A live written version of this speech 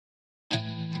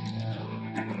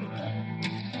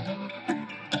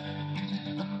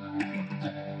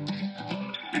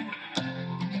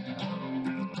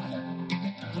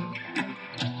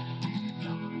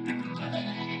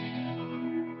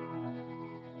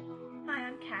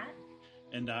Kat.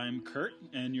 And I'm Kurt,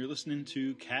 and you're listening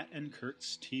to Kat and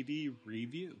Kurt's TV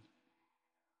Review.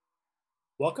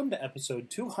 Welcome to episode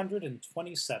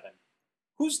 227.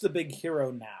 Who's the Big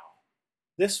Hero Now?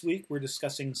 This week we're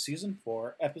discussing Season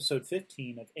 4, Episode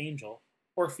 15 of Angel,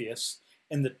 Orpheus,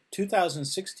 in the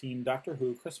 2016 Doctor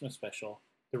Who Christmas special,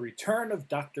 The Return of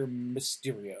Dr.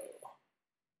 Mysterio.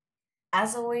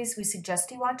 As always, we suggest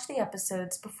you watch the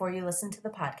episodes before you listen to the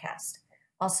podcast.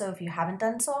 Also, if you haven't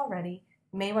done so already,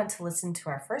 you may want to listen to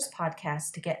our first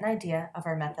podcast to get an idea of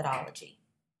our methodology.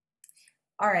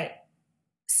 All right,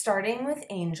 starting with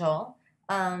Angel.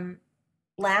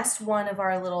 Last one of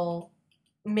our little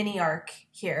mini arc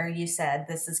here, you said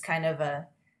this is kind of a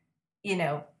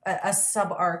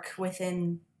sub arc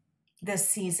within this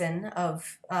season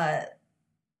of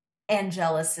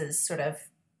Angelus's sort of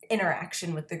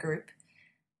interaction with the group.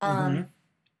 And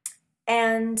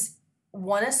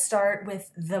want to start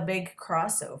with the big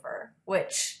crossover,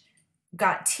 which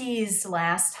got teased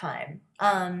last time.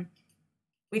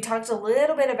 We talked a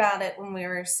little bit about it when we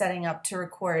were setting up to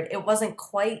record. It wasn't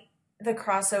quite the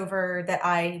crossover that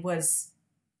I was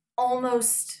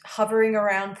almost hovering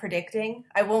around predicting.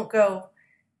 I won't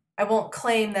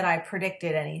claim that I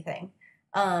predicted anything.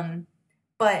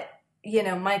 But,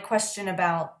 my question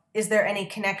about, is there any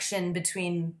connection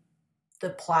between the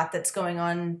plot that's going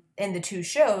on in the two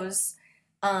shows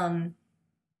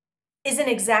isn't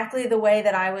exactly the way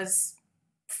that I was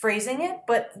phrasing it,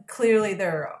 but clearly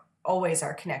there always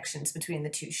are connections between the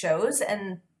two shows,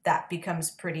 and that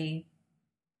becomes pretty,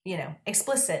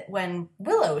 explicit when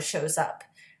Willow shows up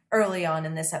early on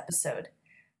in this episode,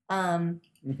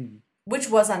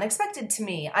 which was unexpected to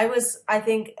me. I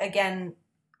think, again,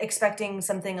 expecting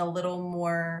something a little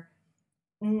more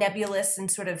nebulous and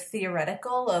sort of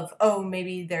theoretical of,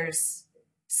 maybe there's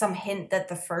some hint that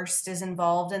the first is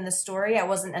involved in the story. I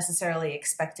wasn't necessarily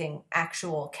expecting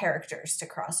actual characters to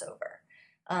cross over.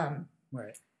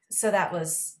 Right. So that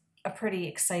was a pretty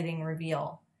exciting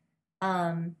reveal.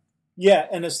 Yeah,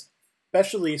 and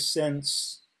especially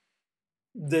since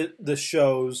the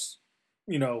shows,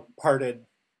 parted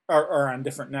are on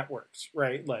different networks,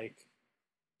 right? Like,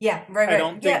 yeah, right. I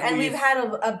don't think and we've had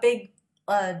a big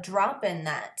drop in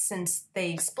that since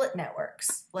they split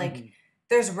networks. Like,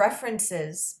 there's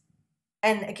references,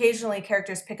 and occasionally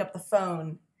characters pick up the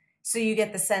phone, so you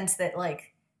get the sense that,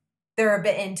 like, they're a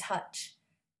bit in touch,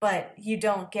 but you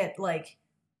don't get, like,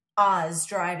 Oz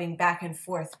driving back and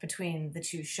forth between the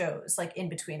two shows, like, in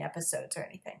between episodes or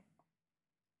anything.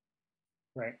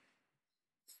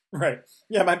 Right.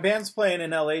 Yeah, my band's playing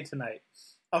in LA tonight.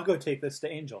 I'll go take this to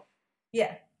Angel.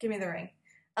 Yeah, give me the ring.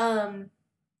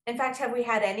 In fact, have we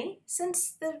had any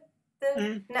since the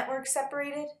network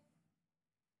separated?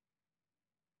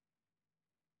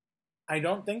 I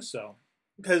don't think so.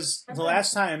 Because the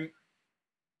last time,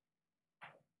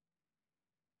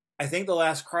 I think the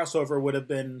last crossover would have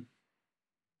been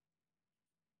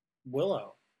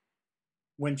Willow,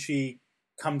 when she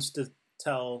comes to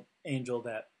tell Angel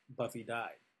that Buffy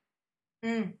died.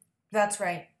 That's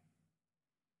right.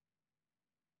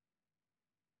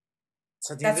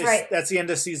 So that's right. That's the end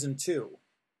of season 2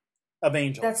 of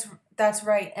Angel. That's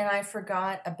right, and I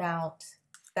forgot about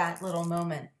that little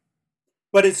moment.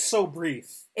 But it's so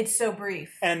brief.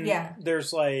 And yeah,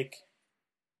 there's like,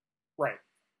 right,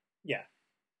 yeah.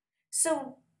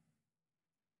 So,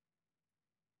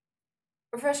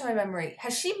 refresh my memory.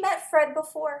 Has she met Fred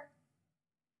before?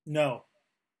 No.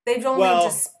 They've only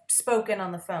just spoken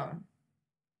on the phone.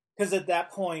 Because at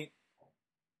that point,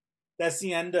 that's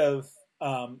the end of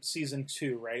season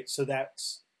 2, right? So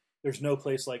there's no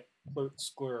place like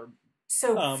Square.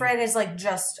 So Fred is like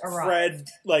just arrived. Fred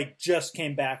like just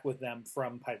came back with them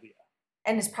from Pivea.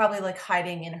 And is probably like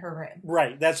hiding in her room.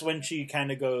 Right. That's when she kind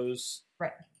of goes.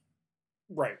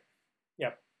 Right.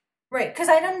 Yep. Right. Because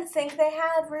I didn't think they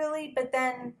had really, but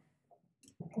then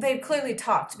they've clearly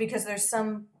talked, because there's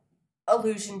some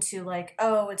allusion to like,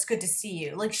 oh, it's good to see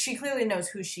you. Like, she clearly knows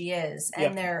who she is,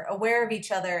 and they're aware of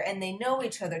each other, and they know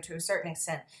each other to a certain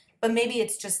extent. But maybe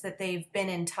it's just that they've been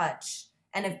in touch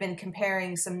and have been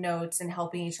comparing some notes and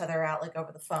helping each other out, like,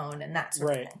 over the phone and that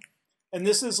sort of thing. And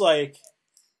this is like,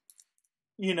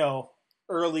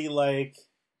 early, like,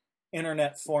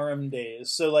 internet forum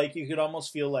days. So, like, you could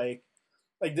almost feel like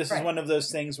this is one of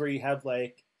those things where you have,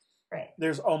 like,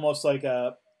 there's almost like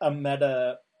a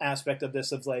meta aspect of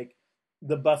this, of like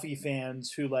the Buffy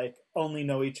fans who like only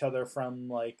know each other from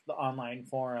like the online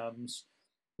forums,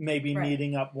 maybe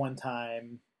meeting up one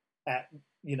time at,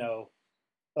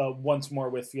 Once More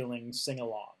with Feelings sing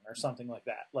along or something like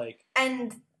that. Like,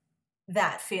 and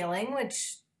that feeling,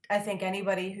 which I think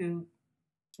anybody who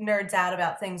nerds out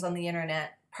about things on the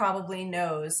internet probably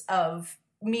knows of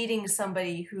meeting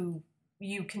somebody who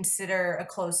you consider a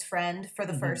close friend for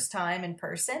the first time in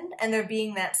person, and there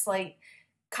being that slight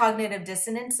cognitive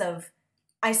dissonance of,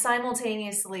 I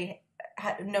simultaneously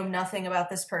know nothing about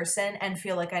this person and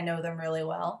feel like I know them really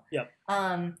well. Yep.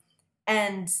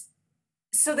 And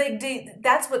so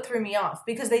that's what threw me off,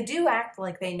 because they do act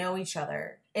like they know each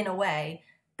other in a way,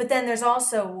 but then there's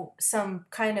also some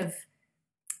kind of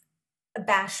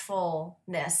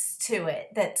bashfulness to it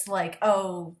that's like,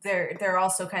 oh, they're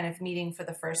also kind of meeting for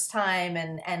the first time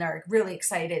and are really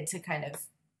excited to kind of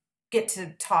get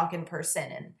to talk in person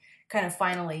and kind of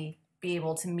finally be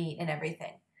able to meet and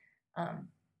everything.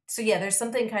 So yeah, there's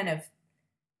something kind of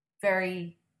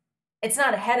very, it's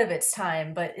not ahead of its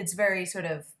time, but it's very sort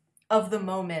of the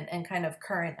moment and kind of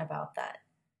current about that.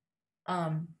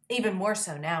 Even more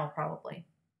so now, probably.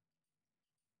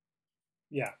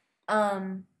 Yeah.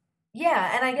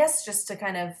 Yeah, and I guess just to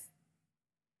kind of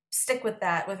stick with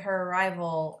that, with her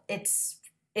arrival, it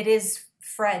is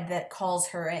Fred that calls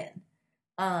her in,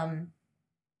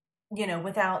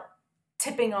 without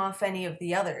tipping off any of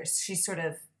the others. She sort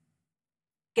of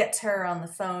gets her on the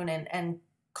phone and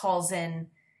calls in,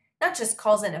 not just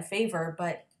calls in a favor,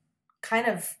 but kind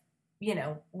of,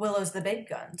 Willow's the big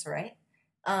guns, right?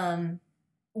 And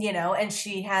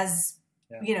she has,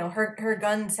 her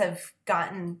guns have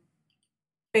gotten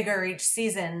bigger each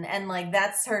season, and like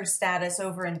that's her status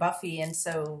over in Buffy. And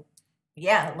so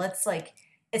yeah, let's like,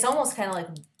 it's almost kind of like,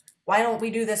 why don't we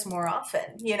do this more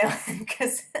often,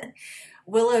 because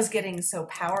Willow's getting so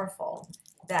powerful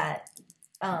that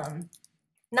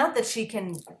not that she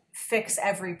can fix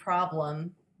every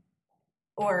problem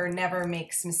or never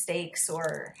makes mistakes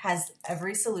or has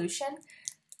every solution,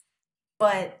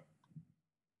 but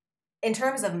in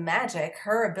terms of magic,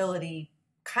 her ability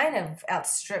kind of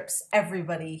outstrips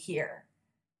everybody here.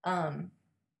 I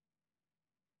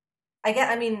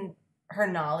mean, her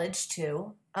knowledge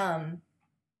too. Fred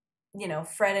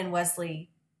and Wesley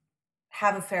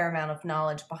have a fair amount of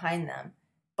knowledge behind them,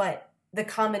 but the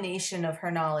combination of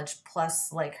her knowledge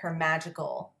plus like her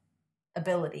magical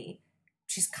ability,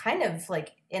 she's kind of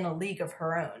like in a league of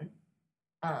her own,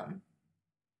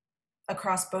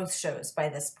 across both shows by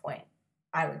this point,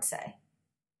 I would say.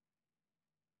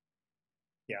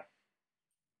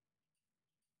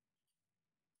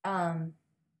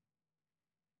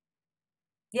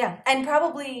 Yeah, and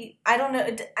probably I don't know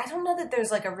that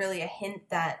there's like a hint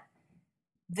that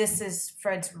this is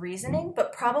Fred's reasoning,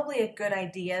 but probably a good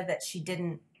idea that she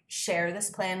didn't share this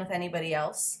plan with anybody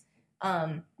else.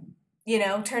 Turns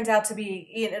out to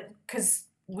be, because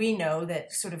we know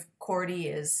that sort of Cordy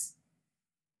is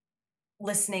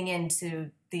listening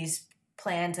into these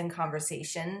plans and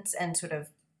conversations and sort of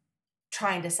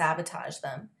trying to sabotage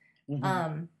them.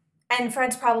 And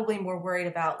Fred's probably more worried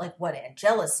about like what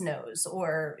Angelus knows,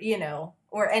 or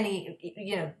any,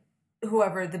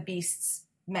 whoever the Beast's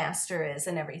master is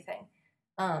and everything.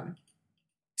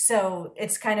 So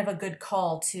it's kind of a good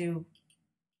call to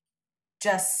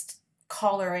just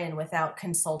call her in without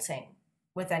consulting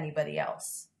with anybody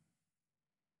else.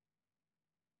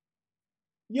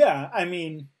 Yeah, I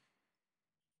mean,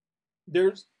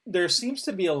 there seems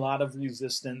to be a lot of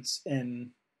resistance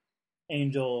in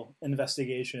Angel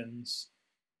investigations,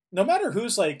 no matter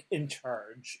who's like in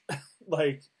charge.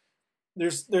 Like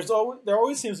there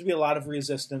always seems to be a lot of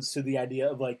resistance to the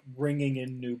idea of like bringing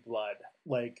in new blood.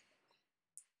 Like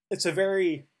it's a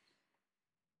very,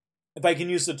 if I can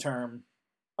use the term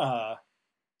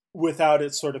without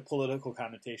its sort of political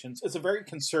connotations, it's a very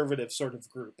conservative sort of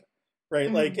group, right?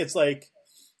 Mm-hmm. Like it's like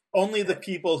only the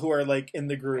people who are like in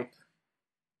the group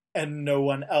and no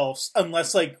one else,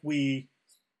 unless like we,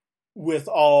 with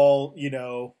all,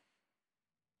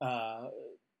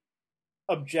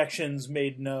 objections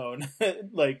made known,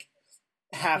 like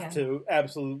have to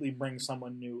absolutely bring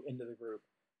someone new into the group.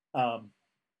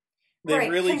 They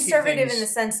right, really conservative in the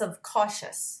sense of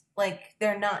cautious. Like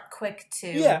they're not quick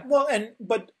to. Yeah, well,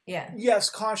 yes,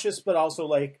 cautious, but also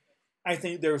like I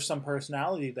think there's some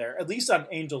personality there, at least on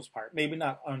Angel's part. Maybe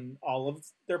not on all of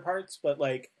their parts, but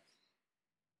like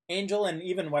Angel and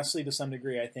even Wesley to some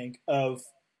degree, I think, of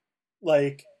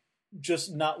like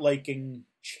just not liking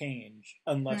change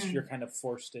unless you're kind of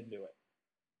forced into it.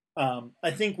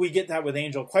 I think we get that with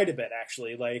Angel quite a bit,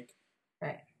 actually. Like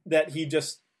that he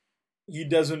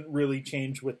doesn't really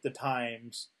change with the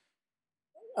times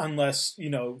unless,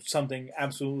 something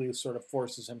absolutely sort of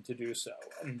forces him to do so.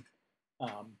 And,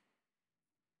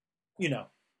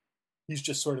 he's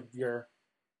just sort of your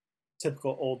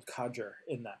typical old codger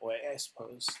in that way, I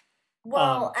suppose.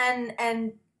 Well,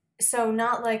 and so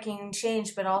not liking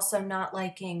change, but also not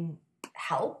liking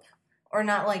help. or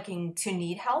not liking to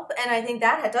need help. And I think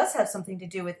that does have something to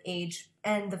do with age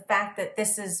and the fact that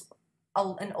this is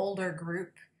an older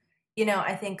group. You know,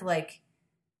 I think like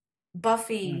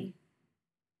Buffy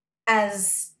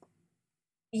as,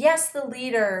 yes, the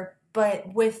leader,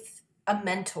 but with a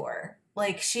mentor.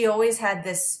 Like she always had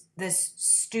this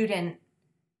student,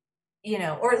 you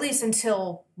know, or at least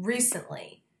until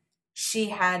recently, she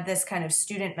had this kind of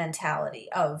student mentality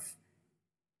of,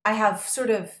 I have sort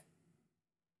of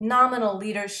nominal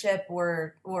leadership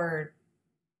or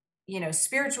you know,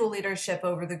 spiritual leadership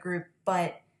over the group,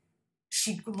 but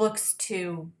she looks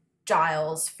to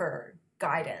Giles for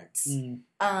guidance. And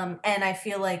I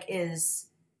feel like is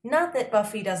not that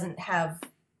Buffy doesn't have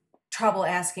trouble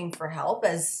asking for help,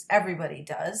 as everybody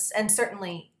does, and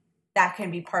certainly that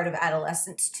can be part of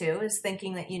adolescence too, is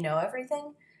thinking that you know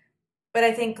everything. But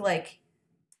I think like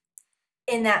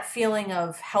in that feeling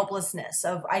of helplessness,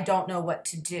 of I don't know what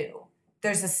to do,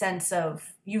 there's a sense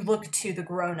of you look to the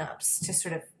grown-ups to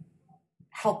sort of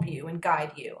help you and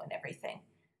guide you and everything.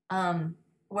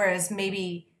 Whereas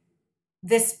maybe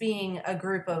this being a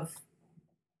group of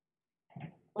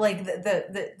like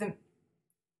the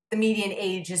median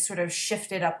age is sort of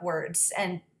shifted upwards,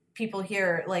 and people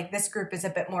here like this group is a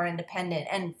bit more independent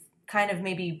and kind of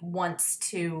maybe wants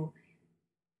to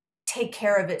take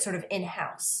care of it sort of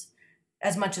in-house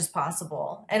as much as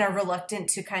possible, and are reluctant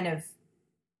to kind of,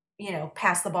 you know,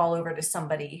 pass the ball over to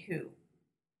somebody who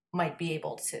might be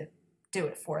able to do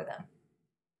it for them.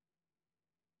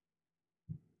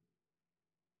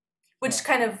 Which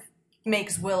kind of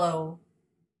makes Willow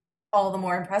all the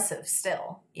more impressive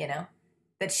still, you know?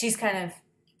 That she's kind of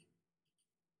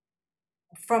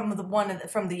from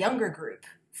the younger group,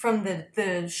 from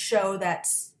the show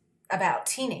that's about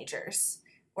teenagers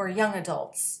or young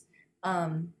adults.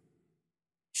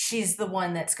 She's the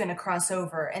one that's going to cross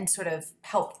over and sort of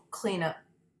help clean up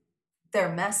their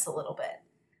mess a little bit.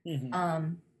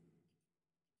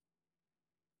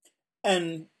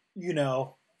 And, you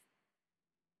know,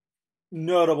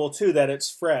 notable too that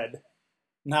it's Fred,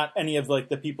 not any of like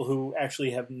the people who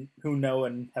actually who know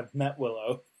and have met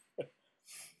Willow.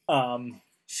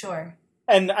 Sure.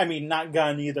 And I mean, not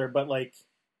Gunn either, but like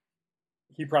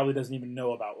he probably doesn't even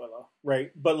know about Willow,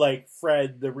 right? But like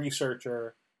Fred, the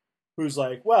researcher, who's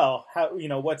like, well, how, you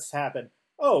know, what's happened?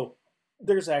 Oh,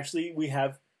 there's actually we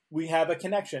have a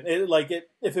connection.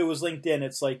 If it was LinkedIn,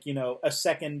 it's like, you know, a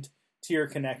second tier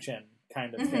connection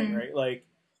kind of thing, right?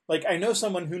 Like I know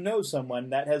someone who knows someone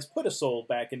that has put a soul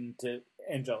back into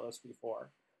Angelus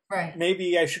before. Right.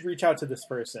 Maybe I should reach out to this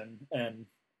person and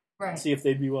see if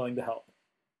they'd be willing to help.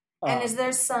 And is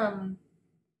there some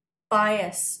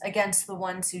bias against the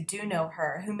ones who do know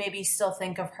her, who maybe still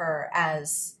think of her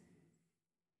as,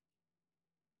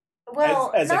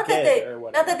 well, as not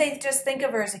that they just think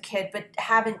of her as a kid, but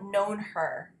haven't known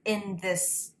her in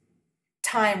this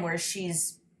time where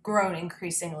she's grown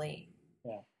increasingly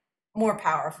more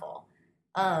powerful.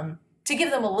 To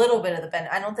give them a little bit of the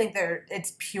benefit. I don't think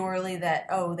it's purely that,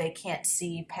 oh, they can't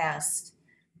see past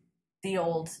the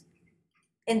old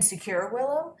insecure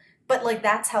Willow, but like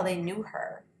that's how they knew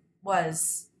her,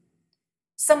 was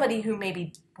somebody who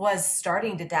maybe was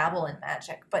starting to dabble in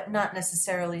magic, but not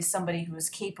necessarily somebody who was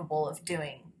capable of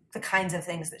doing the kinds of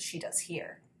things that she does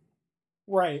here.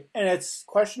 Right. And it's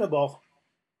questionable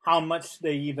how much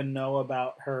they even know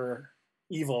about her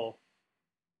evil,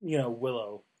 you know,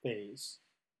 Willow phase.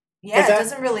 Yeah, it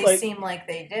doesn't really seem like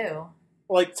they do.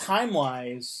 Like,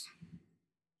 time-wise,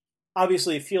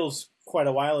 obviously it feels quite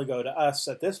a while ago to us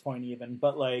at this point even,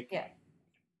 but like,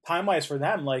 time-wise for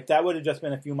them, like, that would have just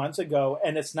been a few months ago,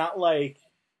 and it's not like,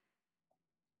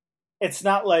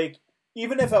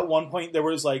 even if at one point there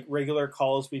was like regular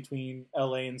calls between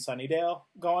LA and Sunnydale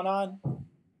going on,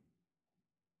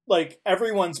 like,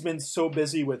 everyone's been so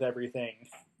busy with everything.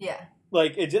 Yeah.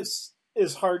 Like, it just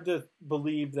is hard to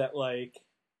believe that, like,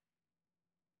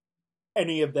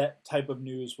 any of that type of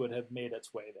news would have made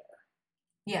its way there.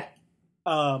 Yeah.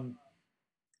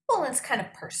 Well, it's kind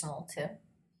of personal too,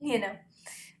 you know.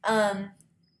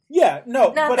 Yeah,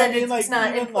 no, not but that I mean, it's like, not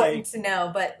even important like, to know,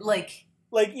 but like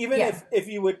even if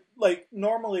you would, like,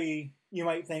 normally you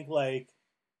might think, like,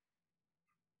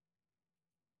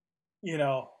 you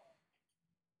know,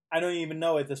 I don't even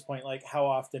know at this point, like, how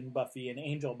often Buffy and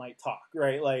Angel might talk,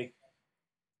 right? Like,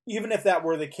 even if that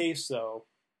were the case, though,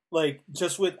 like,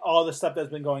 just with all the stuff that's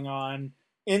been going on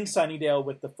in Sunnydale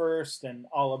with the first and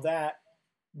all of that,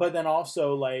 but then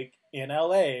also, like, in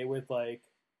LA with, like,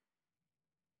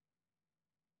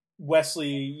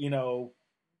 Wesley, you know,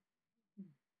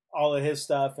 all of his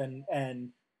stuff, and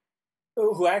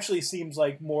who actually seems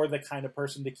like more the kind of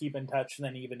person to keep in touch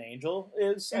than even Angel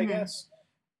is, I guess.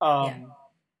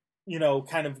 You know,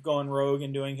 kind of going rogue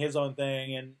and doing his own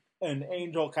thing, and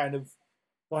Angel kind of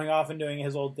going off and doing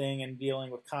his old thing and dealing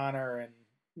with Connor and,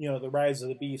 you know, the rise of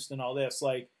the beast and all this.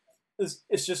 Like,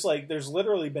 it's just like there's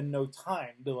literally been no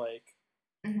time to, like,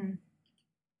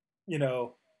 you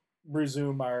know,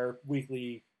 resume our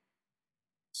weekly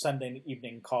Sunday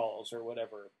evening calls or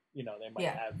whatever, you know, they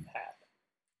might have had.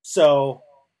 So,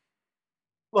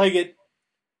 like,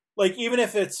 even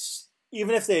if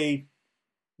they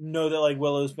know that, like,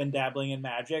 Willow's been dabbling in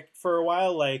magic for a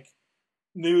while, like,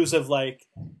 news of, like,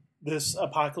 this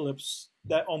apocalypse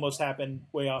that almost happened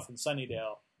way off in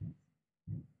Sunnydale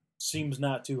seems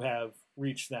not to have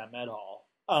reached them at all.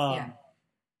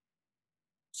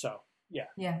 So, yeah.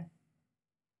 Yeah.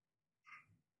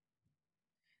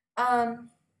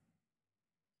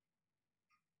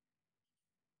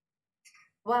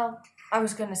 Well, I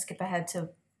was going to skip ahead to,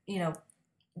 you know,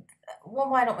 well,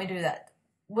 why don't we do that?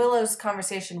 Willow's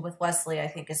conversation with Wesley, I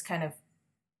think, is kind of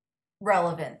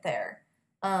relevant there.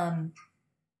 And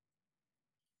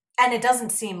it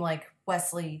doesn't seem like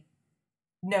Wesley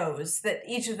knows that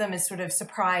each of them is sort of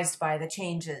surprised by the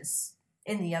changes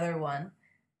in the other one.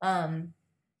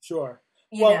 Sure.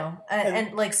 You know,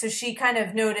 and like, so she kind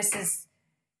of notices,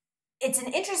 it's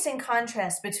an interesting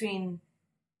contrast between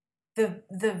the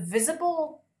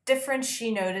visible difference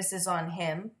she notices on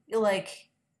him, like,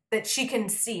 that she can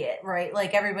see it, right?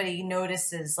 Like, everybody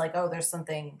notices, like, oh, there's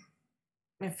something,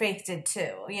 I mean, Faith did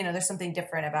too. You know, there's something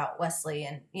different about Wesley,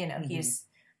 and, you know, he's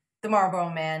the Marlboro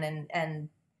Man, and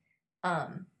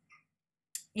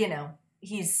you know,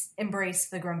 he's embraced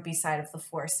the grumpy side of the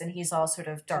Force, and he's all sort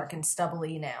of dark and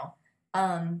stubbly now.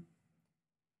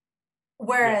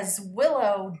 Whereas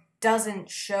Willow doesn't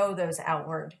show those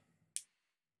outward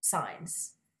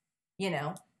signs, you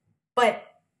know, but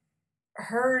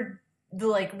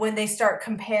like, when they start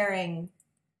comparing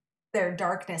their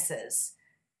darknesses,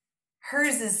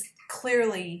 hers is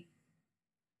clearly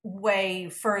way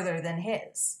further than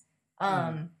his.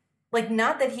 Like,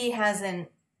 not that he hasn't,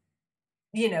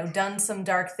 you know, done some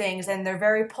dark things, and they're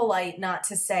very polite not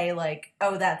to say, like,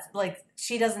 oh, that's, like,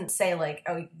 she doesn't say, like,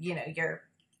 oh, you know,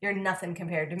 you're nothing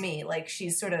compared to me. Like,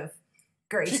 she's sort of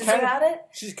gracious about it.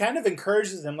 She kind of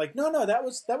encourages them, like, no, that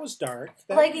was dark.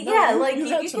 You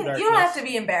don't have to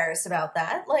be embarrassed about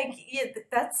that. Like,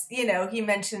 that's, you know, he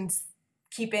mentions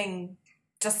keeping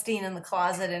Justine in the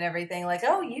closet and everything. Like,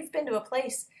 oh, you've been to a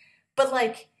place, but,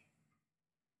 like,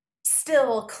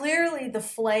 still, clearly the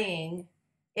flaying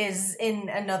is in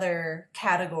another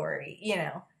category, you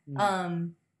know.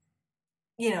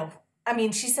 You know, I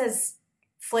mean, she says,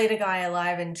 flayed a guy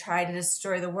alive and tried to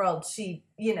destroy the world. She,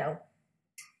 you know,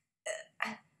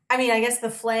 I mean, I guess the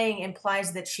flaying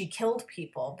implies that she killed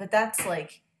people, but that's,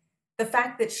 like, the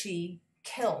fact that she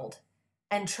killed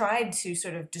and tried to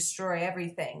sort of destroy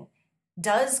everything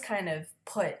does kind of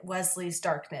put Wesley's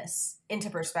darkness into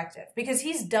perspective, because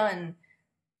he's done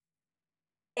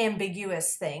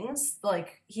ambiguous things.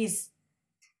 Like, he's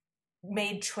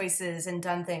made choices and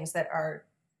done things that are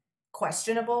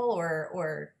questionable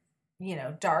or you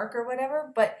know, dark or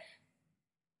whatever, but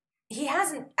he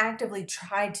hasn't actively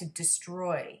tried to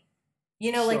destroy,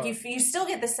 you know. Sure. Like, you still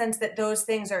get the sense that those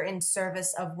things are in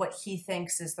service of what he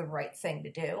thinks is the right thing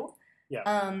to do.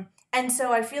 Yeah. And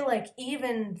so I feel like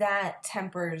even that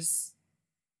tempers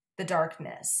the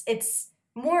darkness. It's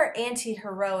more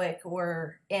anti-heroic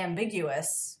or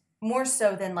ambiguous, more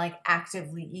so than, like,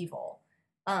 actively evil.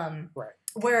 Right.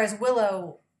 Whereas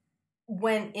Willow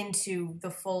went into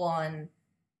the full-on,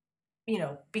 you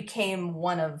know, became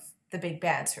one of the big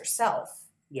bads herself.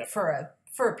 Yep. for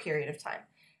a period of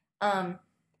time.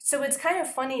 So it's kind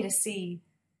of funny to see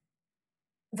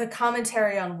the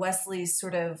commentary on Wesley's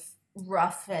sort of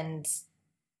rough and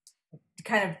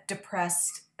kind of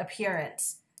depressed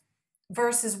appearance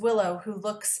versus Willow, who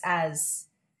looks as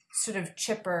sort of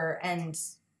chipper and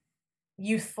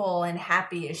youthful and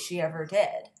happy as she ever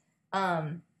did.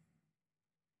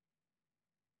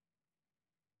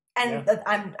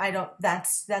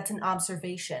 That's an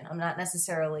observation. I'm not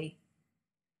necessarily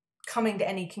coming to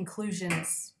any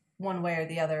conclusions one way or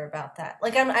the other about that.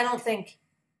 Like, I'm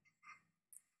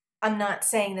not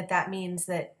saying that means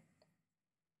that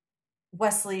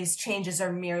Wesley's changes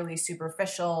are merely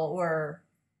superficial, or,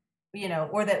 you know,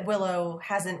 or that Willow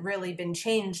hasn't really been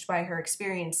changed by her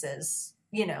experiences.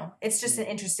 You know, it's just an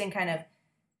interesting kind of,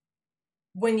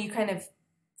 when you kind of,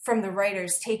 from the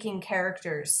writers, taking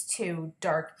characters to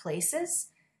dark places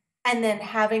and then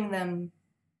having them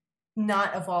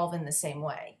not evolve in the same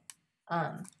way.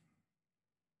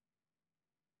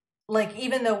 like,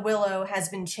 even though Willow has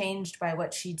been changed by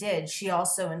what she did, she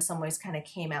also in some ways kind of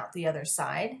came out the other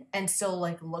side and still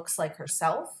like looks like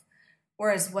herself.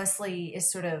 Whereas Wesley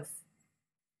is sort of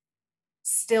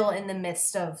still in the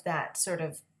midst of that sort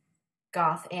of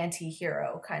goth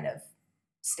anti-hero kind of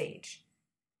stage.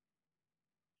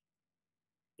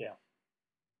 Yeah.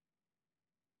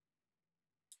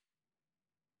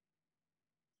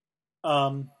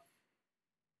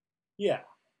 Yeah.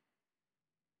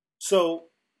 So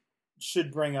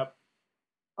should bring up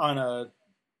on a,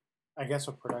 I guess,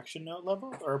 a production note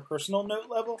level or a personal note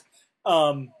level,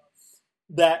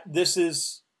 that this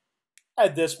is,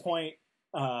 at this point,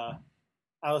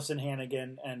 Alyson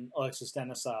Hannigan and Alexis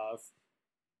Denisov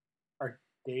are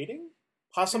dating,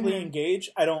 possibly engaged.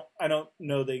 I don't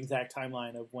know the exact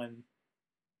timeline of when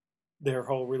their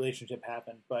whole relationship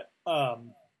happened, but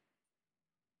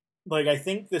like, I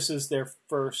think this is their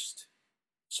first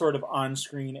sort of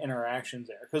on-screen interactions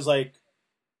there, because like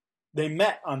they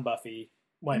met on Buffy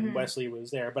when Wesley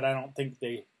was there, but I don't think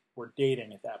they were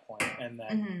dating at that point. And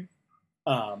then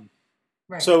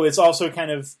right. So it's also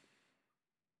kind of,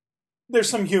 there's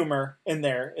some humor in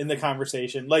there in the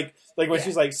conversation, like when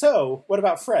she's like, so what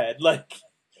about Fred, like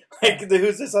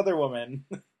who's this other woman,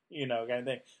 you know, kind of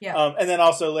thing. And then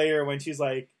also later when she's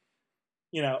like,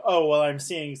 you know, oh well, I'm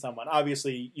seeing someone,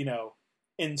 obviously, you know,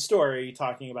 in story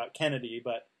talking about Kennedy,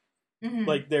 but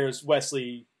like there's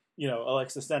Wesley, you know,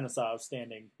 Alexis Denisov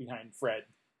standing behind Fred,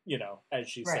 you know, as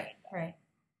she's saying that. Right.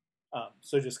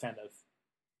 So just kind of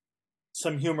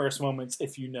some humorous moments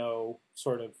if you know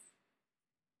sort of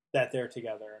that they're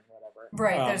together and whatever.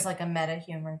 Right, there's like a meta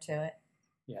humor to it.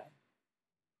 Yeah.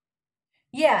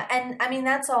 Yeah, and I mean,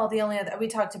 that's all. The only other, we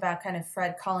talked about kind of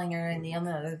Fred calling her, and the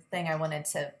only other thing I wanted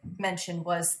to mention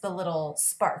was the little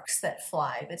sparks that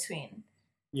fly between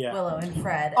Willow and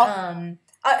Fred.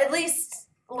 At least,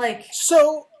 like,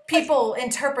 so people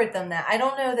interpret them that. I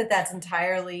don't know that that's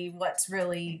entirely what's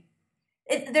really...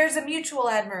 there's a mutual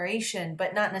admiration,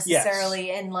 but not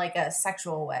necessarily in, like, a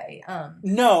sexual way.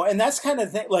 No, and that's kind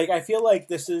of thing. Like, I feel like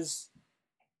this is...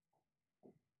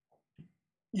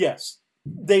 Yes.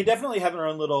 They definitely have their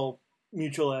own little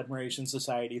mutual admiration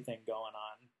society thing going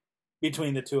on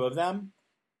between the two of them.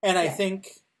 And I think,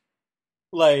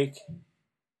 like...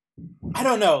 I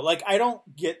don't know. Like, I don't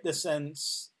get the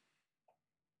sense...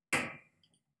 I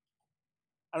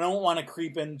don't want to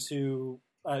creep into,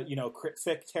 you know, crit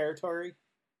fic territory.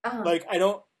 Like, I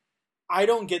don't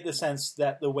get the sense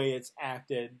that the way it's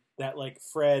acted, that, like,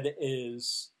 Fred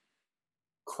is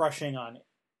crushing on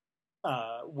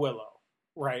Willow,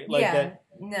 right? Like, that,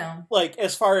 no. Like,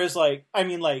 as far as, like, I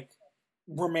mean, like,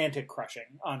 romantic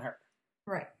crushing on her.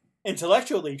 Right.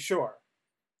 Intellectually, sure.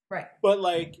 Right. But,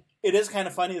 like, it is kind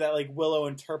of funny that, like, Willow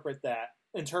interprets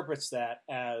that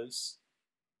as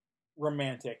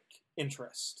romantic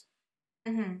interest.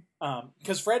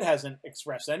 Because Fred hasn't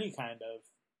expressed any kind of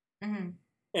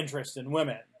interest in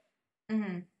women.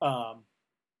 You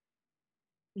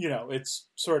know, it's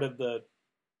sort of the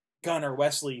Gunnar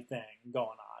Wesley thing going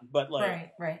on, but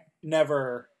like,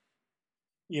 never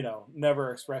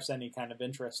expressed any kind of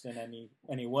interest in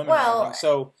any women. Well,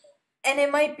 so, and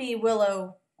it might be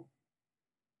Willow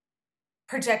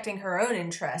projecting her own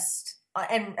interest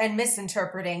and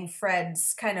misinterpreting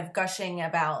Fred's kind of gushing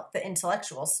about the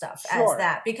intellectual stuff as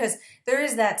that, because there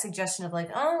is that suggestion of like,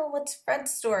 oh, what's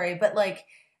Fred's story? But like,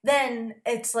 then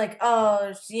it's like,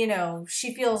 oh, you know,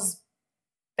 she feels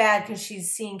bad because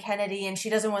she's seeing Kennedy and she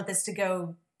doesn't want this to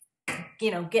go,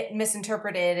 you know, get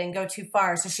misinterpreted and go too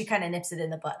far. So she kind of nips it in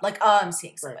the bud. Like, oh, I'm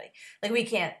seeing somebody. Like, we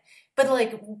can't. But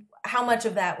like, how much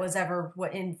of that was ever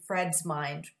what in Fred's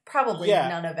mind? Probably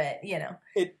none of it, you know.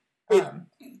 It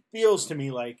feels to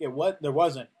me like there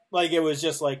wasn't. Like, it was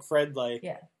just like Fred, like,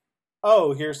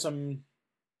 oh, here's some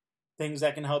things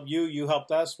that can help you. You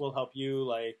helped us. We'll help you.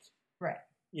 Like,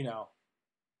 you know.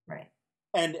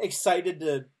 And excited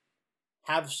to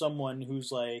have someone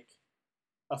who's like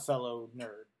a fellow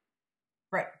nerd.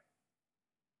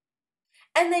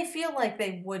 And they feel like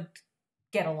they would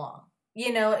get along.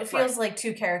 You know, it feels like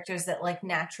two characters that like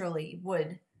naturally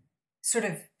would sort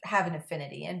of have an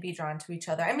affinity and be drawn to each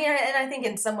other. I mean, and I think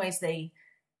in some ways they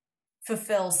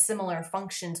fulfill similar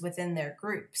functions within their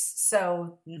groups.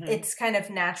 So it's kind of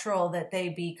natural that they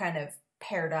be kind of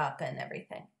paired up and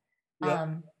everything. But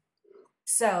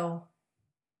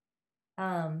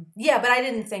I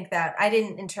didn't think that, I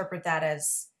didn't interpret that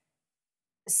as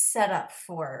set up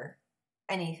for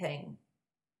anything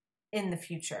in the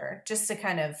future, just to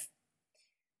kind of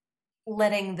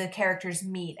letting the characters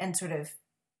meet and sort of,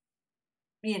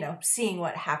 you know, seeing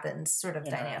what happens sort of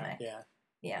dynamic.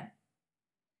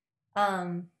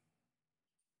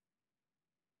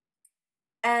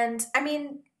 And I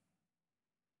mean,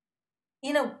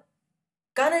 you know,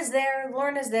 Gunn is there,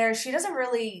 Lauren is there. She doesn't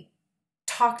really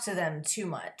talk to them too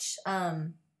much.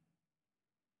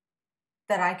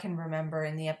 That I can remember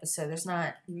in the episode. There's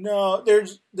not. No,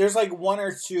 there's like one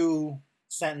or two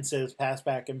sentences passed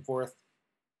back and forth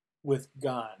with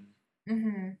Gunn.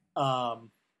 Mm-hmm.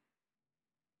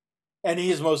 And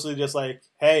he's mostly just like,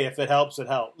 hey, if it helps, it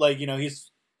helps. Like,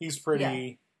 he's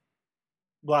pretty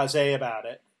blasé about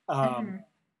it. Mm-hmm.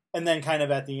 And then kind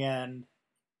of at the end,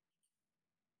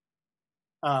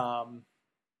 well,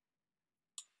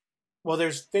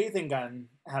 there's Faith and Gunn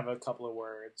have a couple of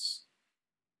words.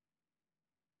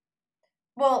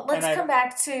 Well, let's come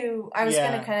back to, I was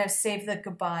going to kind of save the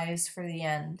goodbyes for the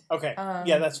end. Okay.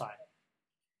 Yeah, that's fine.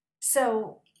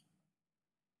 So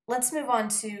let's move on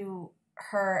to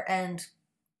her and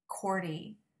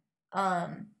Cordy.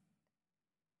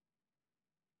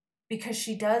 Because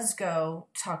she does go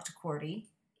talk to Cordy.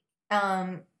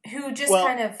 Who just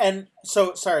kind of... And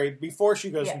so, sorry, before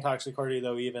she goes and talks to Cordy,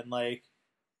 though, even, like,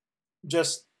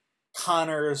 just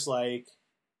Connor's, like,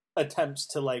 attempts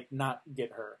to, like, not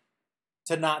get her.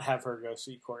 To not have her go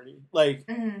see Cordy. Like,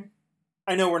 mm-hmm.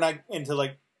 I know we're not into,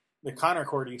 like, the Connor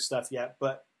Cordy stuff yet,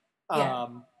 but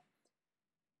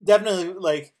definitely,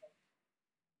 like,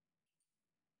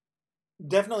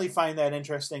 definitely find that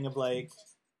interesting of, like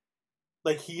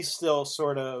he's still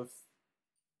sort of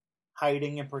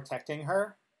hiding and protecting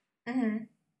her. Mm-hmm.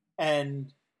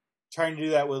 And trying to do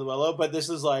that with Willow, but this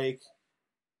is, like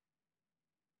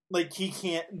he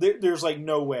can't, there's, like,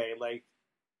 no way, like,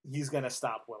 he's gonna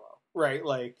stop Willow. Right,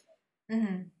 like,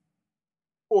 mm-hmm.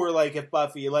 Or like if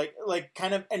Buffy, like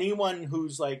kind of anyone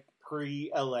who's like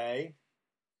pre-LA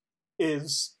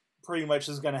is pretty much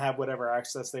is going to have whatever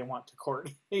access they want to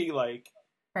Courtney, like,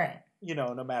 right,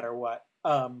 no matter what.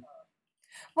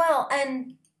 Well,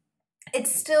 and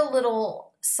it's still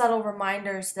little subtle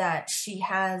reminders that she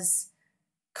has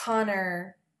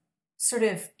Connor sort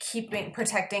of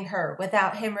protecting her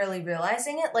without him really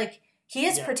realizing it, like. He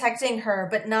is protecting her,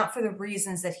 but not for the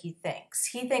reasons that he thinks.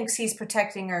 He thinks he's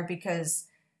protecting her because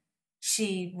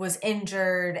she was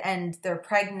injured and they're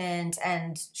pregnant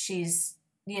and she's,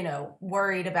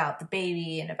 worried about the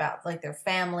baby and about, like, their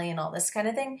family and all this kind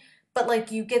of thing. But,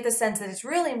 like, you get the sense that it's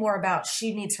really more about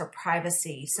she needs her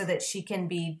privacy so that she can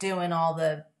be doing all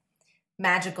the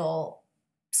magical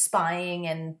spying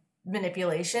and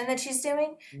manipulation that she's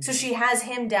doing. Mm-hmm. So she has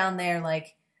him down there,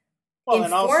 like,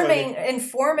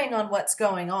 informing on what's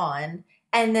going on,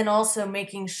 and then also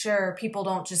making sure people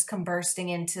don't just come bursting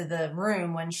into the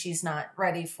room when she's not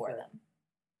ready for them.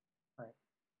 Right.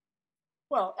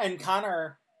 Well, and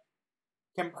Connor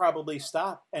can probably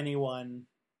stop anyone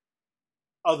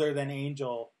other than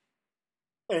Angel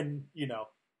and,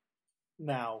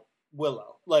 now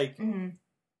Willow. Like, mm-hmm.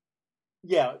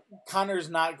 Yeah, Connor's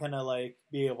not going to, like,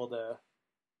 be able to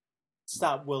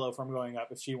stop Willow from going up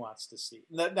if she wants to see.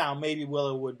 Now, maybe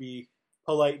Willow would be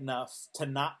polite enough to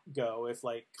not go if,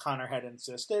 like, Connor had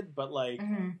insisted, but, like,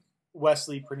 mm-hmm.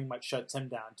 Wesley pretty much shuts him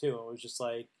down, too. It was just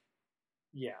like,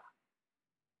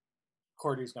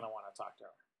 Cordy's going to want to talk to her.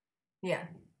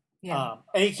 Yeah.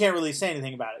 And he can't really say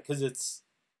anything about it, because it's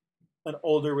an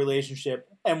older relationship,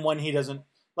 and when he doesn't...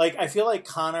 Like, I feel like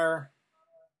Connor,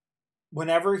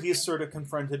 whenever he's sort of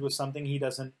confronted with something he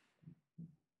doesn't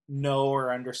know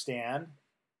or understand,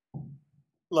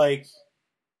 like,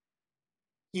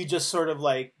 he just sort of,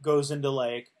 like, goes into,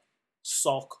 like,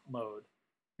 sulk mode.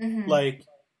 Mm-hmm. Like,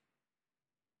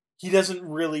 he doesn't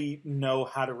really know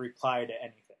how to reply to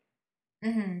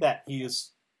anything that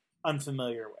he's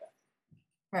unfamiliar with.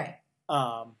 Right.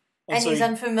 And so he's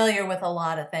unfamiliar with a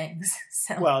lot of things.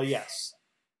 So. Well, yes.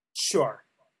 Sure.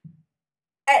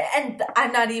 And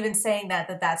I'm not even saying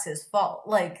that that's his fault.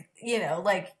 Like,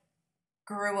 like,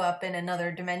 grew up in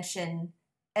another dimension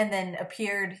and then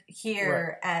appeared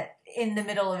here in the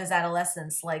middle of his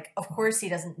adolescence. Like, of course he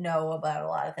doesn't know about a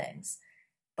lot of things.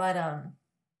 But I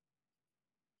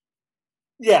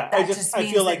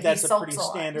feel like that's a pretty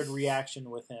standard reaction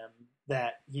with him,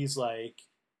 that he's like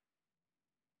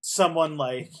someone,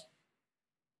 like,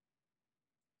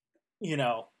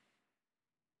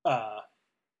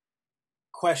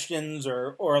 questions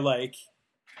or like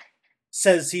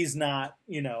says he's not,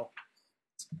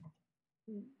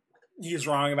 he's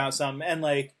wrong about something, and,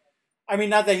 like, I mean,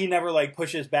 not that he never, like,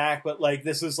 pushes back, but, like,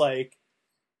 this is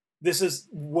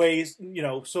way,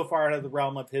 so far out of the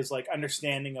realm of his, like,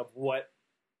 understanding of what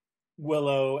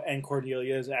Willow and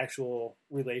Cordelia's actual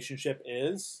relationship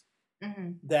is,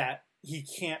 that he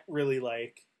can't really,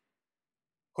 like,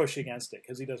 push against it,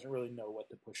 because he doesn't really know what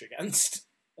to push against.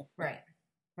 Right.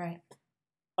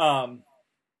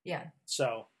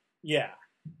 So, yeah.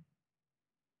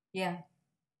 Yeah.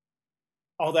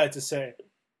 All that to say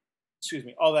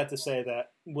that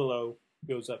Willow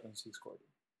goes up and sees Cordy.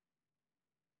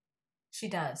 She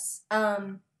does.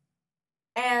 And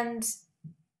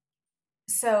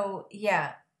so,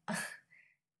 yeah.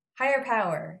 Higher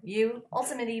power, you,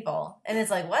 ultimate evil. And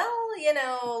it's like, well, you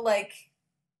know, like,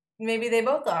 maybe they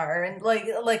both are. And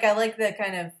like I like the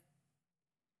kind of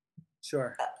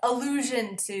sure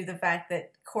allusion to the fact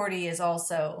that Cordy is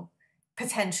also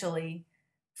potentially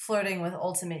flirting with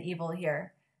ultimate evil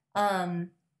here.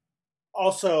 Also,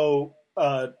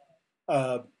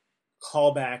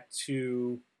 callback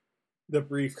to the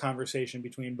brief conversation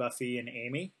between Buffy and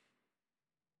Amy.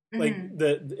 Like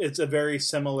it's a very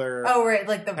similar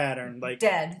like the pattern. Like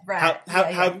dead rat.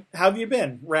 How have you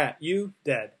been? Rat, you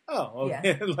dead. Oh, okay.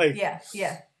 Yeah. Anyway.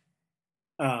 Yeah.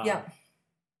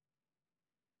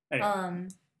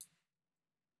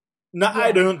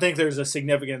 I don't think there's a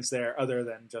significance there other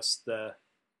than just the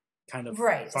kind of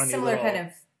funny similar kind of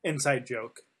inside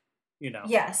joke, you know.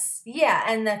 Yes. Yeah,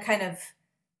 and the kind of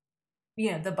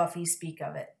the Buffy speak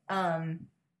of it.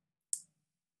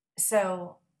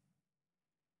 So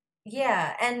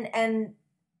yeah, and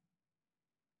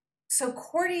so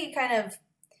Cordy kind of,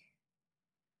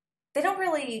 they don't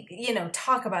really,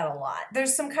 talk about a lot.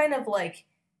 There's some kind of like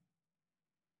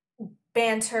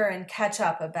banter and catch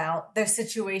up about their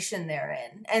situation they're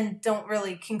in, and don't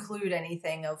really conclude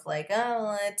anything of like,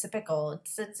 oh, it's a pickle,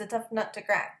 it's a tough nut to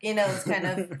crack. It's kind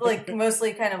of like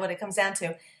mostly kind of what it comes down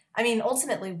to. I mean,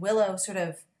 ultimately Willow sort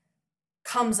of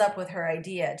comes up with her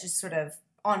idea just sort of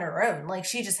on her own. Like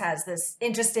she just has this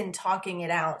interest in talking it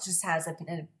out, just has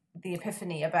the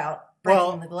epiphany about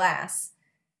breaking the glass.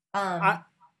 I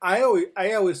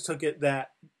always took it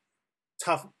that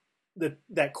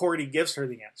that Cordy gives her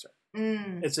the answer.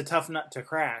 It's a tough nut to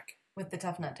crack. With the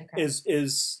tough nut to crack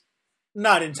is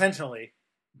not intentionally,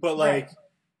 but like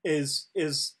is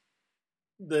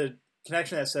the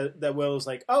connection that said that Will is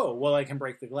like, oh well, I can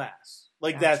break the glass.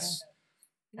 Like that's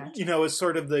it's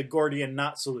sort of the Gordian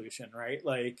knot solution, right?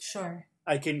 Like sure,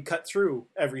 I can cut through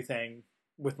everything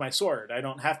with my sword. I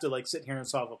don't have to like sit here and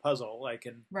solve a puzzle. I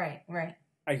can right.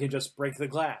 I can just break the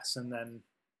glass and then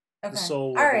the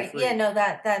soul will all right. be free. Yeah, no,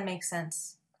 that makes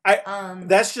sense.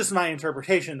 That's just my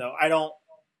interpretation, though.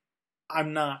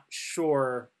 I'm not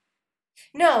sure.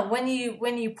 No, when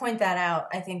you point that out,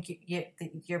 I think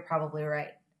you're probably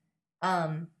right.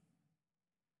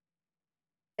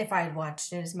 If I had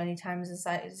watched it as many times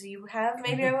as you have,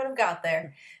 maybe I would have got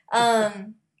there.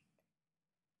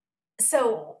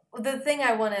 So the thing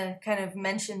I want to kind of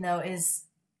mention though is,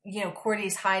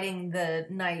 Cordy's hiding the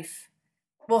knife,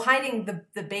 hiding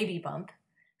the baby bump.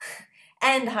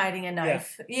 And hiding a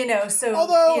knife, so,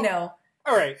 Although,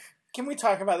 all right, can we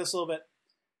talk about this a little bit?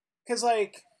 Because,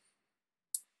 like,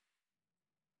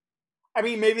 I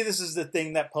mean, maybe this is the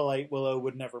thing that polite Willow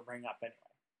would never bring up anyway.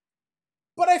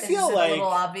 But I feel like a little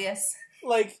obvious.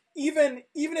 Like, even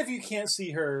if you can't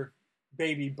see her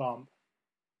baby bump,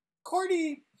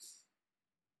 Cordy,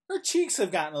 her cheeks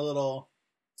have gotten a little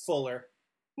fuller.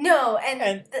 No,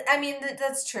 and I mean,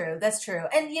 that's true. That's true.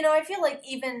 And, I feel like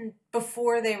even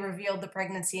before they revealed the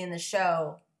pregnancy in the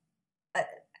show,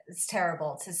 it's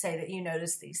terrible to say that you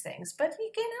notice these things, but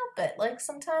you can't help it. Like,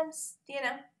 sometimes,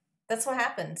 that's what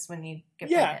happens when you get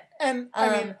pregnant. And,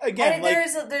 I mean, again, like,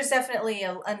 there's definitely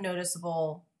a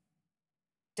noticeable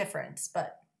difference,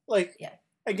 but, like, yeah.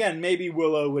 Again, maybe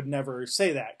Willow would never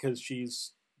say that because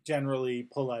she's generally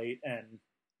polite and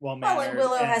well-mannered. Well, and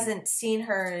Willow hasn't seen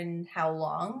her in how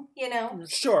long,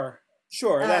 Sure.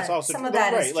 That's also some of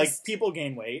that right. Is like people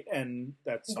gain weight, and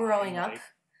that's growing fine. up.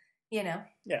 Yeah,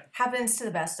 happens to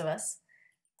the best of us.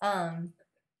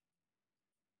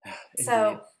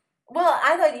 So, well,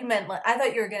 I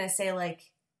thought you were gonna say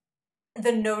like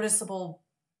the noticeable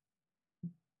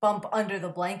bump under the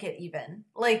blanket, even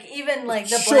the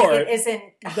blanket isn't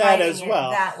hiding as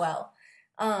well. It that well.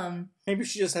 Maybe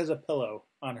she just has a pillow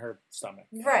on her stomach.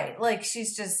 Right. Like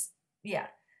she's just, she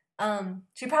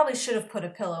probably should have put a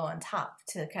pillow on top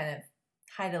to kind of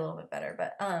hide a little bit better.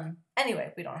 But,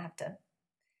 anyway, we don't have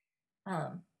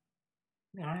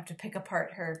to pick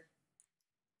apart her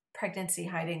pregnancy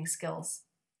hiding skills.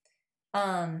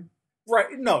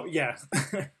 Right. No. Yeah.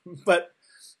 but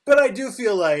I do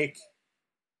feel like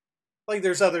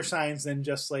there's other signs than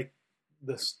just like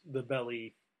the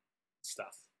belly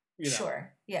stuff.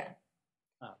 Sure. Yeah.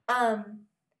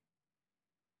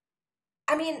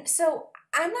 I mean, so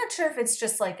I'm not sure if it's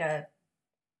just like I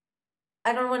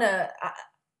don't want to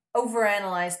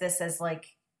overanalyze this as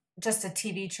like just a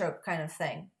TV trope kind of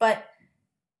thing, but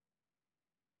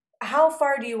how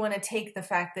far do you want to take the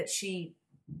fact that she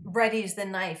readies the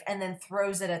knife and then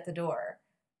throws it at the door?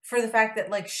 for the fact that,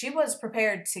 like, she was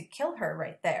prepared to kill her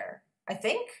right there, I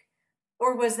think?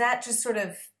 Or was that just sort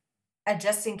of a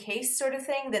just in case sort of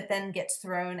thing that then gets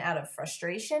thrown out of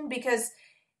frustration? Because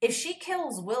if she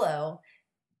kills Willow,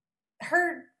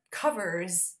 her cover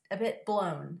is a bit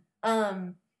blown.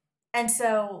 And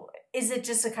so is it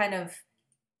just a kind of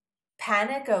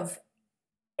panic of,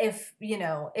 if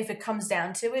it comes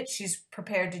down to it, she's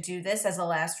prepared to do this as a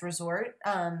last resort?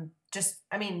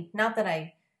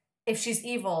 If she's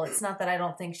evil, it's not that I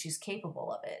don't think she's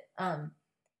capable of it.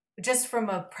 Just from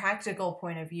a practical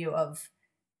point of view of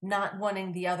not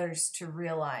wanting the others to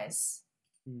realize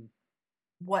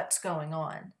what's going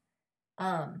on.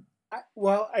 I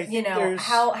think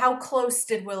how close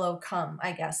did Willow come,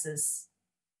 I guess is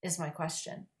my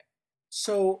question.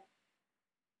 So,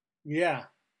 yeah.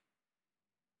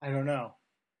 I don't know.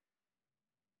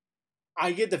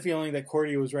 I get the feeling that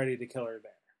Cordy was ready to kill her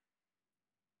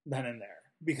then and there.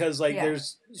 Because,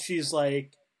 she's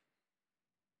like,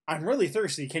 I'm really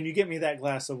thirsty. Can you get me that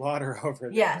glass of water over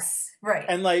there? Yes, right.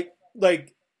 And,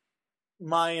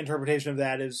 my interpretation of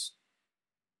that is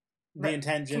the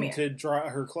intention to draw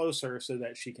her closer so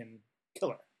that she can kill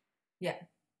her. Yeah.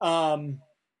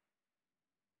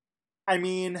 I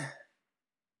mean,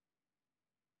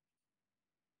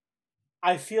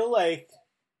 I feel like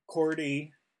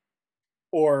Cordy,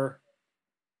 or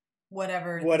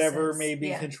whatever may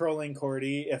be controlling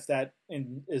Cordy, if that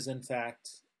is in fact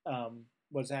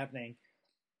what's happening,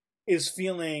 is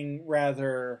feeling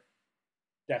rather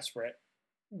desperate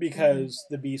because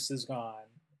the beast is gone.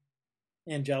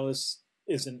 Angelus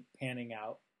isn't panning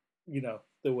out,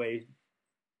 the way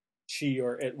she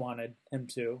or it wanted him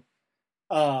to.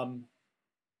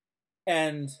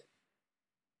 And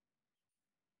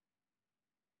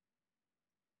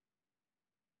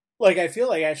I feel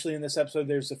like actually in this episode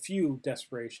there's a few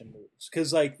desperation moves,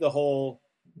 because the whole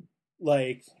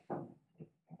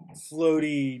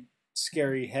floaty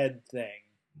scary head thing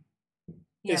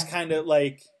is kind of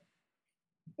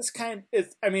it's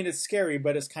scary,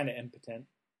 but it's kind of impotent,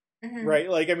 right?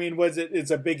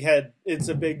 It's a big head, it's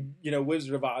a big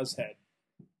Wizard of Oz head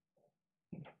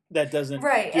that doesn't do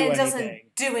anything.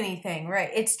 Doesn't do anything, right?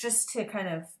 It's just to kind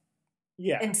of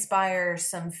inspire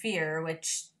some fear,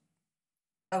 which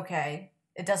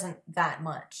it doesn't that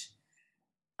much.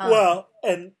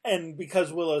 And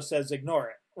because Willow says ignore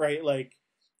it, right?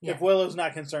 If Willow's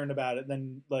not concerned about it,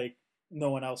 then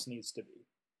no one else needs to be.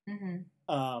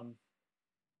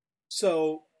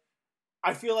 So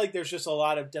I feel like there's just a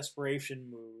lot of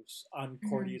desperation moves on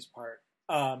Cordy's part.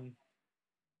 On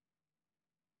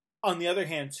the other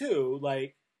hand, too,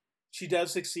 she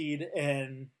does succeed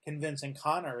in convincing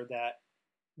Connor that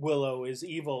Willow is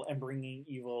evil and bringing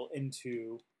evil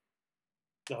into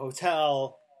the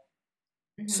hotel.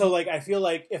 So, I feel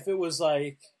like if it was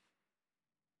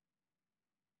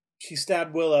she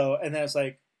stabbed Willow and then it's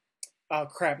oh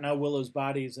crap, now Willow's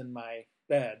body's in my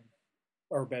bed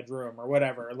or bedroom or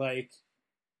whatever,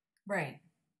 right.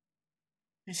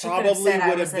 Probably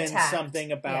would have been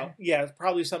something about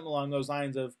probably something along those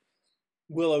lines of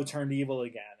Willow turned evil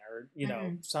again, or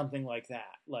something like that.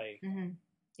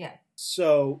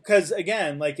 So because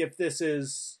again, if this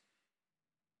is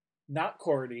not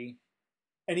Cordy,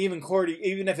 and even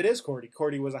if it is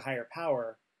Cordy was a higher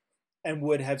power and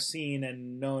would have seen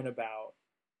and known about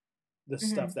the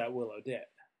stuff that Willow did,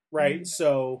 right?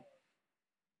 So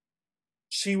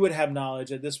she would have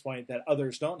knowledge at this point that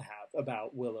others don't have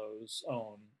about Willow's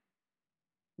own,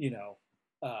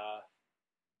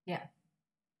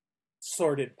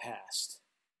 sordid past.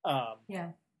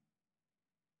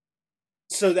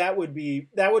 So that would be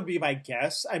my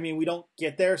guess. I mean, we don't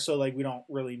get there, so we don't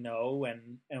really know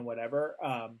and whatever.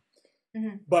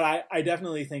 But I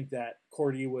definitely think that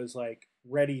Cordy was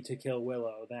ready to kill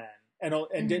Willow then,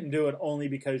 and didn't do it only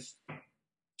because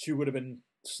she would have been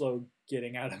slow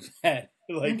getting out of bed.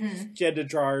 She had to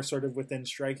draw her sort of within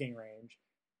striking range.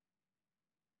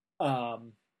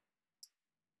 And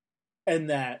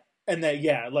that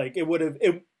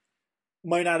it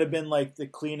might not have been the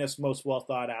cleanest, most well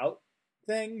thought out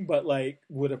thing, but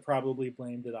would have probably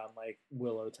blamed it on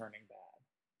Willow turning bad.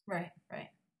 Right.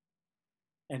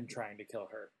 And trying to kill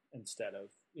her instead of,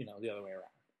 the other way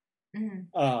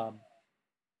around.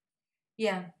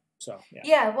 So, yeah.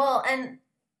 Yeah, well, and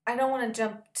I don't want to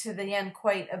jump to the end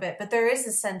quite a bit, but there is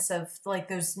a sense of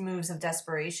those moves of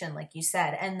desperation, like you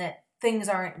said, and that things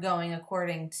aren't going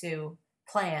according to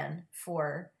plan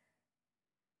for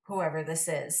whoever this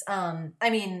is. And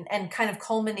kind of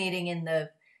culminating in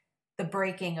the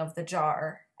breaking of the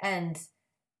jar and,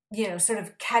 sort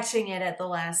of catching it at the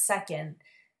last second,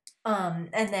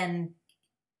 and then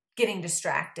getting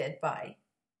distracted by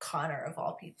Connor of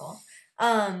all people,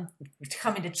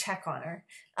 coming to check on her.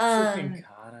 Freaking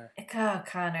Connor. God,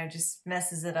 Connor just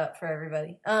messes it up for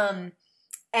everybody. And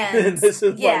this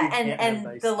is yeah, why we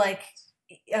and the like,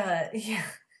 yeah,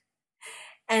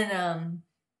 and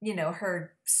you know,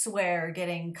 her swear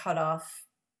getting cut off,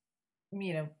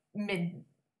 you know,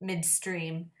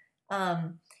 midstream,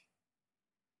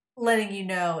 letting you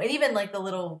know, and even like the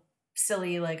little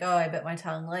silly like, oh, I bit my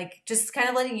tongue, like just kind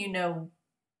of letting you know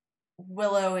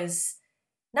Willow is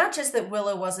not just that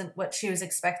Willow wasn't what she was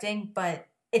expecting, but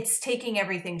it's taking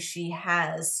everything she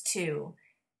has to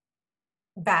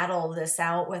battle this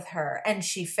out with her, and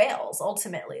she fails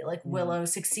ultimately. Like Willow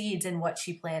succeeds in what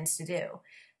she plans to do.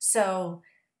 So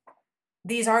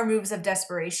these are moves of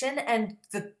desperation, and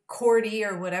the Cordy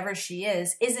or whatever she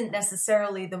is isn't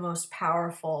necessarily the most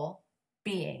powerful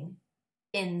being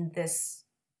in this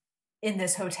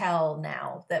hotel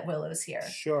now that Willow's here.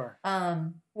 Sure.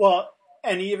 Well,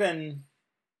 and even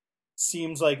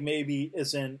seems like maybe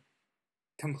isn't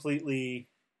completely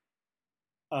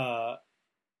I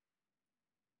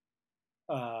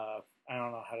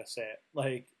don't know how to say it.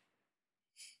 Like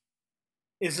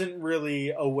isn't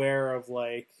really aware of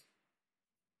like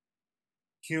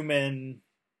human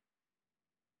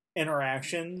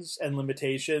interactions and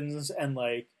limitations, and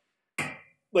like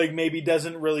maybe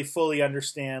doesn't really fully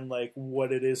understand like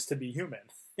what it is to be human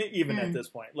even at this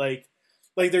point. Like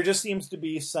there just seems to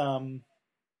be some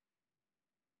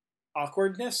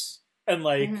awkwardness, and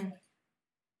like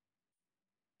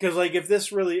because like if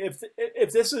this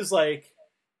is like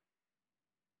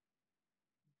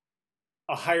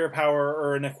a higher power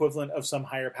or an equivalent of some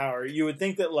higher power, you would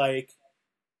think that like,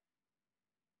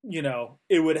 you know,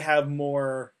 it would have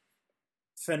more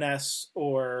finesse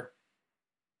or,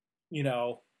 you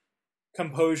know,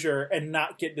 composure and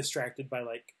not get distracted by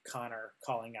like Connor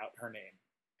calling out her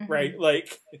name. Right?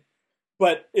 Like,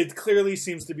 but it clearly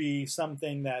seems to be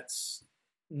something that's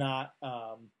not,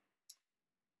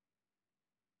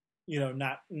 you know,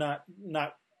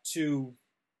 not too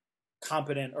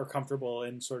competent or comfortable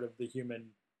in sort of the human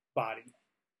body.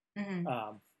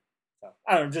 So,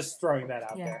 I don't know, just throwing that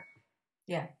out there.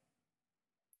 Yeah.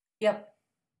 Yep.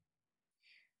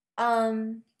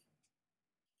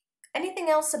 Anything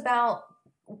else about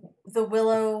the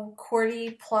Willow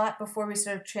Cordy plot before we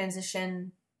sort of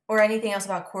transition, or anything else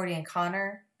about Cordy and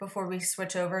Connor before we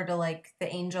switch over to like the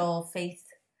Angel Faith?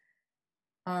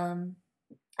 I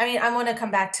mean, I want to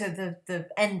come back to the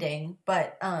ending,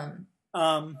 but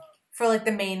for like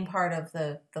the main part of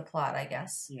the plot, I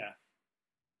guess. Yeah.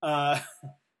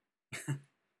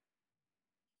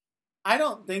 I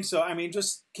don't think so. I mean,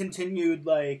 just continued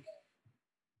like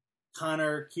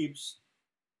Connor keeps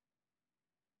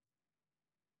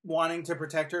wanting to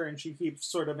protect her, and she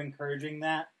keeps sort of encouraging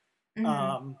that.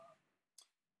 Yeah,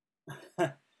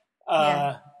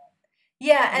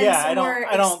 and some more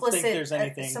I don't think there's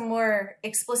anything. Some more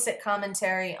explicit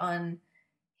commentary on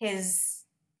his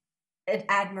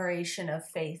admiration of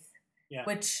Faith,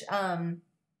 which I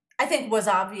think was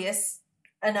obvious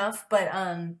enough, but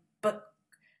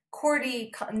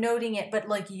Cordy noting it, but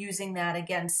like using that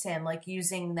against him, like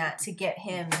using that to get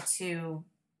him to,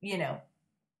 you know,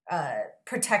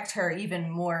 protect her even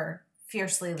more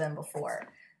fiercely than before.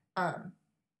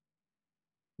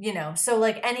 You know, so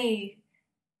like any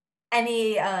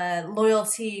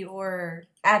loyalty or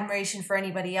admiration for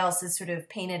anybody else is sort of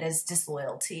painted as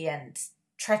disloyalty and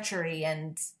treachery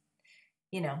and,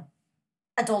 you know,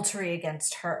 adultery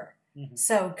against her.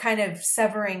 So kind of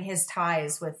severing his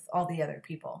ties with all the other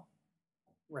people.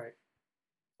 Right.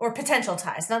 Or potential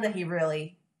ties. Not that he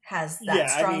really has that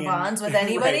strong bonds with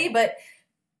anybody, but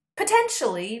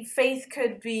potentially Faith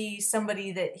could be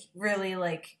somebody that really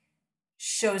like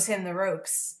shows him the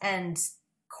ropes, and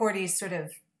Cordy's sort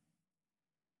of,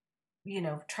 you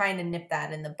know, trying to nip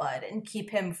that in the bud and keep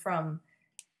him from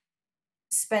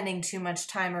spending too much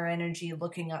time or energy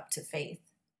looking up to Faith.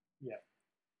 Yeah.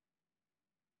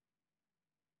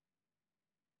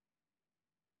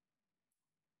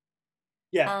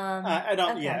 Yeah, I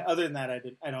don't. Okay. Yeah, other than that,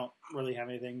 I don't really have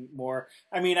anything more.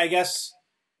 I mean, I guess,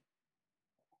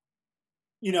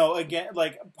 you know, again,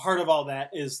 like part of all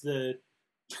that is the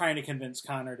trying to convince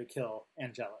Connor to kill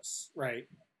Angelus, right?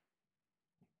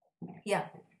 Yeah.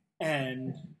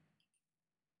 And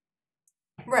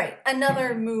right,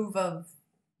 another move of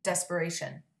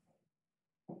desperation.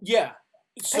 Yeah,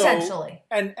 so, potentially.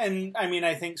 And I mean,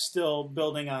 I think still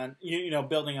building on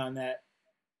building on that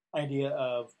idea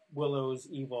of Willow's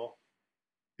evil,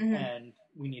 and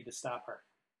we need to stop her.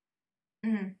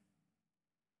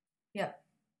 Yep.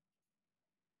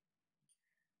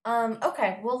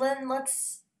 Okay. Well, then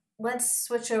let's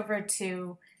switch over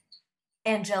to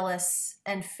Angelus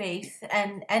and Faith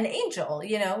and Angel.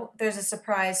 You know, there's a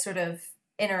surprise sort of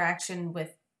interaction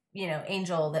with, you know,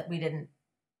 Angel that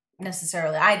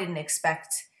I didn't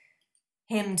expect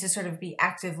him to sort of be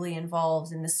actively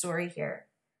involved in the story here.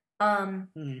 You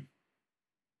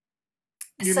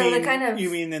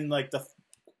mean in like the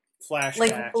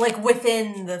flashback, like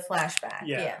within the flashback?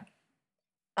 Yeah.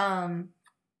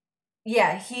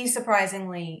 He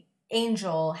surprisingly,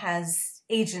 Angel has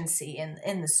agency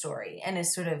in the story and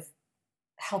is sort of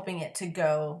helping it to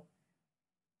go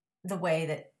the way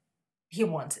that he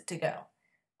wants it to go.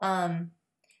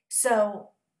 So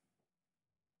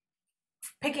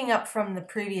picking up from the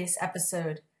previous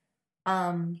episode,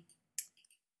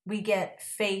 we get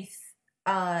Faith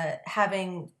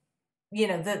having, you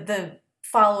know, the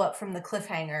follow-up from the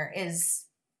cliffhanger is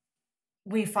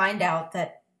we find out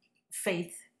that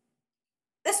Faith,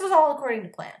 this was all according to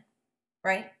plan,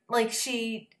 right? Like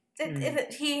she had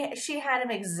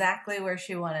him exactly where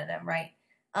she wanted him, right?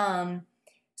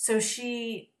 So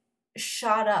she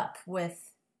shot up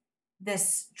with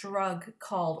this drug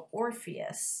called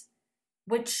Orpheus,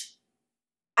 which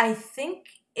I think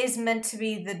is meant to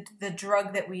be the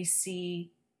drug that we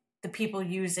see the people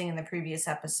using in the previous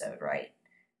episode, right?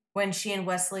 When she and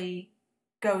Wesley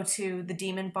go to the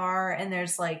demon bar and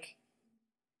there's like,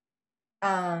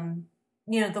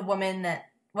 you know, the woman that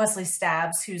Wesley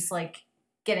stabs who's like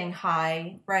getting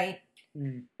high, right?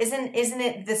 Isn't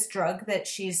it this drug that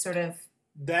she's sort of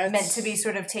meant to be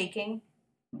sort of taking?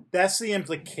 That's the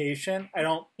implication. I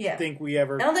don't think we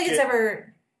ever. I don't think it's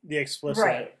ever the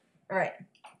explicit.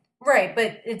 Right.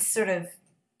 But it's sort of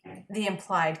the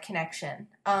implied connection.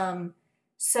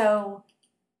 So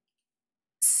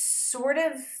sort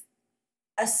of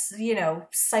a, you know,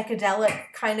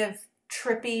 psychedelic kind of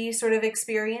trippy sort of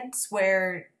experience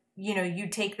where, you know, you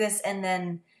take this and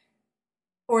then,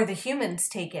 or the humans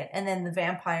take it and then the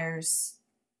vampires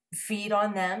feed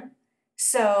on them.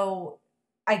 So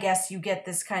I guess you get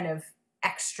this kind of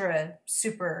extra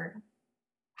super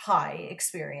high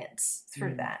experience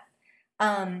through that.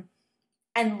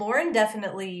 And Lauren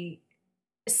definitely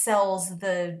sells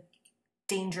the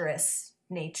dangerous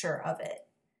nature of it.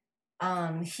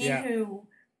 Who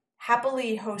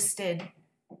happily hosted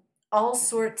all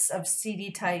sorts of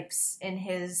CD types in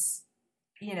his,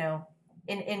 you know,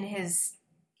 in his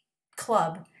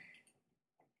club.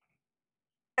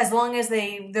 As long as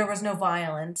there was no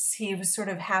violence, he was sort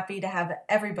of happy to have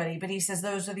everybody. But he says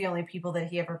those are the only people that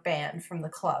he ever banned from the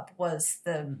club was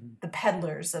the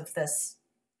peddlers of this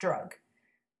drug.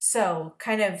 So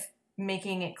kind of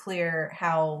making it clear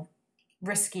how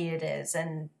risky it is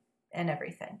and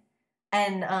everything.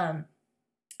 And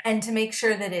to make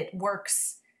sure that it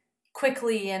works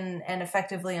quickly and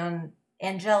effectively on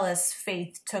Angelus,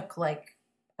 Faith took like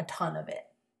a ton of it,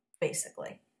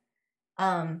 basically.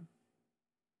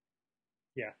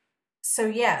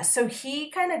 So he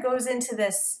kind of goes into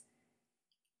this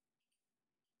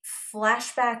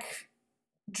flashback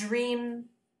dream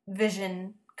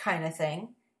vision kind of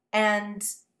thing. And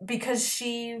because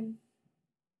she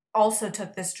also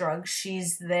took this drug,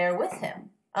 she's there with him.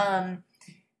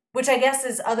 Which I guess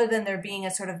is, other than there being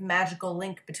a sort of magical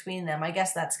link between them, I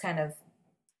guess that's kind of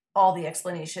all the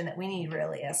explanation that we need,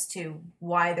 really, as to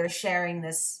why they're sharing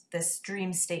this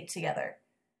dream state together.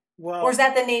 Well, or is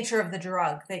that the nature of the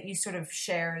drug, that you sort of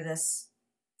share this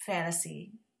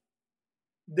fantasy?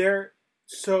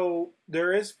 So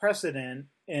there is precedent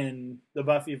in the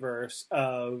Buffyverse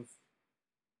of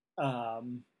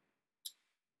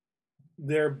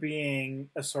there being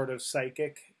a sort of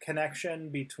psychic connection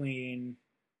between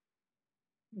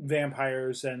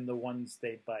vampires and the ones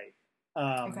they bite.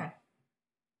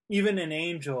 Even in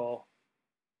Angel,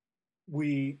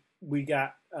 we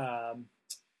got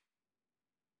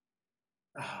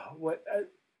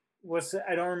what's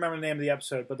I don't remember the name of the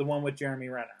episode, but the one with Jeremy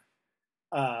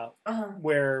Renner,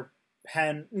 where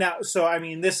Penn. Now, so I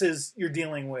mean, this is, you're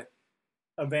dealing with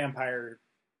a vampire,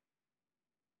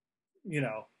 you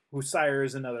know, whose sire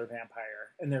is another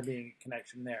vampire, and there being a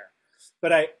connection there.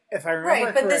 But if I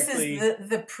remember correctly, this is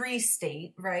the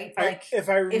pre-state, right? Like, if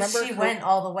she went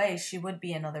all the way, she would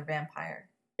be another vampire.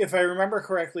 If I remember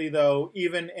correctly, though,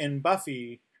 even in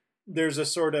Buffy, there's a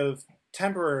sort of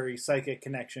temporary psychic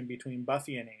connection between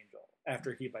Buffy and Angel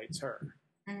after he bites her.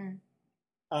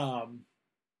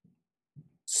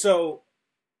 So,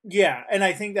 yeah, and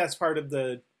I think that's part of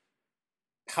the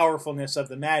powerfulness of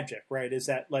the magic, right? Is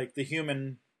that, like, the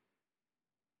human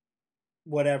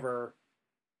whatever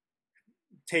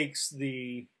takes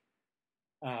the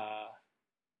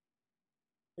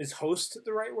is host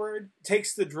the right word?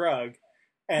 Takes the drug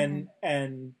and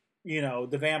you know,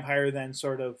 the vampire then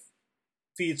sort of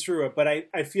feeds through it. But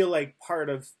I feel like part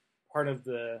of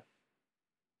the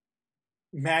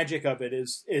magic of it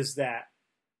is that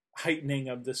heightening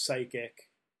of the psychic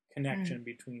connection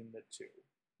between the two.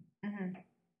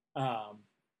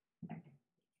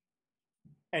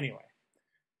 Anyway,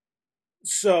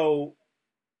 so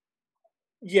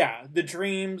yeah, the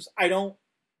dreams. I don't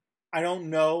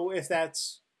know if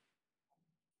that's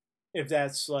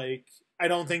like, I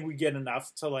don't think we get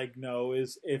enough to like know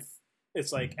is if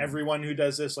it's like everyone who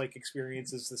does this like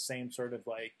experiences the same sort of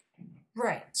like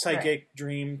psychic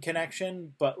dream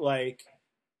connection, but like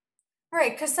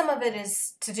because some of it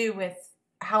is to do with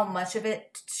how much of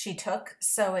it she took,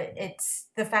 so it's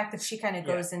the fact that she kind of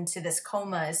goes into this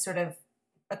coma is sort of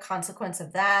a consequence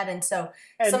of that, and so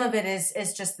some of it is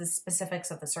just the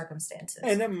specifics of the circumstances,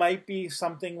 and it might be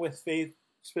something with Faith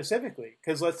specifically,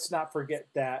 because let's not forget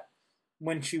that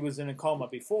when she was in a coma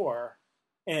before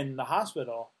in the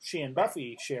hospital, she and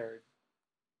Buffy shared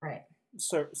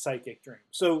psychic dreams,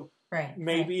 so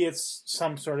maybe it's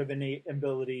some sort of innate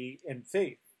ability in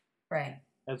Faith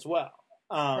as well.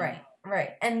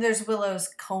 Right. And there's Willow's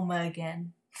coma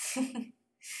again.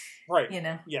 Right. You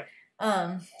know. Yeah.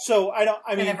 So I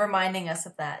mean, kind of reminding us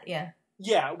of that. Yeah.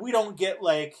 Yeah, we don't get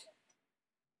like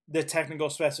the technical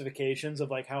specifications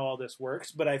of like how all this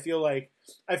works, but I feel like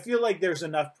there's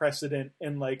enough precedent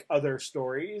in like other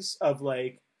stories of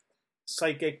like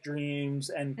psychic dreams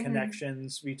and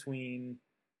connections between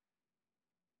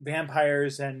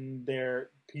vampires and their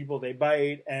people they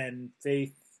bite and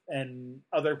Faith and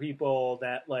other people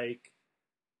that like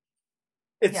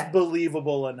it's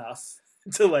believable enough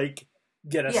to like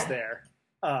get us there.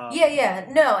 No,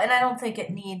 and I don't think it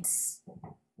needs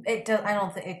it. I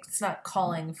don't think it's not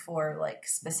calling for like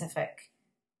specific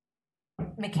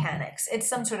mechanics. It's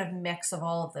some sort of mix of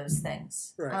all of those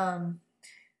things. Right.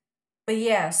 But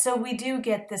yeah, so we do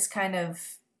get this kind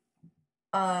of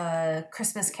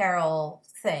Christmas Carol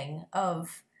thing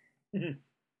of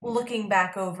looking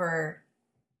back over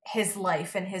his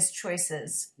life and his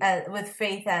choices with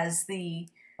Faith as the...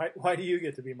 Why do you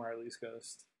get to be Marley's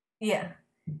ghost? Yeah.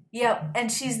 Yep.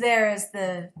 And she's there as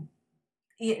the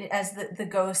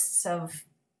ghosts of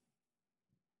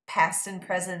past and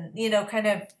present, you know, kind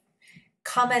of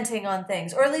commenting on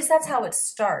things. Or at least that's how it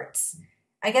starts.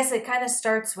 I guess it kind of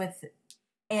starts with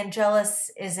Angelus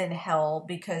is in hell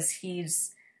because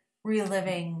he's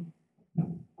reliving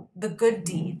the good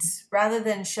deeds rather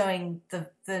than showing the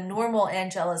normal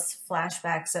Angelus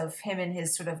flashbacks of him in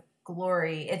his sort of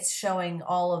glory. It's showing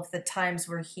all of the times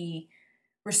where he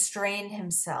restrained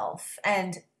himself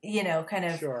and, you know, kind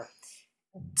of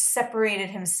separated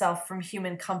himself from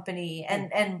human company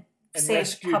and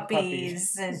saved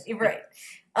puppies and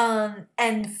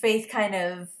and Faith kind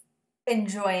of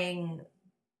enjoying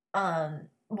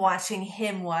watching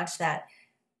him watch that.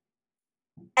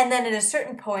 And then at a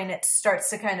certain point, it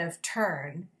starts to kind of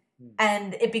turn,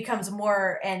 and it becomes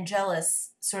more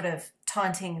Angelus sort of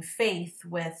taunting Faith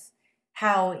with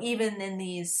how even in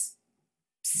these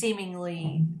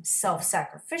seemingly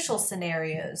self-sacrificial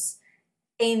scenarios,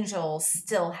 Angel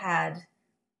still had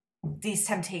these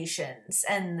temptations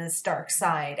and this dark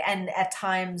side, and at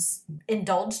times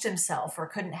indulged himself or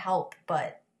couldn't help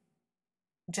but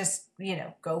just, you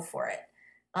know, go for it.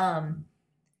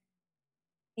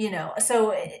 You know,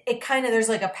 so it kind of, there's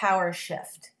like a power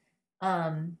shift,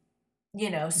 you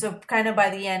know, so kind of by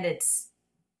the end, it's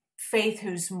Faith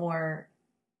who's more,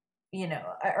 you know,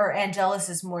 or Angelus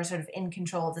is more sort of in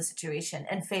control of the situation,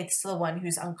 and Faith's the one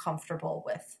who's uncomfortable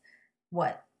with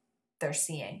what they're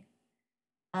seeing.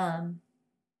 What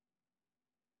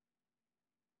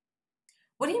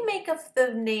do you make of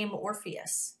the name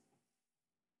Orpheus?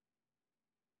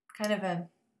 Kind of an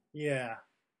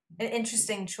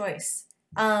interesting choice.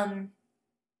 I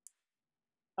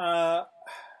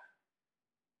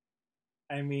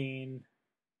mean,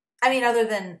 other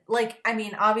than like,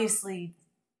 obviously,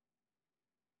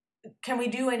 can we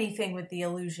do anything with the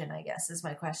illusion? I guess is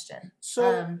my question.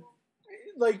 So,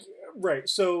 like, right.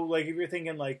 So, like, if you're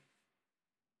thinking like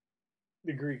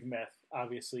the Greek myth,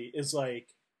 obviously, is like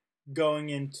going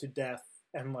into death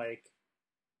and like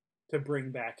to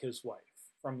bring back his wife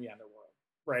from the underworld,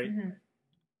 right? Mm-hmm.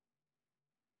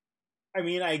 I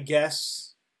mean, I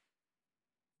guess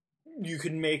you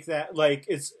could make that like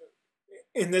it's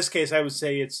in this case. I would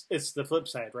say it's the flip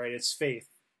side, right? It's Faith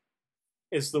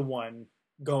is the one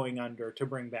going under to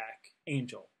bring back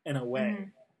Angel in a way,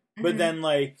 mm-hmm. but then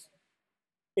like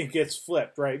it gets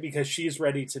flipped, right? Because she's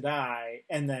ready to die,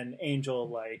 and then Angel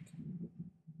like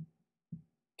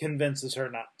convinces her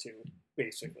not to,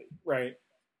 basically, right?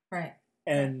 Right.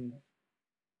 And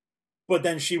but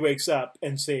then she wakes up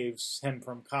and saves him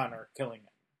from Connor killing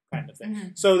him. kind of thing. Mm-hmm.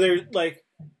 So there's like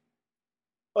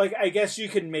I guess you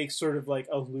can make sort of like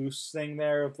a loose thing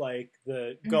there of like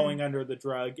the going under the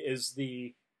drug is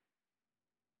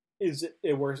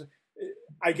it works.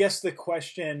 I guess the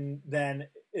question then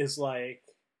is like,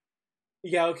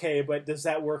 yeah, okay, but does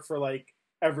that work for like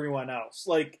everyone else?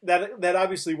 Like that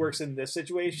obviously works in this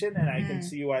situation, and I can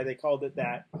see why they called it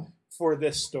that for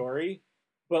this story.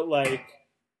 But like,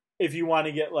 if you want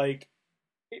to get like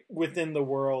within the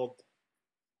world,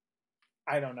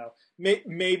 I don't know.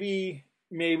 Maybe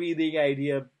the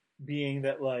idea being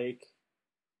that like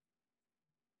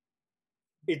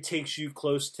it takes you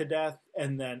close to death,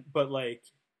 and then but like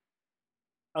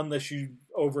unless you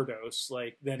overdose,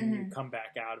 like then you come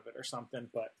back out of it or something.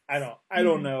 But I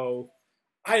don't know.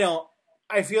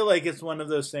 I feel like it's one of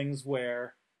those things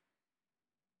where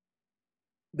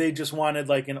they just wanted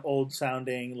like an old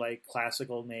sounding like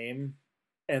classical name,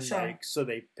 and like so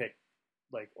they picked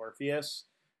like Orpheus.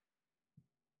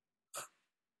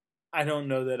 I don't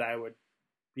know that I would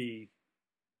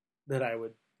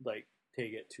like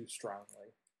take it too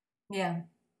strongly. Yeah.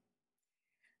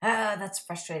 That's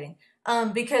frustrating.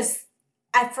 Because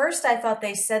at first I thought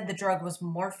they said the drug was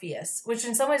Morpheus, which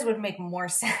in some ways would make more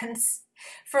sense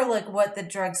for like what the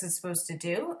drugs is supposed to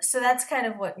do. So that's kind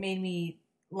of what made me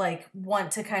like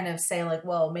want to kind of say like,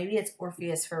 well, maybe it's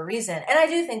Orpheus for a reason. And I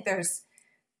do think there's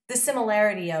the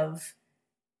similarity of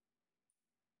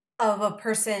a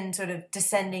person sort of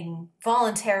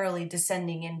voluntarily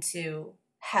descending into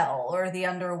hell or the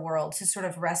underworld to sort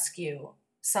of rescue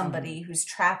somebody who's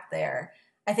trapped there.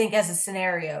 I think as a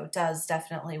scenario does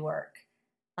definitely work.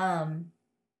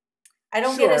 I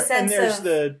don't get a sense and there's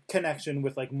the connection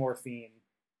with like morphine,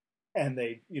 and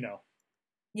they,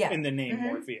 in the name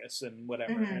Morpheus and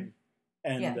whatever,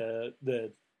 and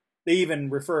the they even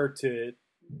refer to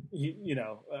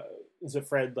is a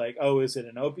Fred like, oh, is it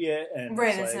an opiate? And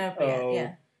it's an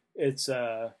opiate. It's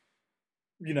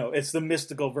it's the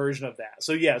mystical version of that.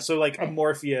 So yeah, so like a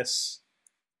Morpheus,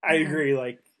 I agree,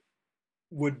 like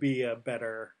would be a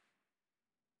better.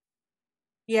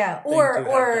 Yeah,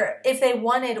 or if they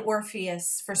wanted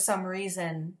Orpheus for some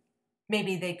reason,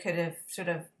 maybe they could have sort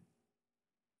of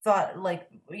thought like,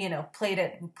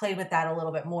 played with that a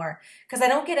little bit more. Because I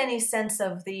don't get any sense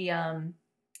of the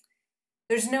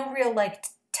there's no real like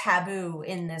taboo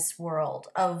in this world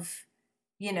of,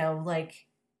 like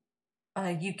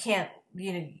you can't,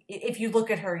 if you look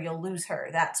at her, you'll lose her,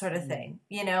 that sort of thing.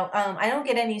 I don't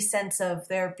get any sense of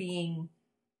there being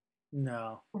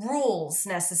rules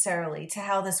necessarily to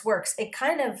how this works. It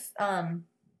kind of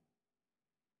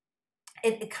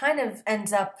it kind of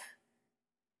ends up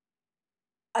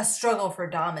a struggle for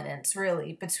dominance,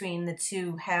 really, between the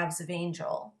two halves of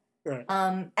Angel. Right.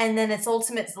 And then it's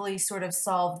ultimately sort of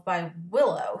solved by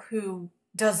Willow, who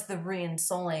does the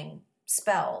re-ensouling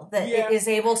spell that is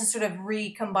able to sort of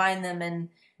recombine them and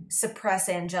suppress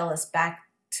Angelus back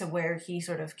to where he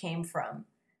sort of came from.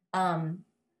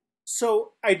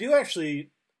 So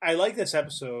I like this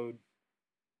episode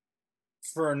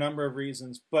for a number of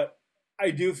reasons, but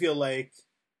I do feel like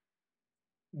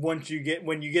when you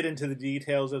get into the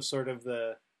details of sort of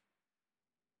the,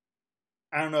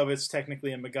 I don't know if it's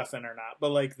technically a MacGuffin or not,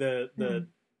 but like the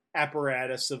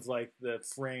apparatus of like the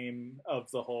frame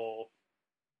of the whole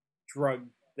drug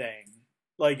thing,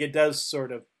 like it does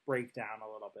sort of break down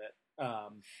a little bit.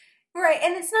 Right,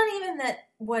 and it's not even that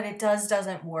what it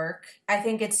doesn't work. I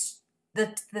think it's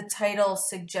the title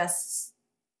suggests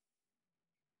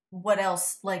what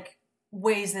else, like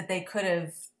ways that they could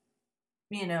have,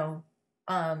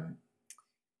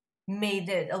 made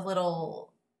it a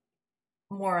little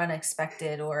more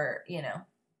unexpected, or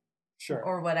sure,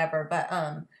 or whatever. But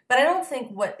I don't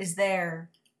think what is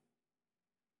there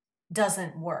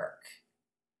doesn't work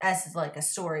as like a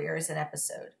story or as an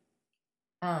episode.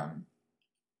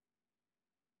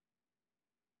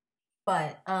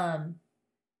 But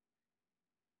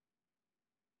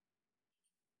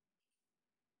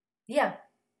yeah,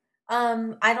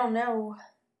 I don't know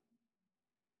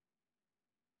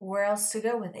where else to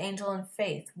go with Angel and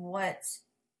Faith. What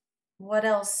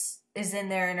else is in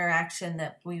their interaction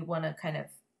that we want to kind of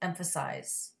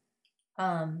emphasize?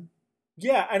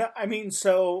 Yeah, I mean,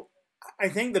 so I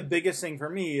think the biggest thing for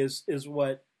me is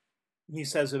what he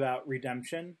says about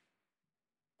redemption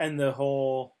and the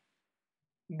whole,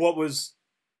 what was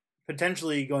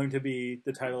potentially going to be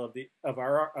the title of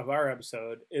our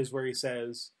episode, is where he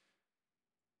says,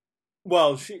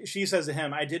 well, she says to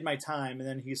him, "I did my time," and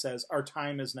then he says, "Our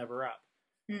time is never up."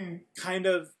 Kind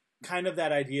of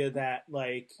that idea that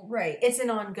like, right, it's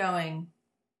an ongoing,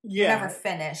 never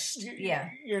finished.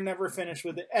 You're never finished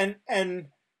with it, and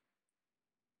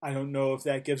I don't know if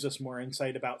that gives us more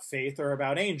insight about Faith or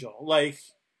about Angel. Like,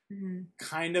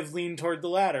 kind of lean toward the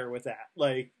latter with that.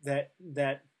 Like,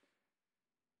 that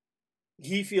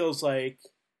he feels like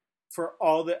for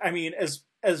all the, I mean,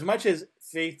 as much as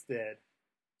Faith did,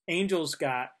 Angel's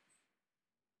got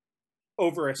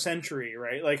over a century,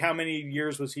 right? Like, how many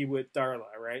years was he with Darla,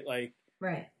 right? Like,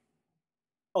 right.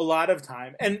 A lot of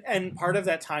time, and part of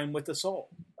that time with the soul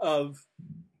of,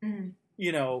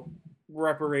 you know,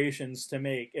 reparations to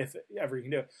make, if ever you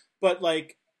can do it. But,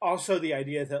 like, also the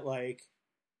idea that, like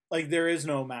there is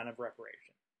no amount of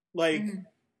reparation. Like,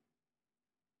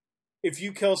 if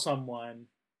you kill someone,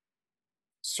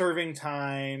 serving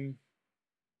time,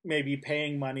 maybe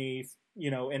paying money, you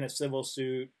know, in a civil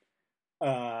suit,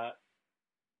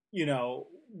 you know,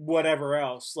 whatever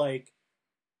else, like,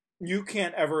 you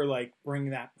can't ever, like,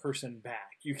 bring that person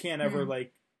back. You can't ever,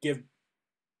 like, give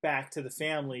back to the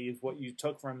family what you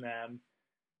took from them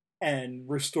and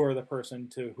restore the person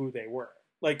to who they were.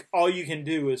 Like, all you can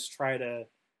do is try to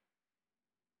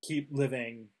keep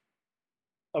living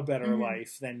a better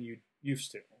life than you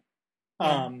used to.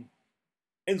 Yeah.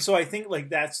 And so I think, like,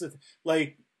 that's the,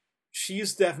 like,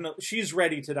 she's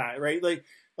ready to die, right?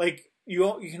 Like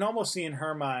you can almost see in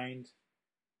her mind,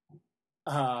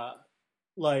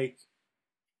 like,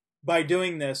 by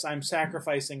doing this, I'm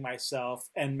sacrificing myself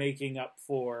and making up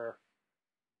for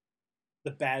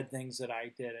the bad things that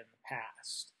I did in the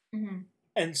past.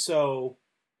 And so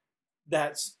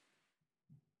that's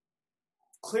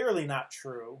clearly not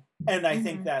true. And I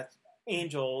think that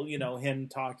Angel, you know, him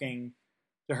talking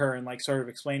to her and, like, sort of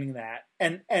explaining that,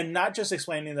 and not just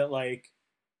explaining that, like,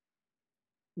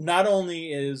 not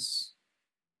only is,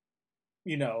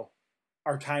 you know,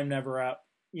 our time never up,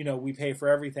 you know, we pay for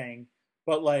everything,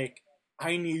 but, like,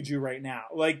 I need you right now.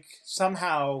 Like,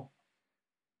 somehow,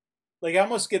 like, I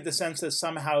almost get the sense that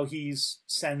somehow he's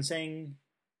sensing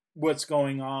what's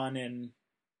going on in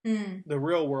the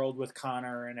real world with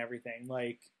Connor and everything.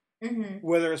 Like,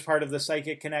 whether it's part of the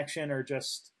psychic connection or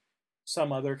just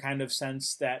some other kind of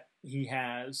sense that he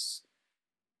has,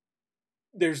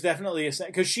 there's definitely a sense,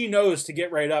 because she knows to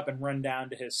get right up and run down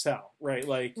to his cell, right?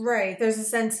 Like, right, there's a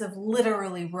sense of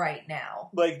literally right now.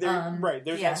 Like,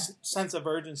 there's that sense of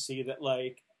urgency that,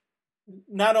 like,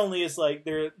 not only is, like,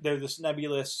 they're this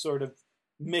nebulous sort of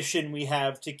mission we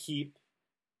have to keep,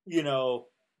 you know,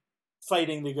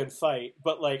 fighting the good fight,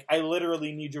 but, like, I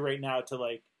literally need you right now to,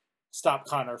 like, stop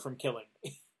Connor from killing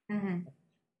me.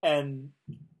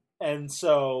 And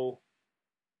so,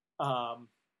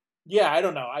 yeah, I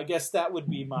don't know. I guess that would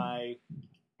be my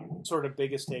sort of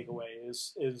biggest takeaway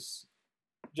is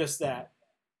just that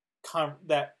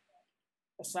that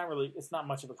it's not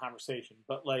much of a conversation,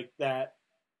 but, like, that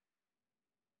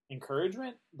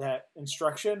encouragement, that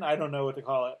instruction, I don't know what to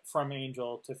call it, from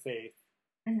Angel to Faith,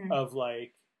 of,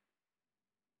 like,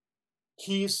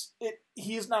 he's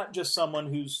not just someone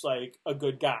who's, like, a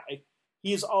good guy.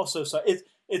 He's also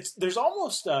there's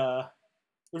almost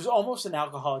an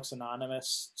Alcoholics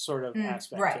Anonymous sort of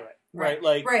aspect to it, right?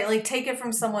 Like, take it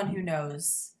from someone who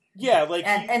knows. Yeah, like,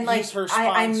 and like, her sponsor.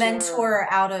 I mentor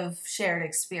out of shared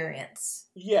experience.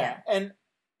 Yeah. And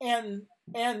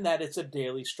that it's a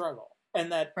daily struggle,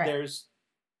 and that there's,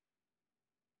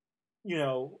 you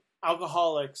know,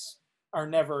 alcoholics are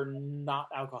never not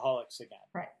alcoholics again.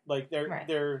 Right. Like,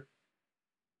 they're,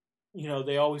 you know,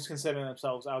 they always consider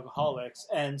themselves alcoholics,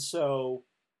 and so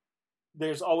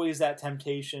there's always that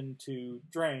temptation to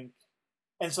drink.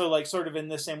 And so, like, sort of in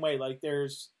the same way, like,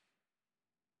 there's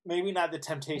maybe not the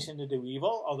temptation to do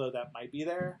evil, although that might be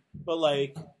there, but,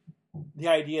 like, the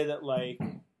idea that, like,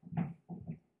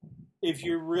 if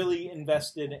you're really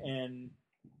invested in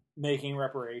making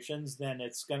reparations, then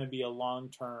it's going to be a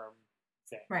long-term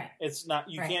thing. Right. It's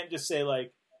not, you can't just say,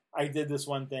 like, I did this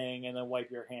one thing and then wipe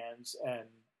your hands and,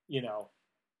 you know,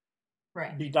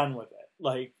 be done with it.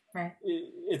 Like,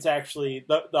 it's actually,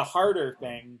 the harder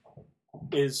thing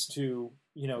is to,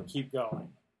 you know, keep going.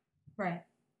 Right.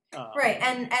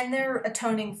 And they're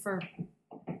atoning for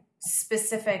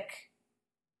specific,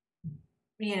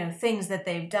 you know, things that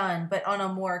they've done, but on a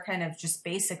more kind of just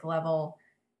basic level,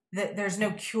 that there's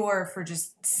no cure for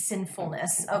just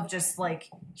sinfulness of just, like,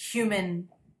 human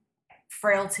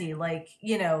frailty. Like,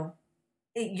 you know,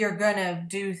 you're gonna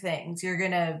do things, you're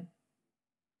gonna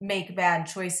make bad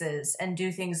choices and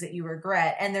do things that you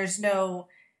regret, and there's no,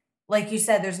 like you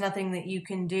said, there's nothing that you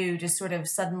can do to sort of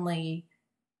suddenly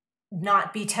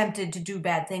not be tempted to do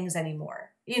bad things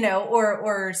anymore, you know,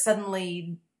 or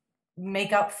suddenly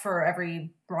make up for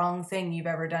every wrong thing you've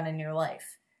ever done in your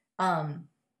life.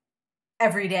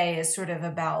 Every day is sort of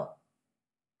about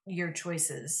your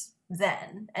choices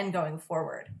then and going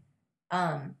forward.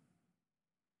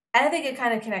 And I think it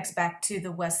kind of connects back to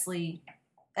the Wesley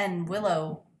and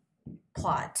Willow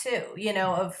plot too,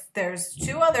 of there's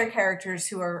two other characters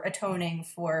who are atoning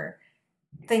for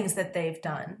things that they've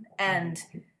done. And,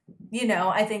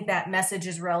 I think that message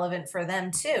is relevant for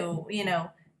them too.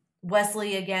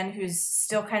 Wesley, again, who's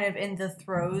still kind of in the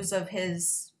throes of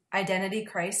his identity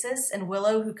crisis, and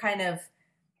Willow, who kind of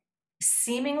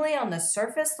seemingly on the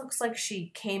surface looks like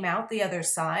she came out the other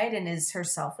side and is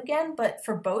herself again. But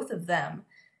for both of them,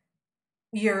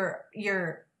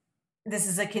 this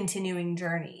is a continuing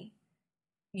journey.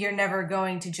 You're never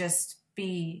going to just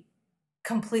be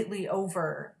completely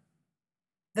over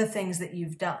the things that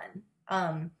you've done.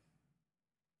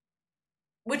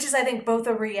 Which is, I think, both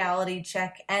a reality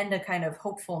check and a kind of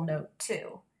hopeful note,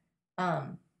 too.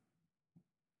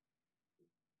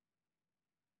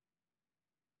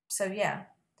 So, yeah.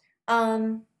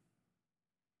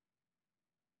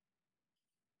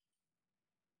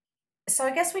 So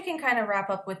I guess we can kind of wrap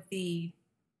up with the,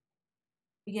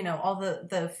 all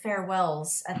the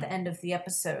farewells at the end of the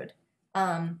episode.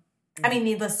 I mean,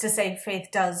 needless to say, Faith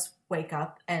does wake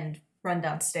up and run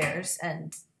downstairs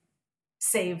and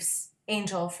saves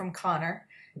Angel from Connor.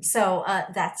 So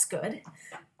that's good.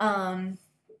 And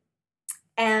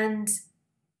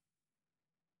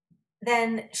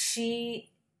then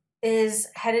she is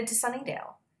headed to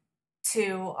Sunnydale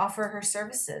to offer her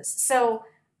services. So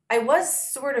I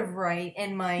was sort of right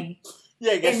in my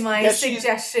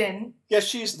suggestion. Yes,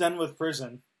 she's done with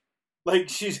prison. Like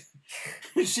she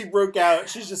broke out.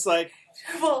 She's just like,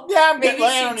 well, yeah, I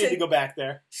don't need to go back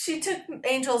there. She took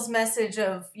Angel's message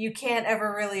of you can't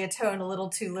ever really atone a little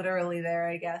too literally there,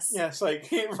 I guess. Yeah, it's like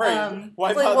right.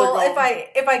 Why bother going?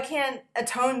 If I can't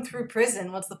atone through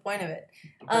prison, what's the point of it?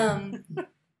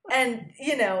 And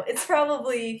it's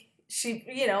probably she.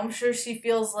 I'm sure she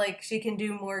feels like she can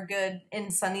do more good in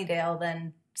Sunnydale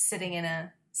than sitting in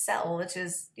a cell, which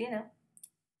is maybe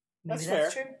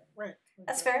that's true. Right.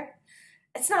 That's fair.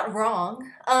 It's not wrong.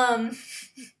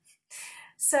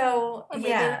 So I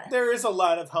mean, there is a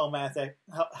lot of hellmouth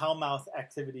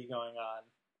activity going on.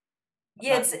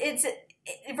 Yeah, it's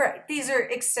right. These are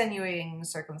extenuating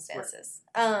circumstances.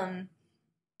 Right.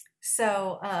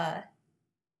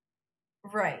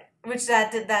 Right, which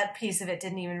that piece of it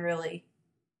didn't even really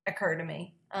occur to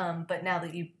me. But now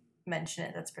that you mention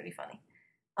it, that's pretty funny.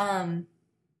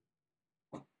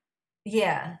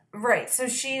 Yeah, right. So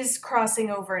she's crossing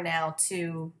over now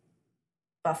to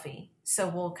Buffy. So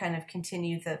we'll kind of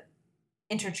continue the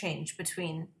interchange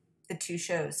between the two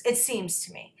shows, it seems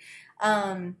to me.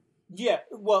 Yeah,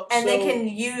 well, and they can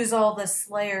use all the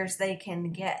Slayers they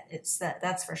can get.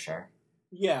 That's for sure.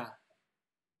 Yeah,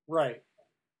 right.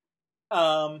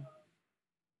 Yeah,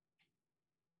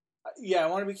 I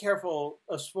want to be careful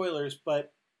of spoilers,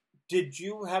 but did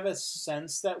you have a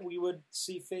sense that we would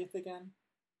see Faith again?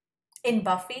 In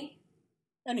Buffy?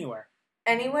 Anywhere.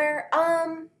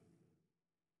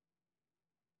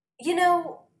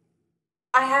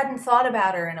 I hadn't thought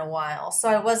about her in a while, so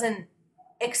I wasn't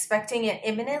expecting it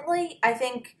imminently. I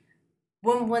think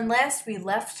when last we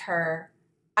left her,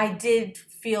 I did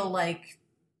feel like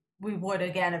we would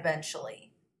again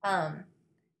eventually.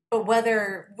 But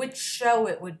which show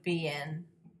it would be in,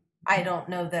 I don't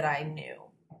know that I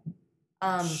knew.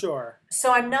 Sure.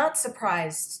 So I'm not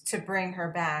surprised to bring her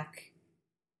back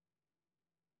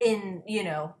in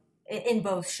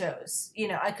both shows,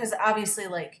 because obviously,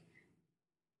 like,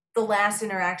 the last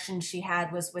interaction she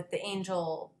had was with the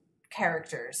Angel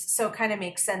characters, so it kind of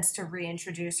makes sense to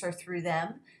reintroduce her through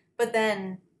them, but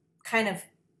then kind of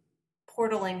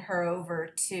portaling her over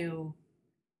to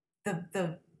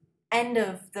the end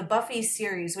of the Buffy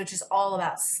series, which is all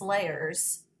about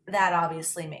Slayers. That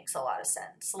obviously makes a lot of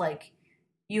sense. Like,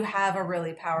 you have a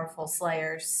really powerful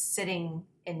Slayer sitting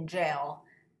in jail,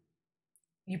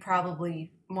 you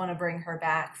probably want to bring her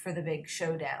back for the big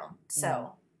showdown.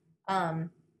 So,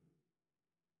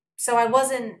 so I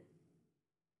wasn't,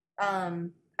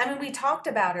 we talked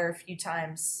about her a few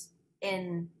times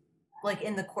in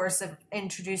the course of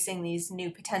introducing these new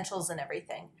potentials and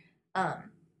everything.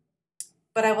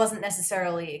 But I wasn't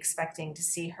necessarily expecting to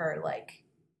see her,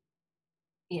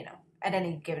 at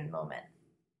any given moment.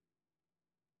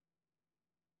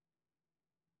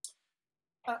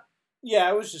 Yeah,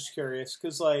 I was just curious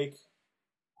because,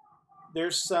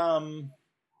 there's some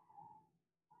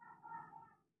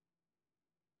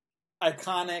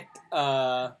iconic,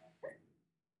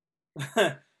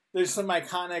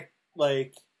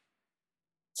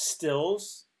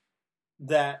 stills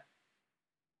that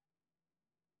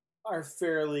are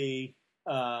fairly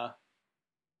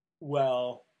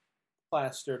well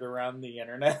plastered around the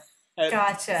internet.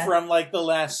 Gotcha. From the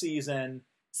last season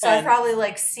So I've probably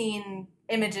like seen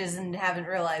images and haven't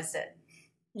realized it.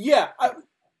 Yeah,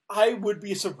 I would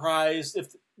be surprised if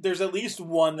there's at least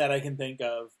one that I can think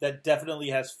of that definitely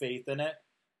has faith in it.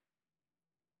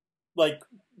 Like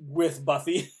with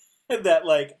Buffy, that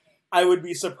like I would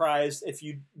be surprised if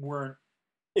you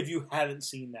hadn't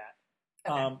seen that.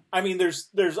 Okay. I mean, there's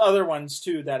other ones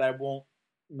too that I won't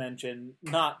mention,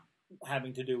 not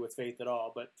having to do with faith at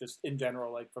all, but just in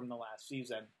general, like from the last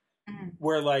season,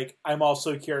 where like I'm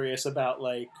also curious about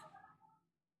like,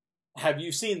 have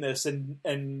you seen this?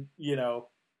 And you know,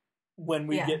 when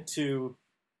we get to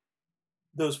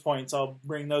those points, I'll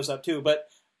bring those up too. But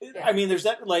I mean, there's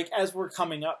that like as we're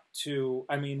coming up to,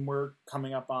 I mean, we're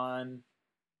coming up on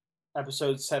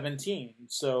episode 17,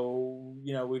 so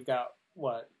you know we've got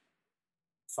what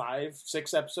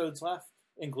 5-6 episodes left,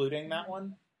 including that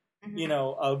one, you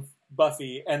know, of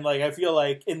Buffy, and like I feel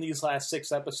like in these last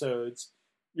 6 episodes,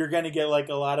 you're going to get like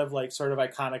a lot of like sort of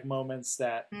iconic moments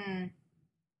that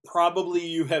probably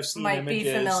you have seen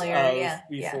images of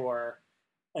before,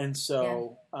 and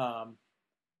so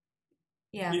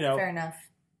you know, fair enough.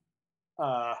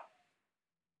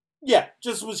 Yeah,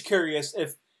 just was curious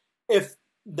if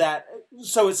that.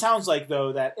 So it sounds like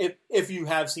though that if you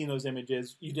have seen those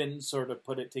images, you didn't sort of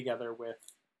put it together with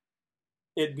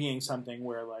it being something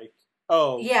where like,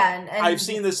 oh yeah, and I've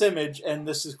seen this image and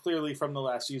this is clearly from the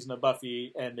last season of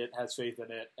Buffy and it has faith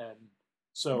in it, and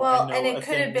so well, I know and it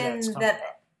could have been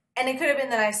that. And it could have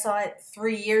been that I saw it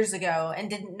 3 years ago and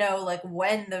didn't know like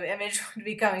when the image would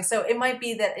be coming. So it might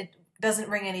be that it doesn't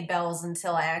ring any bells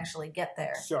until I actually get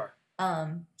there. Sure.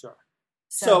 Sure.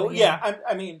 So yeah,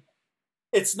 I mean,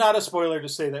 it's not a spoiler to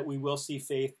say that we will see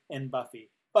Faith in Buffy,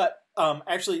 but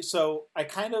actually, so I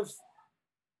kind of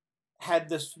had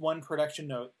this one production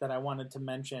note that I wanted to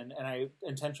mention, and I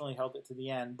intentionally held it to the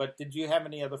end. But did you have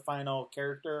any other final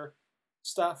character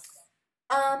stuff?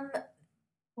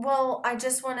 Well, I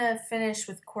just want to finish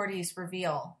with Cordy's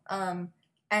reveal, and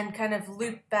kind of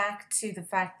loop back to the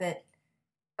fact that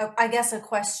I guess a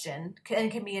question, and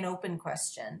it can be an open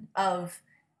question, of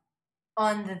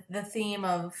on the theme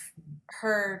of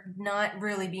her not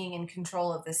really being in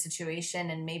control of the situation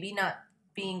and maybe not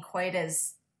being quite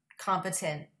as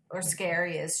competent or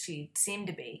scary as she seemed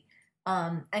to be,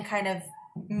 and kind of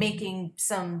making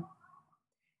some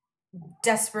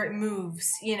desperate moves,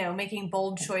 you know, making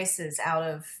bold choices out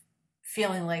of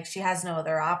feeling like she has no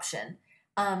other option.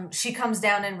 She comes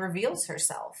down and reveals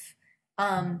herself,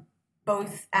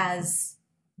 both as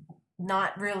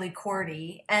not really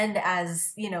Cordy and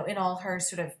as, you know, in all her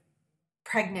sort of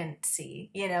pregnancy,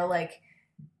 you know, like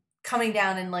coming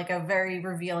down in like a very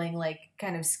revealing, like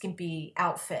kind of skimpy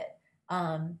outfit,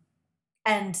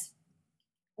 and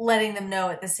letting them know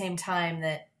at the same time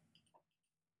that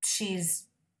she's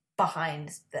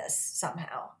behind this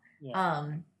somehow. Yeah.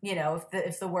 You know,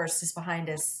 if the worst is behind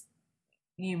us,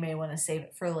 you may want to save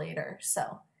it for later.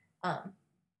 So,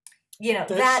 you know,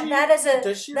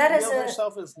 does she reveal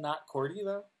herself as not Cordy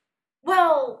though?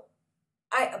 Well,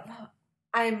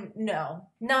 I'm no,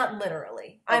 not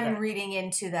literally. Okay. I'm reading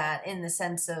into that in the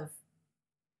sense of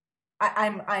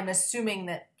I'm assuming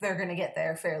that they're going to get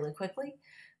there fairly quickly,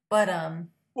 but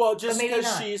well, just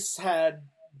because she's had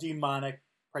demonic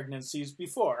pregnancies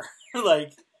before,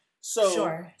 like so.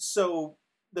 Sure. So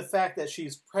the fact that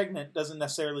she's pregnant doesn't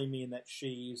necessarily mean that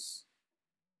she's,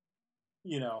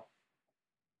 you know,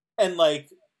 and like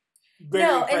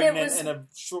very pregnant in a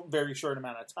very short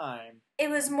amount of time. It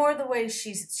was more the way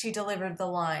she delivered the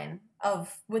line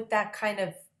of with that kind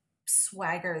of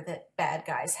swagger that bad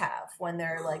guys have when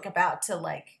they're like about to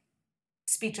like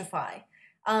speechify.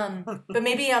 But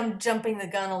maybe I'm jumping the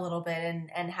gun a little bit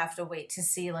and have to wait to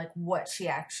see like what she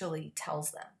actually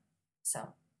tells them.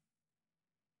 So.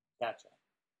 Gotcha.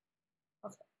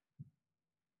 Okay.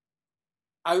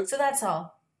 So that's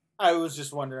all. I was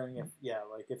just wondering if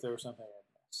if there was something I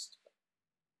missed.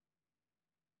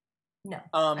 No,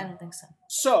 I don't think so.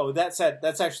 So that said,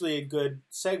 that's actually a good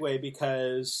segue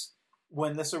because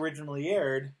when this originally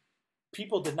aired,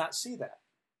 people did not see that.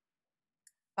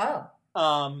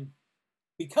 Oh.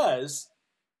 Because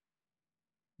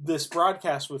this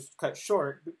broadcast was cut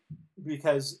short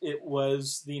because it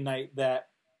was the night that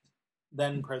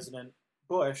then President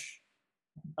Bush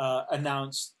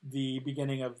announced the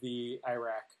beginning of the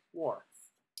Iraq War.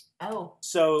 Oh.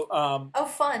 So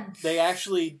fun. They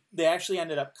actually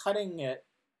ended up cutting it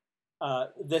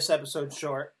this episode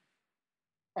short,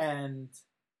 and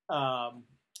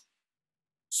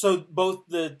so both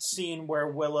the scene where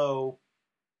Willow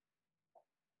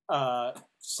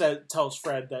tells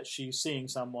Fred that she's seeing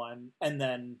someone, and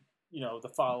then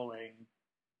the following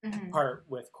part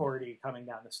with Cordy coming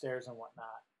down the stairs and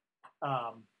whatnot.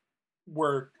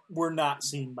 were not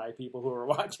seen by people who were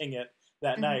watching it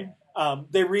that night.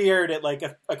 They re-aired it like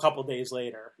a couple days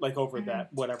later, like over that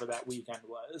whatever that weekend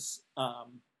was.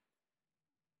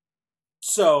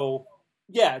 So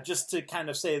yeah, just to kind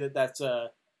of say that that's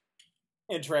a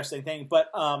interesting thing. But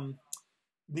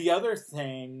the other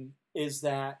thing is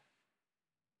that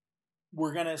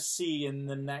we're gonna see in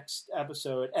the next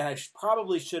episode, and I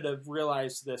probably should have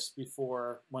realized this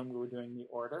before when we were doing the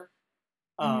order,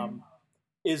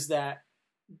 is that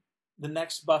the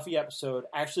next Buffy episode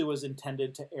actually was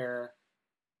intended to air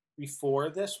before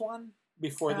this one,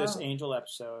 before this Angel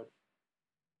episode.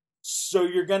 So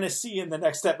you're going to see in the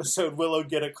next episode Willow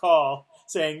get a call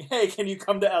saying, "Hey, can you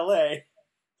come to LA?"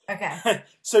 Okay.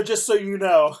 So just so you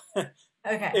know.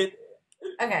 Okay.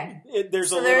 They're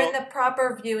in the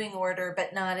proper viewing order,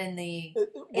 but not in the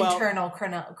internal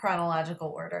chronological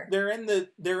order. They're in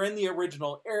the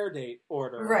original air date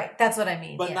order, right? That's what I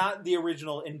mean, but not the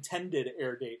original intended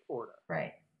air date order,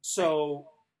 right? So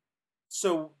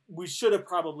we should have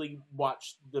probably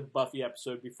watched the Buffy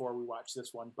episode before we watched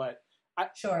this one, but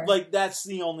like that's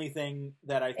the only thing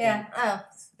that I think. Yeah,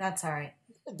 that's all right.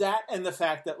 That and the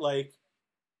fact that like.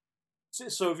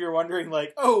 So if you're wondering,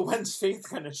 like, oh, when's Faith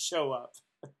going to show up?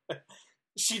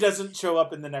 She doesn't show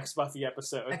up in the next Buffy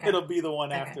episode. Okay. It'll be the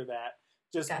one after that,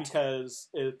 just because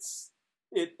it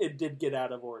did get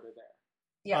out of order there.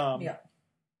 Yeah,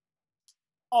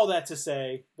 All that to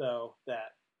say, though,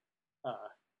 that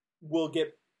we'll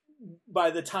get,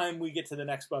 by the time we get to the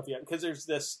next Buffy, because there's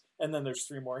this, and then there's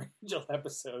 3 more Angel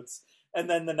episodes, and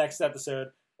then the next episode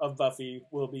of Buffy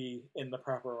will be in the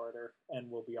proper order, and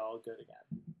we'll be all good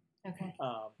again. Okay.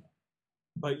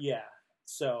 But yeah,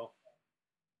 so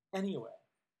anyway,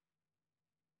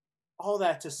 all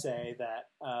that to say that,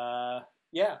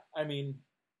 yeah, I mean,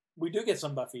 we do get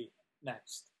some Buffy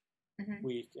next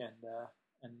week, and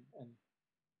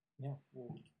yeah,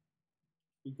 we'll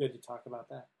be good to talk about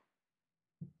that.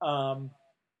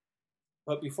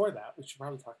 But before that, we should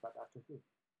probably talk about Doctor Who.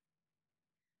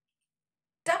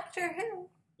 Doctor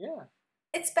Who? Yeah.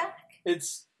 It's back.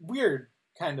 It's weird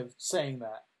kind of saying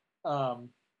that.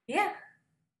 Yeah.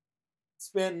 It's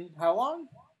been how long?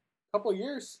 A couple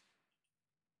years.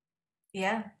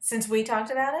 Yeah, since we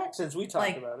talked about it.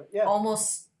 Yeah.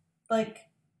 Almost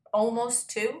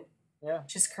 2. Yeah.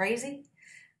 Which is crazy.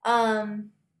 Yeah,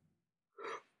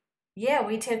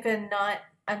 we took a not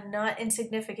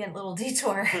insignificant little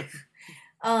detour.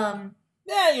 Yeah,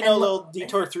 a little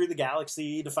detour through the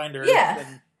galaxy to find Earth. Yeah.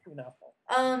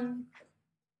 And,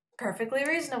 perfectly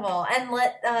reasonable, and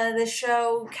let the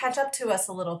show catch up to us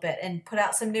a little bit and put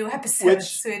out some new episodes.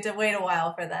 So we had to wait a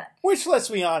while for that. Which, let's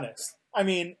be honest, I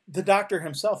mean, the Doctor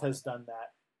himself has done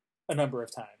that a number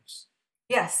of times.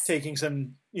 Yes, taking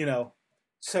some,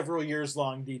 several years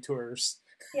long detours.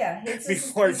 Yeah,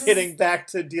 before getting back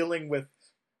to dealing with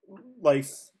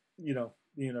life, the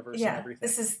universe and everything.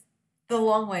 This is the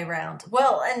long way round.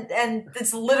 Well, and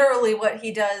it's literally what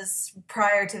he does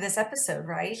prior to this episode,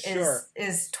 right? Sure.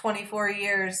 Is 24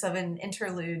 years of an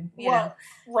interlude, you know.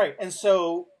 Right. And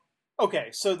so, okay,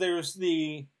 so there's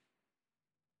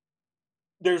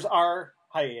our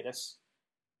hiatus.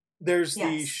 There's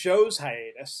the show's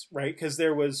hiatus, right? Because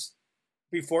there was,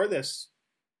 before this,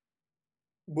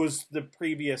 was the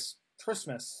previous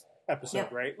Christmas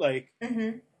episode, right? Like,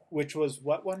 which was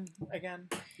what one again?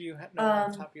 Do you know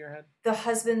on top of your head? The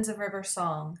Husbands of River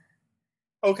Song.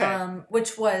 Okay.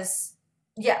 Which was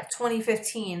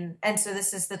 2015, and so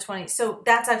this is the 20. So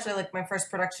that's actually like my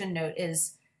first production note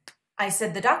is, I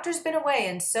said the Doctor's been away,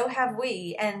 and so have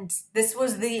we, and this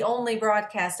was the only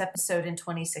broadcast episode in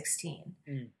 2016,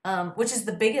 which is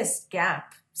the biggest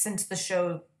gap since the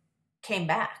show came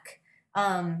back.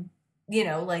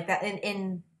 Like that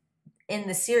in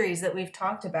the series that we've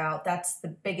talked about, that's the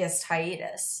biggest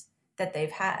hiatus that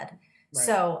they've had. Right.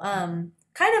 So,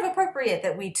 kind of appropriate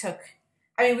that we took.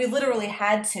 I mean, we literally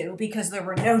had to because there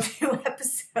were no new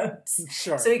episodes.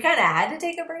 Sure. So we kind of had to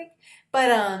take a break.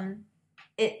 But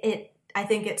I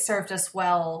think it served us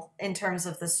well in terms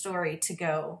of the story to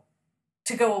go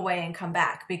away and come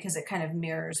back because it kind of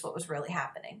mirrors what was really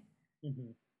happening.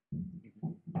 Mm-hmm.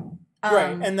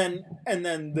 Right, and then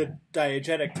the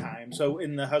diegetic time. So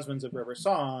in the Husbands of River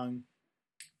Song,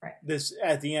 right, this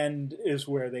at the end is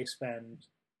where they spend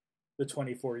the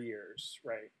 24 years,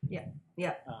 right? Yeah.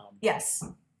 Yes.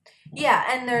 Yeah,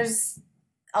 and there's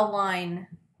a line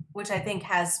which I think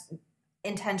has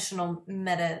intentional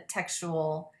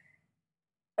metatextual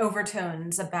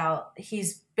overtones about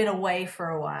he's been away for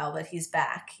a while, but he's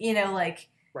back. Right.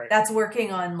 That's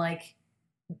working on like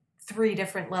 3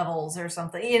 different levels or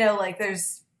something,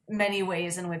 there's many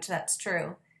ways in which that's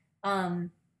true.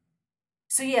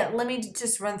 So yeah, let me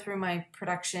just run through my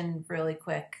production really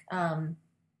quick. Kind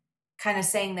of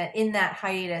saying that in that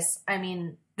hiatus, I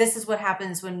mean, this is what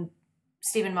happens when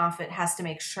Stephen Moffat has to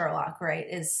make Sherlock, right?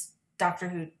 Is Doctor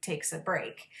Who takes a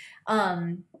break.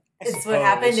 It's what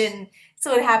happened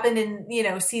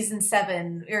in season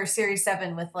 7 or series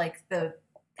 7 with like the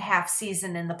half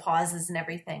season and the pauses and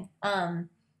everything.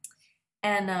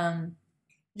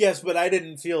 Yes, but I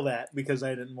didn't feel that because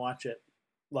I didn't watch it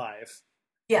live.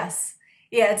 Yes.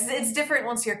 Yeah, it's different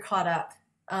once you're caught up.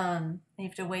 You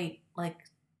have to wait like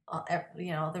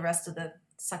the rest of the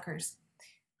suckers.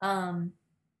 Okay,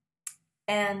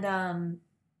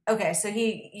 so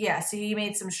he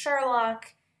made some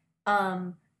Sherlock.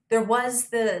 There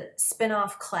was the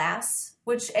spin-off Class,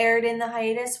 which aired in the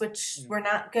hiatus, which we're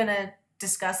not gonna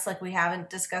discuss, like we haven't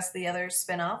discussed the other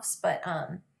spin-offs, but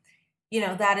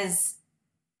that is,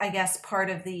 I guess, part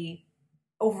of the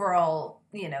overall,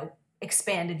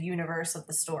 expanded universe of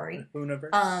the story.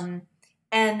 Universe.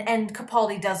 And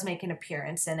Capaldi does make an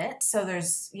appearance in it, so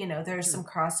there's some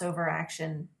crossover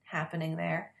action happening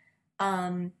there.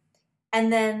 And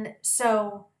then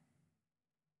so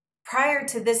prior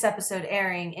to this episode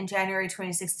airing in January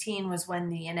 2016 was when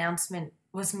the announcement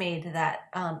was made that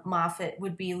Moffat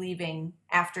would be leaving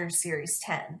after Series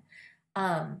 10.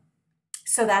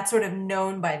 So that's sort of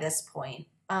known by this point.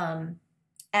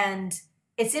 And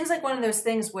it seems like one of those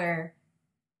things where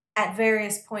at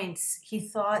various points he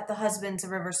thought The Husbands of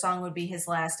River Song would be his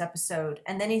last episode,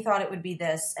 and then he thought it would be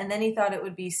this, and then he thought it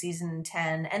would be season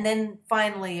 10, and then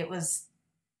finally it was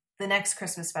the next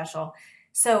Christmas special.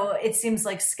 So it seems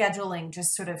like scheduling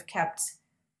just sort of kept,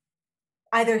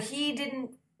 either he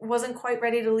wasn't quite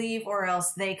ready to leave, or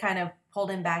else they kind of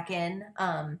pulled him back in,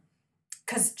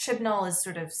 because Chibnall is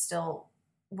sort of still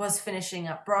was finishing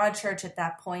up Broadchurch at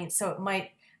that point. So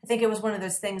I think it was one of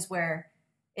those things where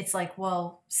it's like,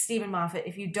 well, Stephen Moffat,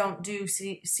 if you don't do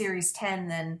Series 10,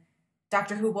 then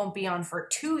Doctor Who won't be on for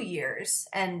 2 years,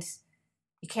 and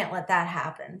you can't let that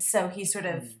happen. So he sort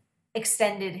of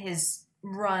extended his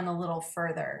run a little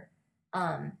further,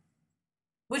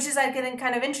 which is, I think,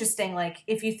 kind of interesting. Like,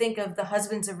 if you think of The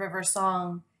Husbands of River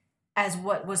Song as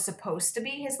what was supposed to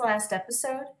be his last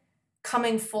episode,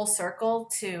 coming full circle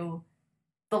to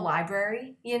the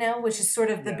library, which is sort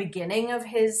of the beginning of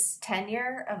his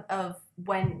tenure of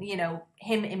when,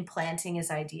 him implanting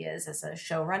his ideas as a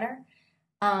showrunner.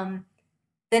 Then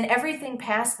everything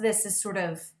past this is sort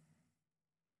of,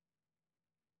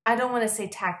 I don't want to say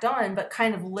tacked on, but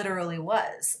kind of literally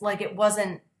was. Like, it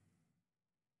wasn't,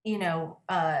 it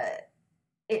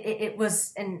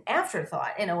was an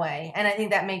afterthought in a way. And I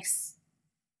think that makes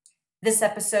this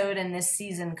episode and this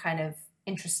season kind of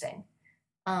interesting.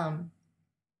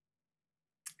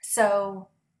 So,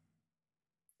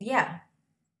 yeah.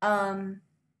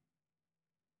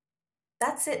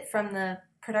 That's it from the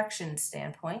production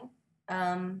standpoint.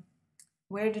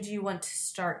 Where did you want to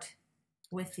start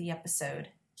with the episode?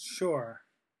 Sure.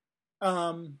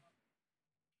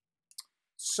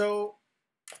 So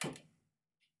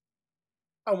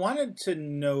I wanted to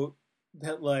note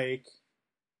that, like,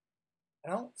 I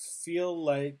don't feel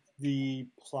like the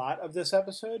plot of this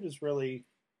episode is really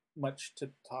much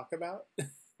to talk about.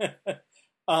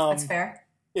 That's fair.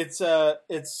 It's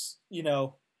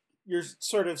your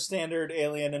sort of standard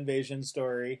alien invasion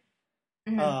story,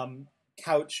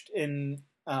 couched in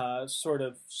sort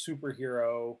of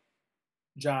superhero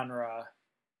genre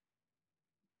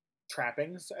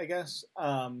trappings, I guess.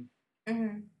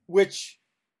 Which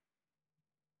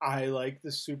I like the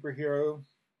superhero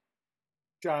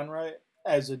genre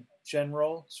as a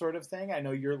general sort of thing. I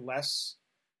know you're less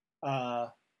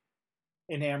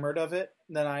enamored of it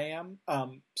than I am.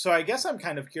 So I guess I'm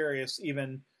kind of curious,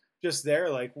 even just there,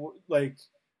 like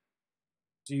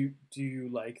do you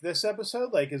like this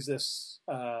episode? Like, is this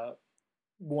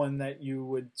one that you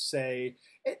would say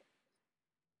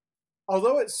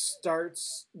although it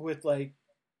starts with like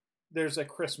there's a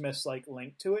Christmas like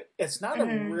link to it, it's not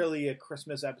really a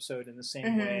Christmas episode in the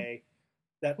same way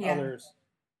that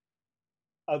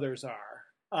others are.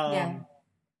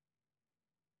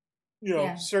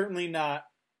 Certainly not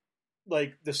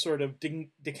like the sort of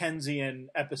Dickensian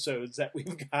episodes that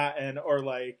we've gotten, or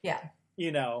like just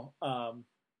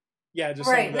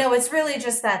right. No, it's really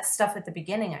just that stuff at the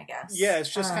beginning, I guess. Yeah,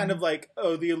 it's just kind of like,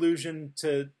 the allusion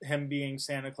to him being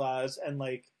Santa Claus, and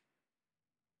like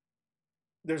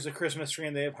there's a Christmas tree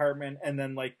in the apartment, and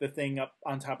then like the thing up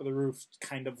on top of the roof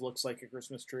kind of looks like a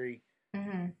Christmas tree,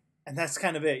 and that's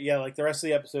kind of it. Yeah, like the rest of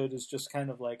the episode is just kind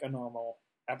of like a normal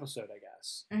episode, I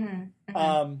guess.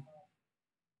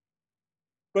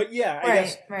 But yeah, I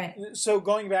guess. Right. So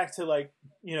going back to like,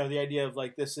 the idea of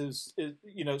like this is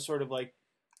sort of like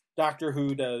Doctor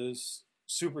Who does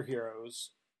superheroes,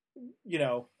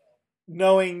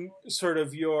 knowing sort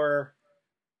of your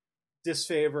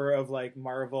disfavor of like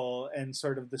Marvel and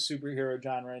sort of the superhero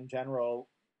genre in general,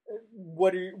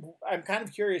 I'm kind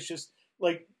of curious, just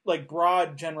like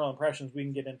broad general impressions. We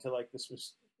can get into like this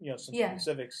was some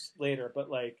specifics later,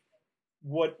 but like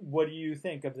what do you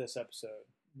think of this episode?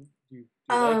 Do you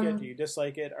like it? Do you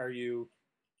dislike it? Are you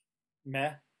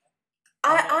meh?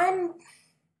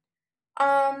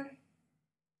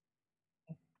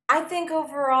 I think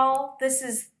overall this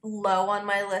is low on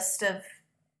my list of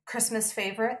Christmas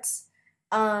favorites.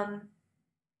 I'm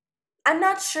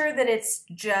not sure that it's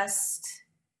just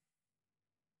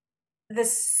the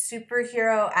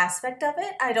superhero aspect of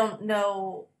it. I don't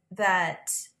know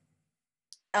that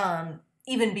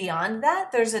even beyond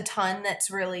that, there's a ton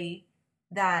that's really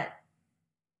that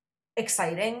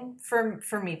exciting for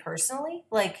me personally.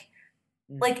 Like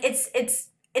it's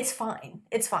fine.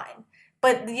 It's fine.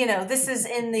 But this is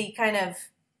in the kind of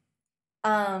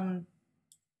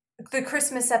the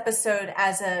Christmas episode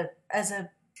as a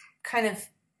kind of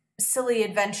silly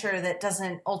adventure that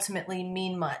doesn't ultimately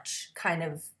mean much kind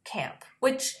of camp,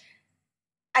 which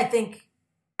I think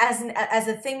as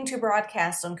a thing to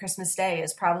broadcast on Christmas Day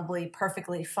is probably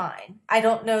perfectly fine. I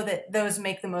don't know that those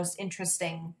make the most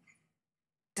interesting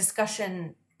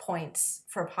discussion points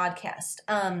for a podcast.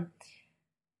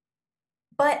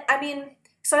 But I mean,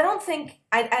 so I don't think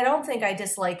I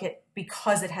dislike it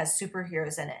because it has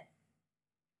superheroes in it.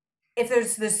 If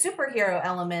there's the superhero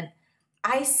element,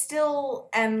 I still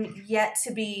am yet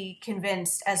to be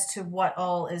convinced as to what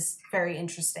all is very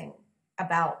interesting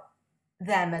about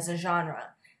them as a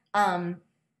genre. I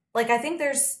think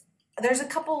there's a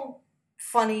couple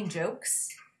funny jokes,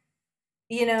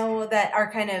 that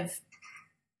are kind of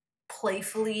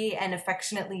playfully and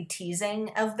affectionately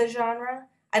teasing of the genre.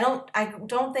 I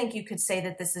don't think you could say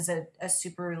that this is a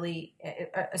super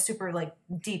like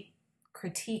deep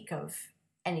critique of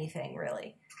anything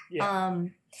really. Yeah.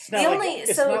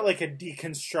 It's not like a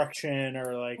deconstruction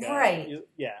or like right.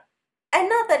 And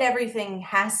not that everything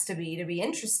has to be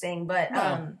interesting, but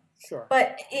no, sure.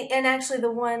 But and actually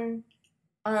the one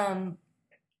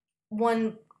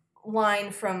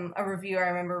line from a review I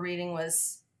remember reading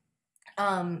was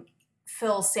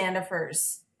Phil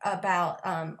Sandifer's about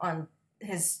on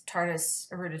his TARDIS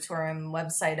Eruditorum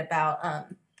website about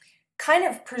kind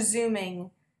of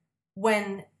presuming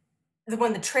when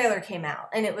the trailer came out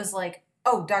and it was like,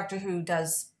 oh, Doctor Who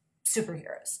does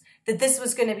superheroes, that this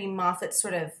was going to be Moffat's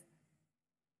sort of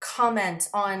comment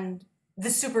on the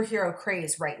superhero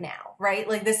craze right now, right?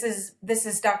 Like this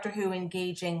is Doctor Who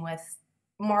engaging with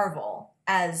Marvel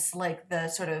as like the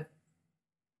sort of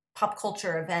pop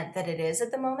culture event that it is at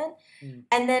the moment.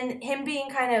 And then him being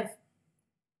kind of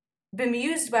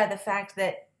bemused by the fact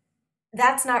that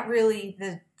that's not really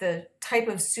the type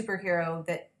of superhero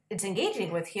that it's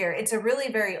engaging with here. It's a really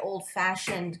very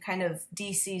old-fashioned kind of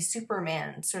DC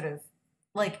Superman sort of,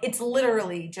 like, it's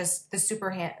literally just the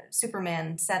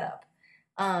Superman setup.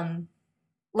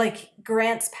 Like,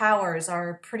 Grant's powers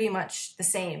are pretty much the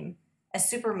same as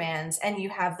Superman's, and you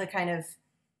have the kind of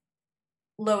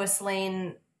Lois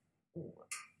Lane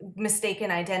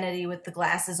mistaken identity with the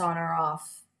glasses on or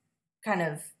off kind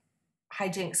of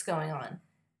hijinks going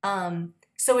on.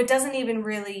 So it doesn't even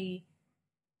really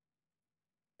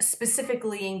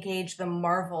specifically engage the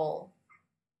Marvel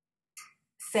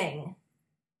thing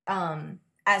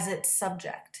as its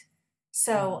subject.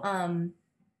 So,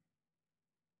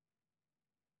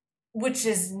 which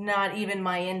is not even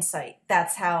my insight.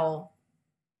 That's how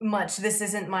much this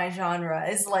isn't my genre.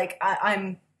 Is like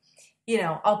I'm,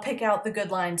 I'll pick out the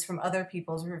good lines from other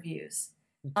people's reviews.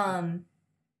 I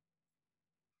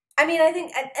mean, I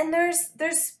think, and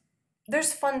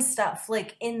there's fun stuff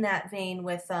like in that vein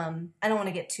with I don't want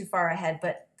to get too far ahead,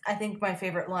 but I think my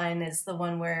favorite line is the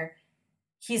one where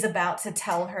he's about to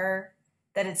tell her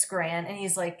that it's Grant and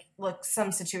he's like, look,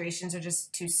 some situations are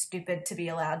just too stupid to be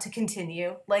allowed to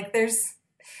continue. Like there's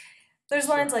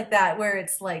lines like that where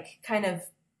it's like kind of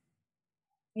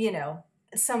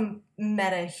some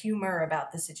meta humor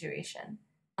about the situation.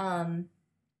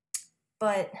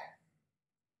 But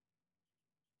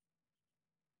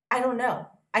I don't know.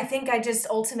 I think I just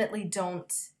ultimately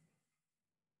don't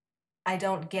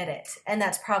get it. And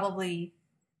that's probably,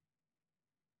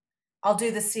 I'll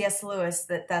do the C.S. Lewis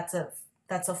that's a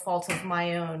fault of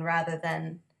my own rather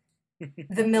than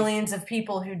the millions of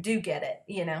people who do get it,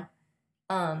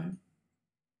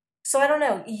 So I don't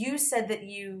know. You said that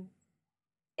you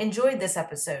enjoyed this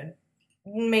episode.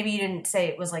 Maybe you didn't say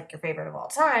it was like your favorite of all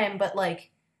time, but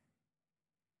like,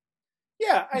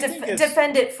 yeah, I think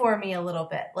defend it for me a little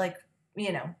bit. Like,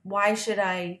 why should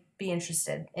I be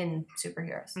interested in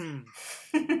superheroes?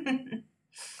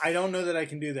 I don't know that I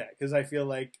can do that because I feel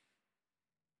like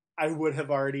I would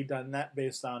have already done that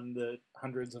based on the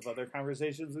hundreds of other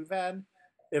conversations we've had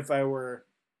if I were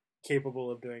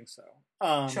capable of doing so.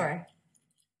 Sure.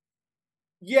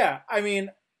 Yeah, I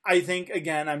mean, I think,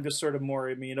 again, I'm just sort of more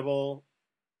amenable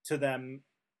to them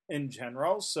in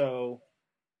general, so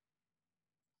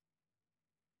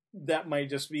that might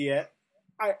just be it.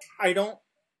 I don't...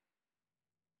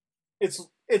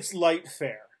 It's light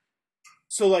fare.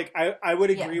 So, like, I would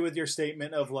agree with your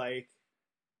statement of, like,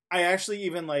 I actually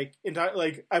even, like,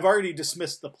 I've already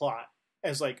dismissed the plot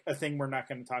as, like, a thing we're not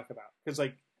going to talk about. Because,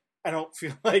 like, I don't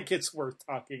feel like it's worth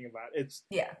talking about. It's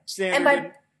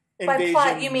standard by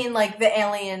plot, you mean, like, the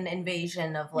alien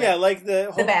invasion of, like, like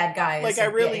the whole, bad guys. Like, I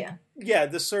really...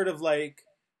 this sort of, like,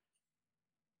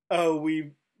 oh,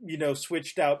 we,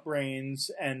 switched out brains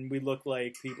and we look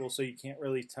like people so you can't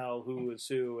really tell who is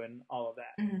who and all of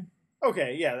that. Mm-hmm.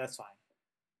 Okay, yeah, that's fine.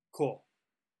 Cool.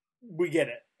 We get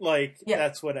it. Like,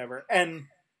 that's whatever. And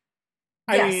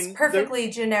I mean, perfectly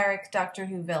generic Doctor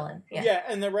Who villain. Yeah,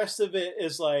 and the rest of it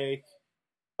is like,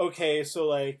 okay, so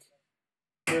like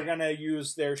they're gonna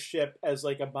use their ship as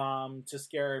like a bomb to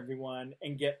scare everyone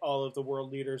and get all of the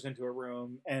world leaders into a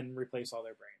room and replace all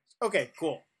their brains. Okay,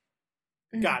 cool.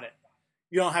 Mm-hmm. Got it.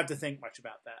 You don't have to think much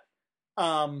about that.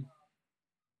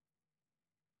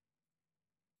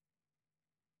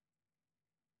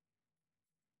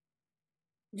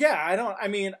 Yeah, I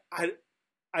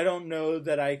don't know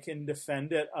that I can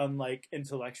defend it on like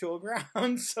intellectual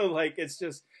grounds. So like, it's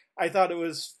just, I thought it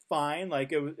was fine.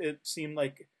 Like it seemed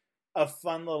like a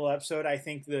fun little episode. I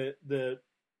think the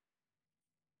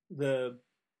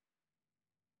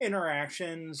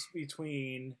interactions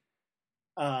between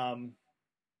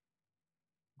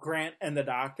Grant and the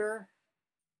Doctor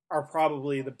are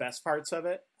probably the best parts of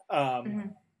it. I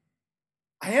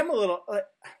am a little...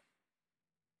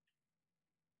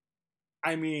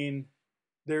 I mean,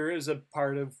 there is a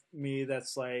part of me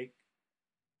that's like,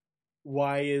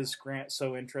 why is Grant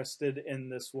so interested in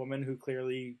this woman who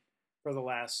clearly, for the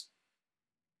last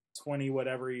 20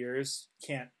 whatever years,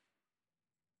 can't,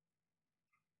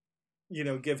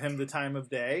 give him the time of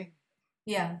day?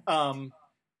 Yeah.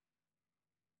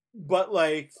 But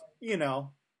like,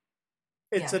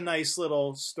 it's a nice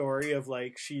little story of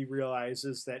like, she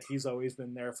realizes that he's always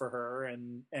been there for her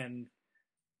and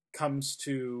comes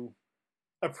to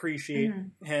appreciate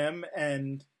him,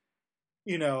 and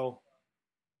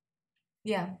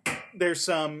there's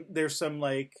some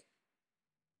like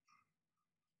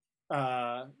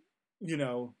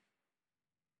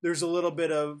there's a little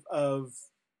bit of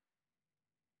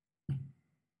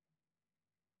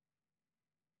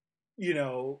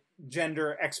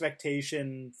gender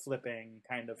expectation flipping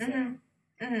kind of thing.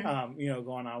 Going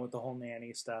on with the whole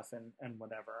nanny stuff and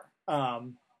whatever.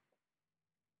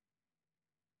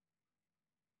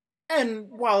 And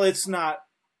while it's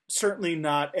certainly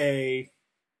not a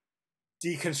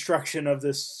deconstruction of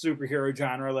this superhero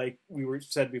genre, like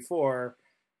said before,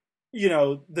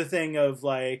 the thing of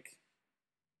like,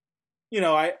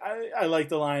 I like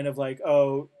the line of like,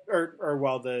 oh,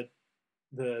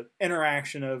 the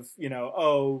interaction of,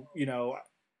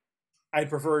 I'd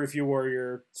prefer if you wore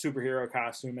your superhero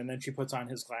costume, and then she puts on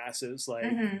his glasses, like,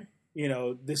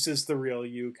 this is the real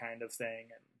you kind of thing.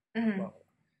 And well,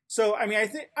 so, I mean,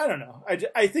 I don't know.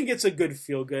 I think it's a good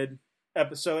feel-good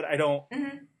episode. I don't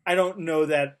know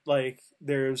that, like,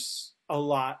 there's a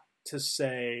lot to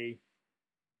say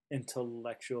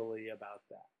intellectually about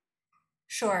that.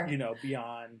 Sure.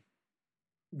 Beyond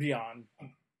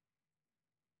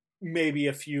maybe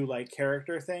a few, like,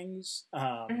 character things.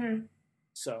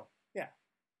 So, yeah.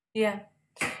 Yeah.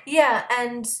 Yeah,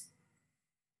 and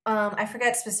I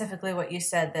forget specifically what you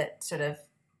said that sort of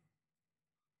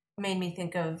made me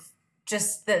think of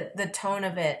just the tone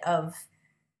of it, of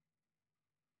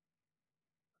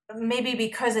maybe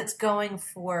because it's going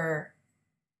for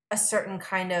a certain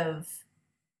kind of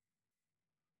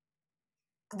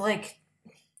like,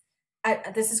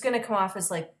 this is going to come off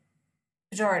as like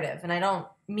pejorative, and I don't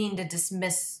mean to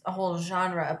dismiss a whole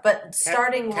genre, but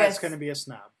starting Cat's going to be a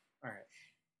snob. All right.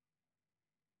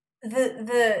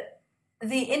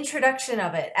 The introduction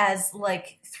of it as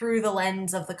like through the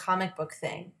lens of the comic book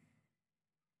thing,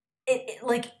 it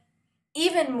like,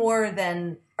 even more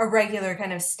than a regular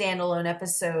kind of standalone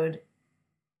episode,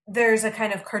 there's a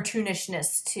kind of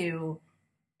cartoonishness to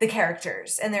the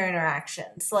characters and their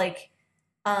interactions. Like,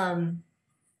 and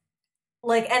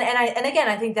again,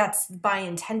 I think that's by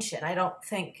intention. I don't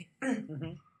think,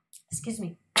 excuse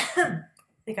me, I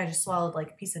think I just swallowed like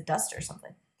a piece of dust or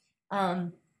something.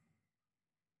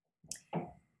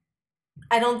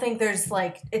 I don't think there's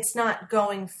like, it's not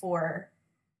going for,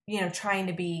 trying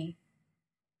to be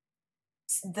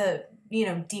the,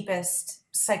 deepest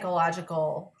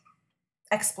psychological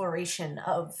exploration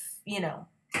of,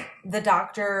 the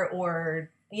Doctor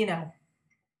or,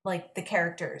 like the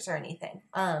characters or anything.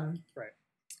 Right.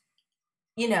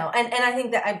 And I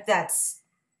think that that's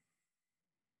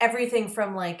everything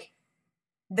from like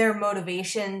their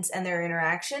motivations and their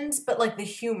interactions, but like the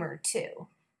humor too.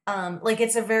 Like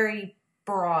it's a very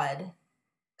broad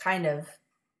kind of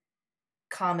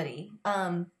comedy,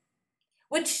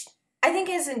 which I think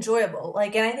is enjoyable.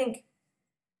 Like, and I think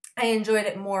I enjoyed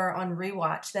it more on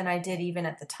rewatch than I did even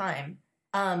at the time.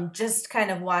 Just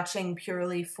kind of watching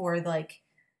purely for like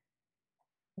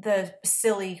the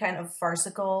silly kind of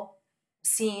farcical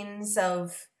scenes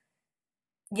of,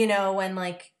 when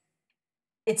like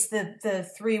it's the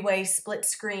three-way split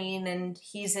screen and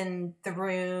he's in the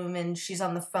room and she's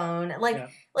on the phone. Like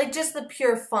just the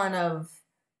pure fun of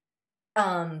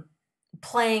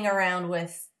playing around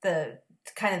with the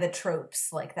kind of the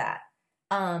tropes like that.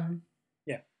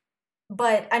 Yeah.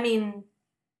 But I mean,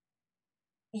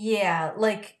 yeah,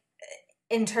 like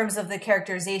in terms of the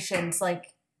characterizations,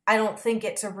 like I don't think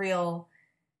it's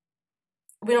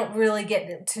we don't really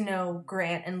get to know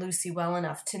Grant and Lucy well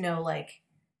enough to know like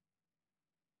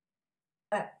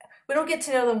we don't get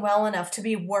to know them well enough to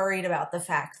be worried about the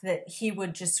fact that he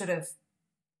would just sort of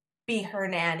be her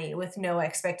nanny with no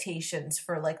expectations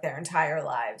for like their entire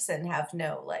lives and have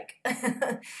no like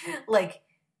like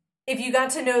if you got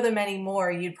to know them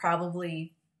anymore you'd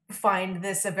probably find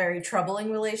this a very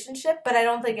troubling relationship, but I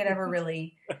don't think it ever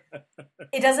really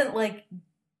it doesn't like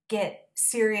get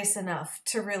serious enough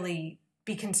to really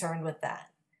be concerned with that.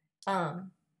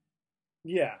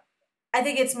 Yeah. I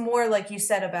think it's more like you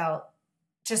said about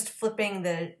just flipping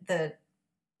the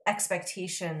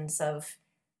expectations of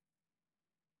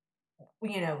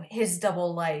his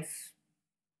double life,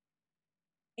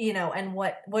 and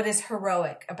what is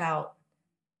heroic about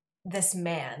this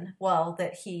man. Well,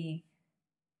 that he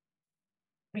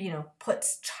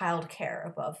puts childcare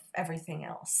above everything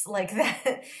else, like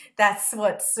that. That's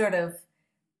what's sort of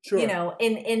sure.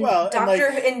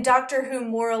 In Doctor Who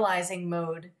moralizing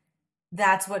mode.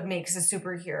 That's what makes a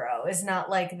superhero. Is not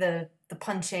like the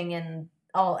punching and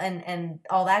all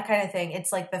that kind of thing.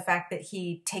 It's like the fact that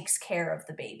he takes care of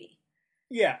the baby.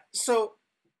 Yeah. So,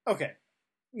 okay,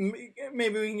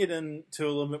 maybe we can get into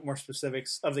a little bit more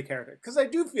specifics of the character, because I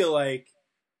do feel like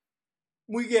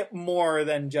we get more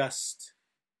than just.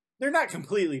 They're not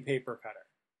completely paper cutter.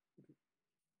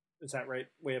 Is that right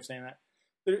way of saying that?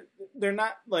 They're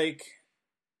not like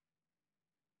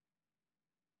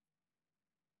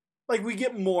we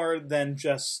get more than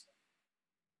just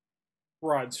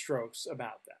broad strokes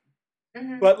about them.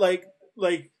 Mm-hmm. But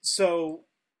so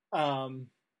I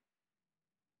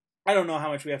don't know how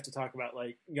much we have to talk about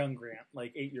like young Grant,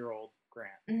 like 8-year-old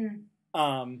Grant.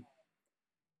 Mm-hmm.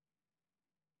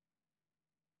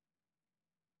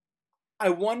 I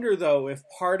wonder though if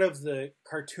part of the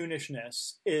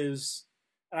cartoonishness is,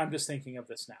 and I'm just thinking of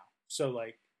this now, so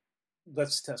like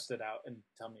let's test it out and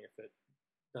tell me if it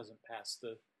doesn't pass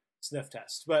the sniff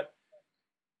test. But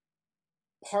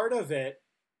part of it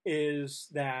is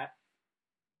that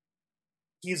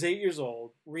he's 8 years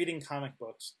old, reading comic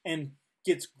books, and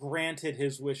gets granted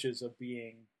his wishes of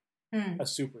being a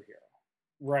superhero,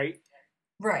 right?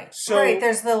 Right. So, right.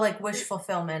 There's the like wish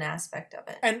fulfillment aspect of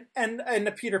it, and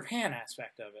the Peter Pan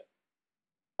aspect of it.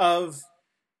 Of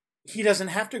he doesn't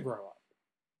have to grow up,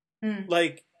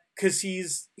 like because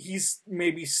he's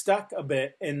maybe stuck a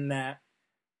bit in that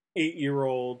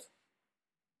 8-year-old,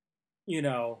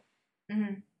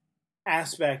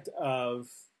 aspect of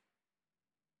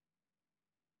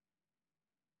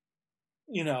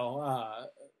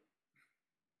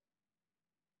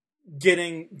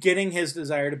getting his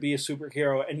desire to be a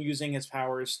superhero and using his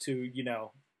powers to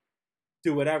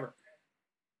do whatever.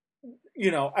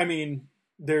 I mean,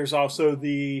 there's also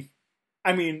the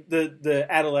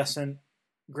adolescent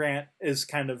Grant is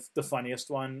kind of the funniest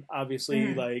one,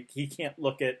 obviously. Like he can't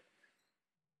look at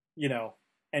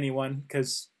anyone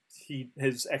because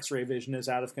his X-ray vision is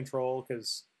out of control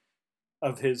because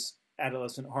of his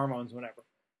adolescent hormones, whatever.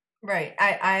 Right.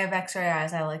 I have X-ray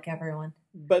eyes. I like everyone.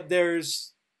 But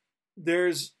there's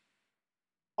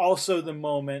also the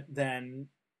moment then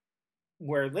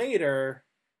where later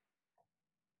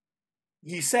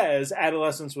he says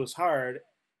adolescence was hard,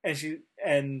 and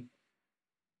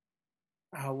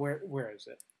where is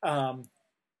it? I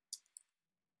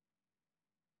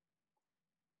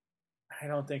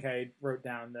don't think I wrote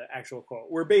down the actual quote.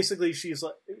 Where basically she's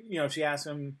like, she asks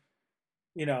him,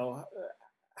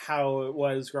 how it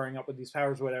was growing up with these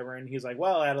powers, or whatever. And he's like,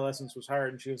 well, adolescence was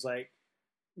hard. And she was like,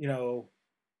 you know,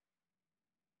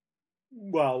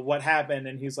 well, what happened?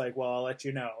 And he's like, well, I'll let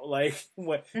you know. Like,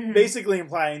 what, basically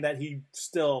implying that he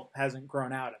still hasn't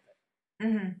grown out of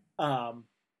it.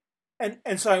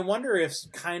 And so I wonder if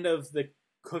kind of the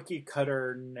cookie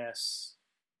cutterness,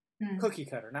 cookie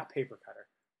cutter, not paper cutter.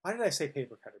 Why did I say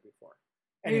paper cutter before?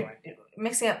 Anyway, you're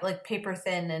mixing up like paper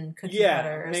thin and cookie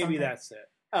cutter. Or maybe something. That's it.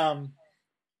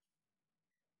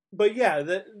 But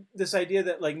yeah, this idea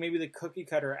that like maybe the cookie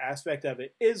cutter aspect of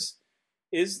it is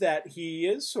that he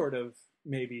is sort of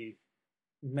maybe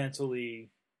mentally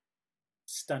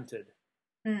stunted.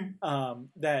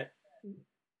 That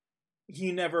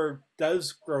he never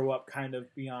does grow up kind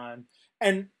of beyond,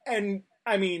 and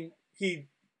I mean, he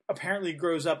apparently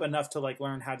grows up enough to like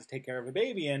learn how to take care of a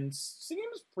baby and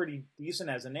seems pretty decent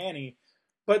as a nanny,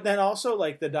 but then also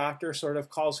like the doctor sort of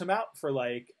calls him out for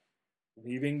like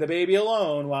leaving the baby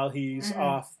alone while he's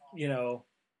off, you know,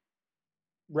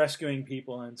 rescuing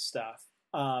people and stuff.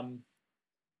 And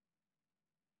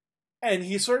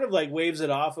he sort of like waves it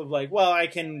off of like, well, I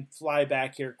can fly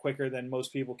back here quicker than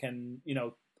most people can, you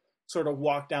know, sort of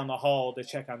walk down the hall to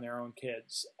check on their own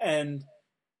kids. And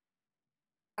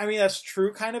I mean, that's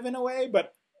true kind of in a way,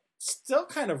 but still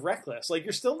kind of reckless. Like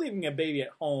you're still leaving a baby at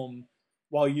home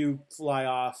while you fly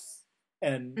off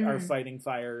and are fighting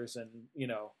fires and, you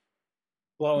know,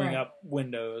 blowing up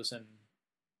windows and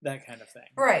that kind of thing.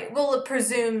 Right. Well, it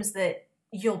presumes that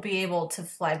you'll be able to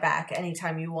fly back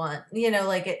anytime you want. You know,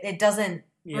 like it doesn't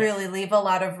really leave a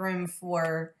lot of room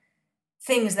for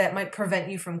things that might prevent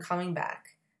you from coming back.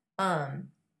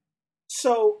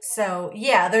 So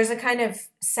yeah, there's a kind of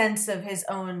sense of his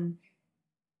own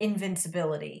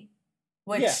invincibility,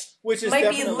 which is might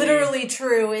be literally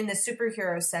true in the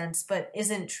superhero sense, but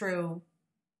isn't true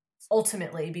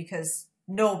ultimately because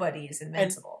nobody is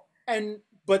invincible.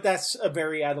 But that's a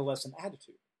very adolescent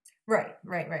attitude. Right.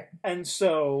 And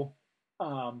so,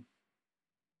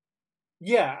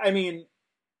 yeah, I mean,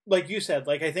 like you said,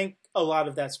 like I think a lot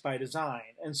of that's by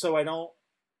design. And so I don't,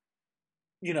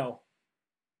 you know,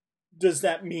 does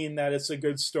that mean that it's a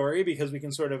good story because we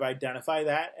can sort of identify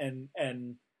that and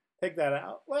pick that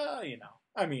out? Well, you know,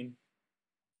 I mean,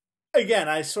 again,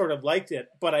 I sort of liked it,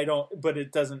 but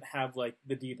it doesn't have like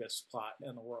the deepest plot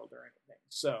in the world or anything.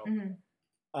 So,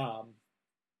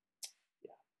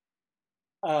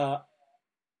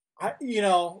 you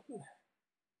know,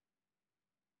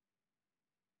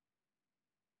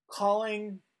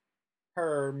 calling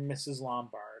her Mrs.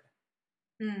 Lombard.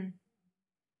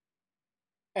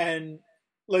 And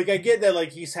like I get that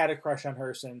like he's had a crush on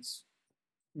her since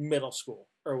middle school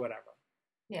or whatever.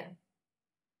 Yeah.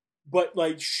 But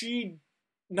like she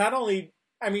not only,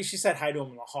 I mean, she said hi to him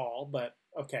in the hall, but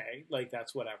okay, like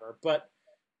that's whatever. But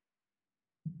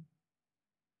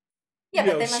yeah,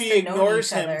 you know, she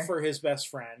ignores him for his best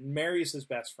friend, marries his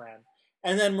best friend,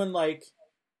 and then when like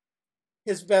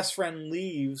his best friend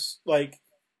leaves, like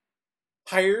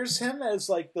hires him as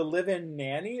like the live-in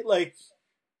nanny, like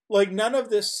none of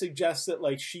this suggests that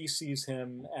like she sees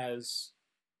him as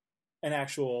an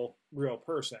actual real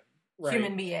person, right?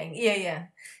 Human being. Yeah.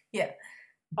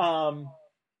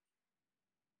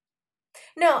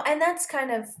 No, and that's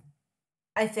kind of,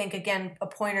 I think, again, a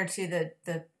pointer to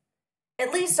the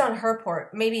at least on her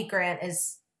part. Maybe Grant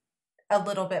is a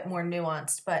little bit more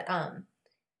nuanced, but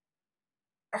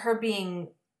her being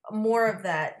more of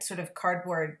that sort of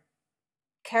cardboard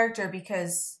character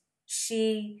because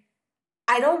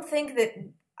I don't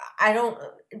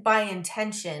by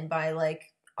intention, by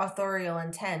like authorial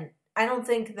intent, I don't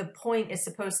think the point is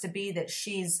supposed to be that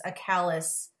she's a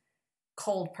callous,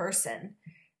 cold person.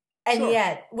 And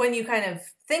yet, when you kind of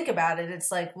think about it,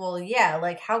 it's like, well, yeah,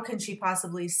 like how can she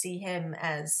possibly see him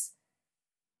as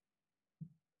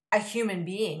a human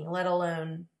being, let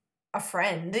alone a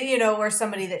friend, you know, or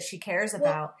somebody that she cares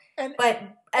about? But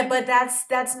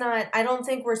that's not, I don't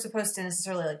think we're supposed to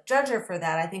necessarily like judge her for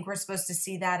that. I think we're supposed to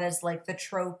see that as like the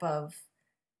trope of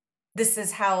this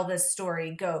is how this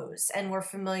story goes. And we're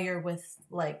familiar with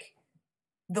like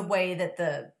the way that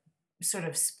the sort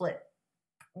of split,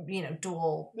 you know,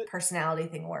 dual personality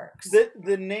thing works.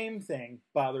 The name thing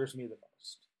bothers me the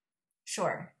most.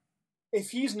 Sure. If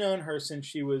he's known her since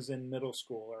she was in middle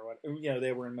school or what, you know,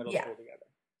 they were in middle school together.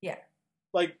 Yeah.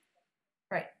 Like,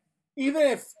 right. Even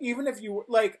if you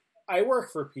like, I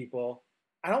work for people.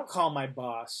 I don't call my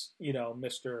boss, you know,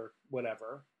 Mr.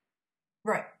 Whatever.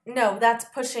 Right. No, that's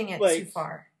pushing it too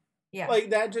far. Yeah.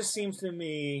 Like that just seems to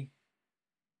me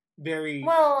very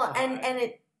well,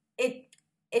 and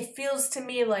it feels to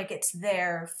me like it's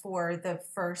there for the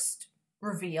first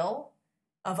reveal,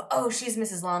 of, oh, she's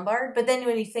Mrs. Lombard. But then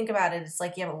when you think about it, it's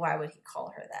like, yeah, but why would he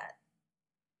call her that?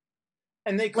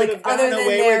 And they could have gotten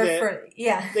away with it.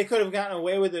 Yeah. They could have gotten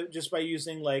away with it just by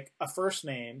using like a first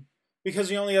name, because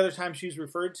the only other time she's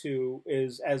referred to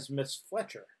is as Miss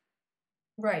Fletcher.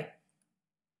 Right.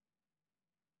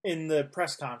 In the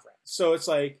press conference. So it's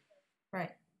like,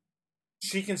 right.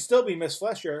 She can still be Miss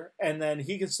Fletcher, and then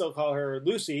he can still call her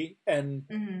Lucy,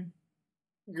 and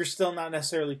you're still not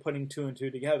necessarily putting two and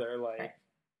two together, like,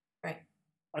 right.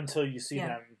 Until you see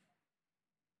them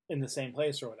in the same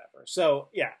place or whatever. So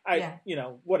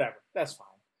whatever, that's fine.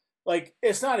 Like,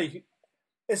 it's not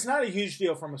a huge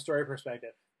deal from a story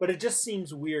perspective, but it just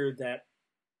seems weird that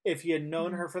if he had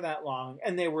known her for that long,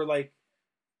 and they were like,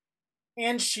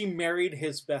 and she married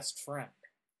his best friend.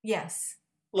 Yes.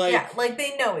 Like, like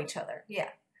they know each other. Yeah.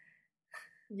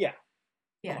 Yeah.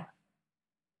 Yeah.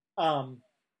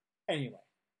 Anyway,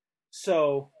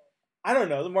 so I don't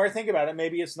know. The more I think about it,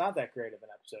 maybe it's not that great of an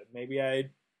episode.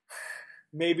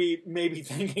 Maybe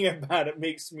thinking about it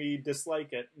makes me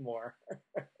dislike it more.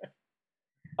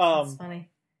 That's funny.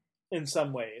 In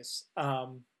some ways. I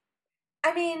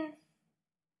mean,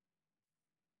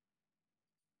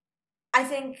 I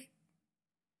think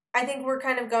we're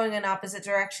kind of going in opposite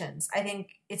directions. I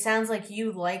think it sounds like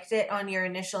you liked it on your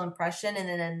initial impression, and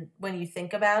then when you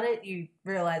think about it, you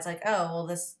realize like, oh, well,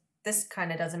 this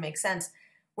kind of doesn't make sense.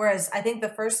 Whereas I think the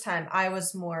first time I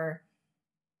was more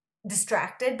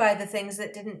distracted by the things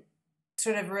that didn't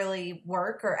sort of really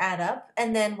work or add up.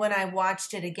 And then when I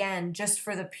watched it again, just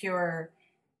for the pure,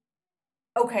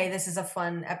 okay, this is a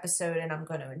fun episode and I'm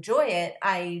going to enjoy it,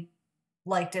 I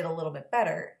liked it a little bit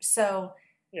better. So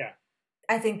yeah.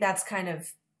 I think that's kind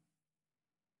of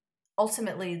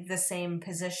ultimately the same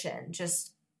position,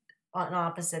 just on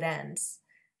opposite ends.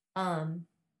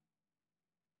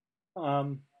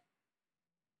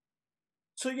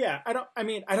 So yeah,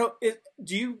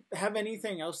 do you have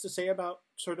anything else to say about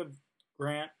sort of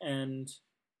Grant and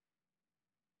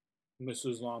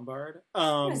Mrs. Lombard?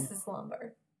 Mrs.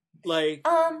 Lombard. Like,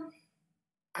 I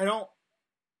don't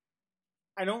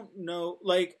know,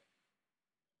 like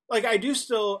I do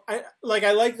still, I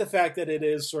like the fact that it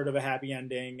is sort of a happy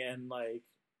ending, and like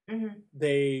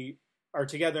they are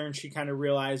together, and she kind of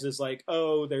realizes like,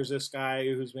 oh, there's this guy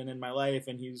who's been in my life,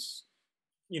 and he's,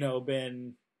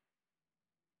 been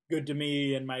good to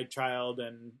me and my child,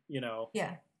 and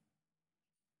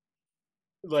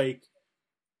like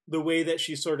the way that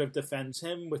she sort of defends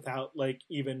him without like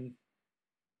even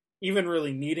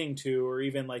really needing to, or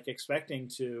even like expecting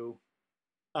to,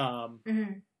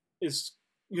 is,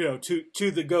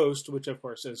 to the ghost, which of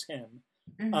course is him,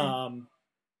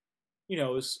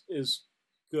 is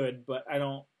good, but I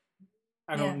don't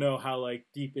know how like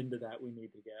deep into that we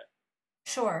need to get.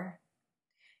 Sure.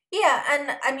 Yeah,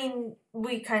 and I mean,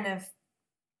 we kind of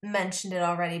mentioned it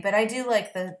already, but I do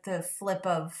like the flip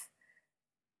of,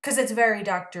 because it's very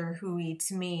Doctor Who-y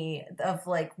to me, of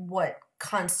like what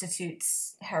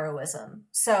constitutes heroism.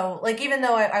 So like, even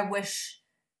though I wish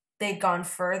they'd gone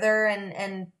further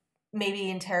and maybe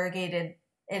interrogated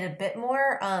it a bit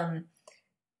more,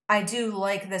 I do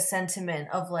like the sentiment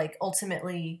of like,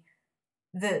 ultimately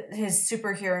his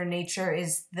superhero nature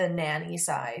is the nanny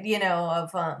side,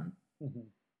 of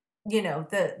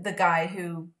the guy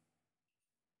who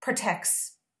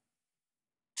protects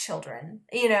children,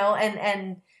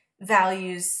 and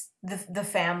values the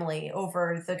family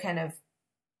over the kind of,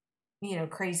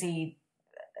 crazy,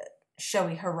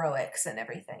 showy heroics and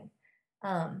everything.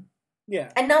 Yeah.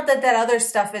 And not that other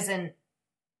stuff isn't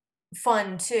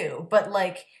fun too, but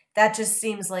like, that just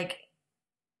seems like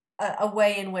a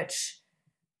way in which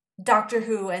Doctor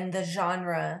Who and the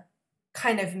genre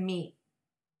kind of meet.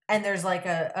 And there's like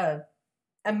a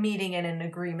meeting and an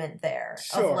agreement there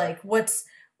of like which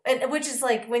is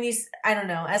like, when I don't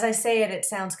know, as I say it, it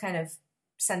sounds kind of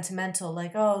sentimental,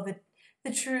 like, oh,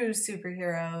 the true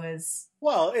superhero is,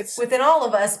 well, it's within all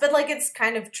of us, but like, it's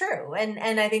kind of true.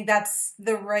 And I think that's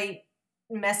the right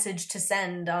message to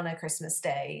send on a Christmas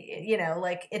day,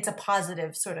 like, it's a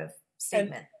positive sort of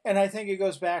statement. And I think it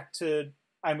goes back to,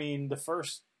 the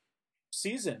first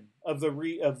season of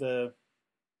the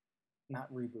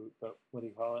not reboot, but what do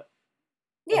you call it?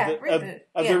 Yeah, reboot.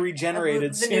 Of the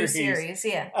regenerated the new series,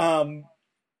 yeah.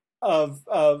 Of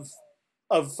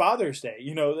Father's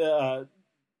Day,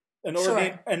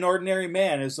 an ordinary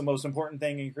man is the most important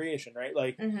thing in creation, right?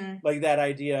 Like, like that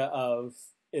idea of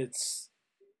it's,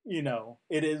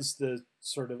 it is the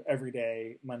sort of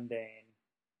everyday mundane,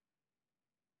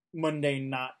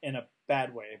 not in a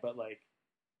bad way, but like,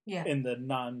 in the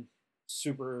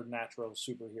non-supernatural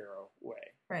superhero way.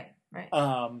 Right.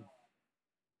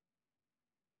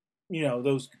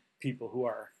 Those people who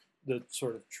are the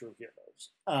sort of true heroes.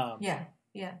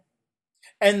 Yeah.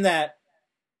 And that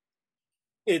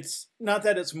it's not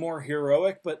that it's more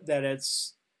heroic, but that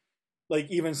it's like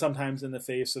even sometimes in the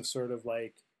face of sort of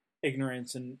like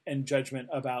ignorance and judgment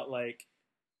about like,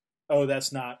 oh,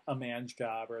 that's not a man's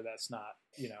job, or that's not,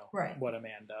 what a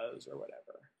man does or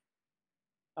whatever.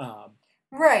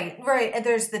 Right. And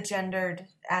there's the gendered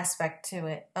aspect to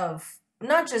it of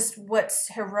not just what's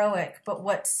heroic, but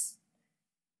what's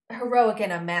heroic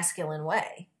in a masculine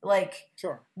way. Like,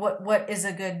 sure. What is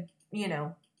a good,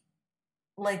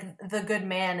 like the good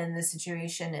man in the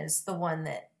situation is the one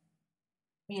that,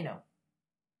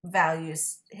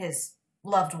 values his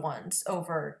loved ones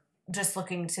over just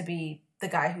looking to be the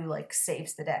guy who like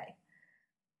saves the day.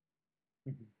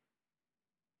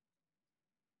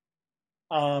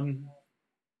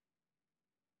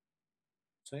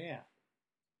 So yeah.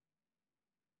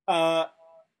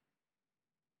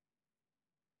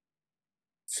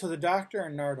 So the Doctor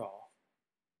and Nardole.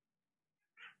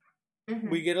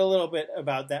 We get a little bit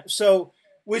about that. So,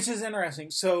 which is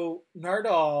interesting. So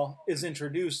Nardole is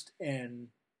introduced in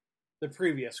the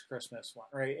previous Christmas one,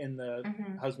 right? In the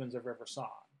Husbands of River Song.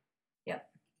 Yep.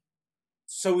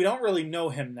 So we don't really know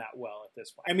him that well at this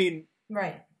point. I mean,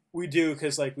 right. We do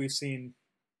because like we've seen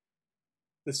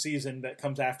the season that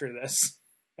comes after this.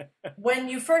 When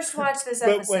you first watch this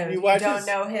episode, you don't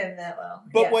know him that well.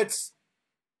 But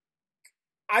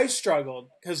I struggled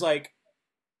because like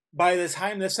by the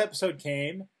time this episode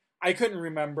came, I couldn't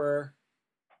remember.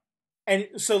 And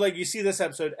so like you see this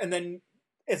episode and then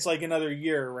it's like another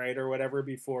year, right? Or whatever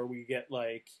before we get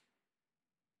like,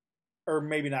 or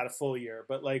maybe not a full year,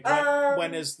 but like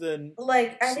when is the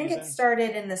like I think it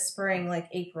started in the spring, like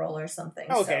April or something.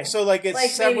 Okay, so like it's like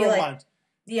several months.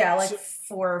 Yeah, like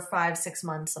 4, 5, 6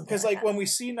 months, something. Because like when we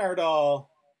see Nardole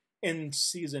in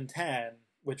season 10,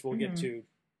 which we'll get to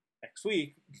next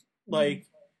week, like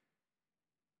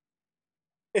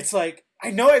it's like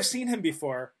I know I've seen him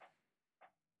before,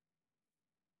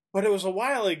 but it was a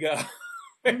while ago.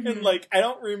 And like I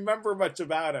don't remember much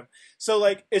about him. So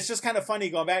like it's just kind of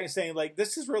funny going back and saying like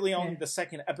this is really only the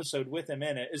second episode with him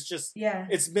in it. It's just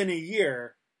it's been a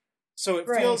year. So it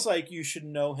feels like you should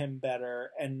know him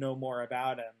better and know more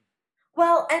about him.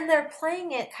 Well, and they're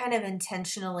playing it kind of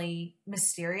intentionally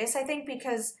mysterious, I think,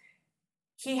 because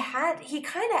he kind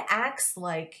of acts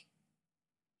like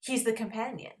he's the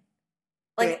companion.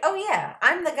 Like, oh yeah,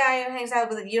 I'm the guy who hangs out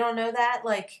with it. You don't know that?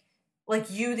 Like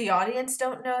you, the audience,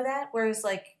 don't know that? Whereas,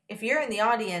 like, if you're in the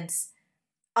audience,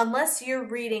 unless you're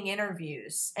reading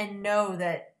interviews and know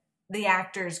that the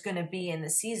actor's going to be in the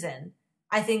season,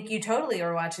 I think you totally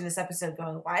are watching this episode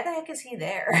going, why the heck is he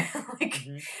there?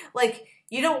 Like,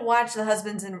 you don't watch The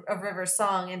Husbands of River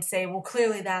Song and say, well,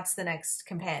 clearly that's the next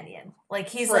companion. Like,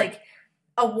 he's like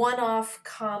a one-off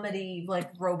comedy,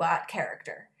 like, robot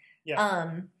character.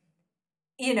 Yeah.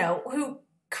 Who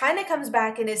kind of comes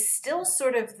back and is still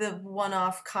sort of the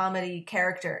one-off comedy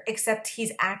character, except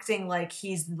he's acting like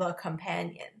he's the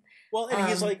companion. Well, and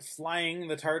he's like flying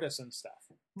the TARDIS and stuff.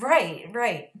 Right.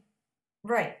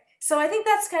 So I think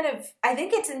that's I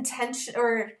think it's intention,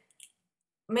 or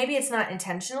maybe it's not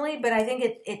intentionally, but I think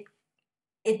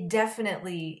it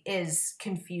definitely is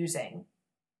confusing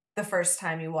the first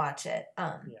time you watch it.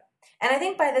 And I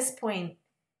think by this point,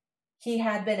 he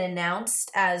had been announced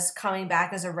as coming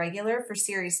back as a regular for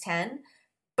Series 10,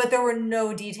 but there were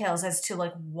no details as to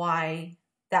like why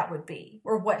that would be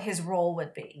or what his role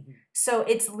would be. So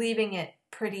it's leaving it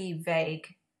pretty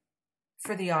vague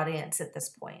for the audience at this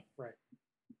point. Right.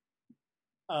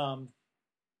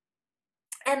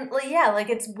 And like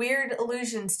it's weird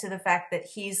allusions to the fact that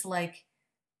he's like,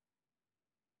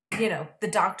 the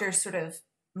Doctor's sort of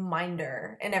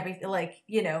minder and everything, like,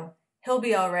 he'll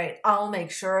be all right. I'll make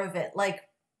sure of it. Like,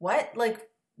 what? Like,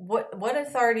 what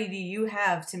authority do you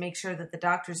have to make sure that the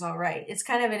Doctor's all right? It's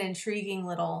kind of an intriguing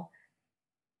little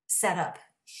setup.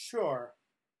 Sure.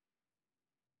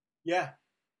 Yeah.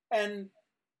 And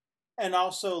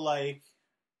also, like,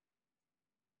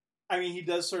 I mean, he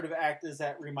does sort of act as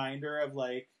that reminder of,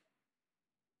 like,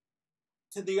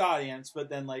 to the audience, but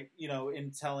then, like,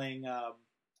 in telling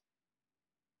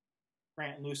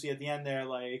Grant and Lucy at the end there,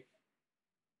 like,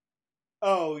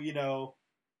 oh,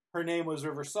 her name was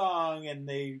River Song, and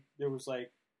they were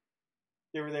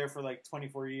there for like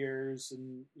 24 years,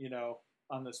 and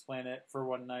on this planet for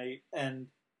one night, and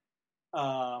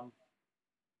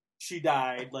she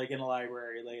died like in a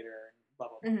library later, and blah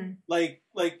blah blah.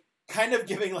 Like kind of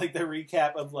giving like the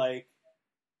recap of like,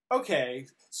 okay,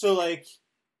 so like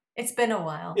it's been a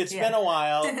while. It's been a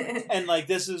while, and like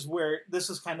this is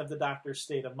kind of the Doctor's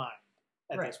state of mind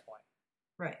at this point.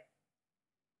 Right.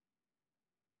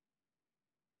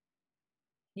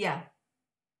 Yeah.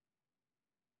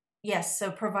 Yes,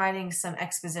 so providing some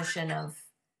exposition of,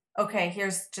 okay,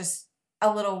 here's just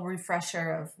a little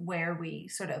refresher of where we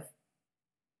sort of,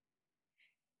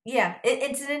 yeah,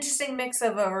 it's an interesting mix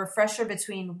of a refresher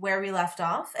between where we left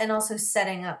off and also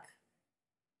setting up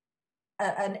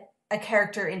a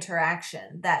character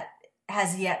interaction that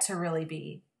has yet to really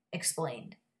be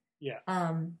explained. Yeah.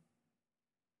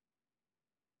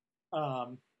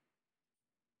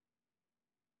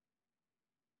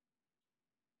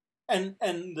 And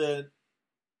the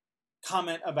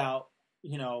comment about,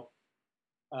 you know,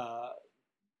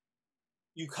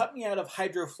 you cut me out of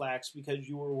Hydroflax because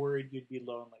you were worried you'd be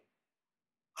lonely.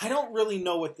 I don't really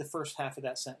know what the first half of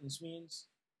that sentence means.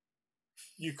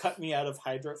 You cut me out of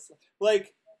Hydroflax.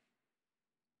 Like,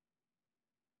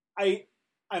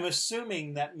 I'm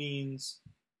assuming that means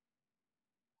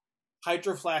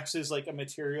Hydroflax is like a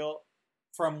material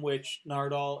from which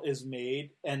Nardole is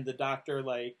made, and the doctor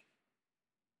like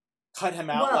cut him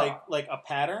out like a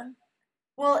pattern.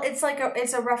 Well, it's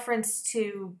a reference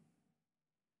to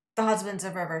the Husbands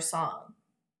of River song.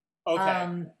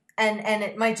 Okay. And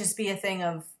it might just be a thing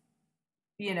of,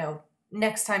 you know,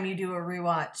 next time you do a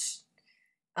rewatch,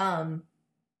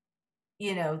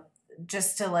 you know,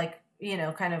 just to like, you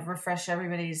know, kind of refresh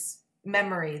everybody's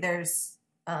memory. There's,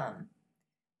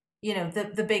 you know,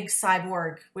 the big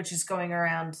cyborg, which is going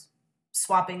around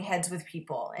swapping heads with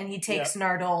people, and he takes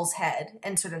Nardole's head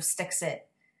and sort of sticks it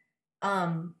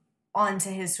onto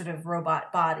his sort of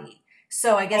robot body.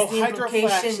 So I guess the implication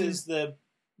Hydroflax is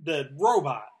the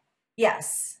robot.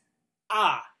 Yes.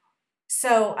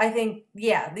 So I think,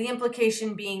 yeah, the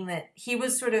implication being that he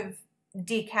was sort of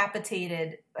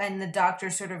decapitated and the doctor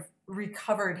sort of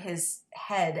recovered his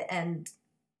head and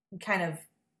kind of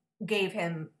gave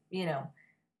him, you know,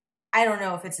 I don't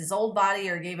know if it's his old body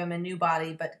or gave him a new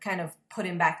body, but kind of put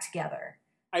him back together.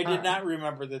 I did not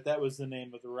remember that was the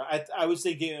name of the... I was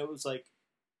thinking it was like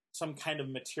some kind of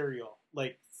material,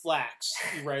 like flax,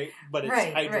 right? But it's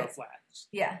Hydroflax. Right.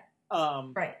 Yeah.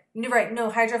 Right. No,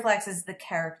 Hydroflax is the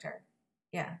character.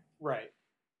 Yeah. Right.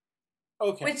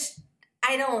 Okay. Which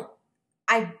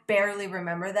I barely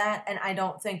remember that, and I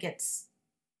don't think it's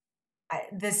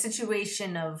the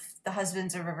situation of the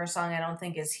Husbands of River Song. I don't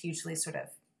think is hugely sort of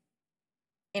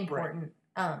important.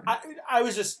 Right. I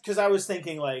was just because I was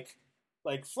thinking like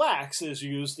flax is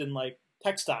used in like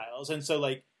textiles, and so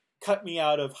like cut me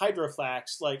out of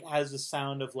Hydroflax like has the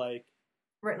sound of like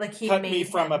he cut made me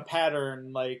from him. A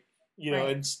pattern, like, you know,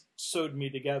 and sewed me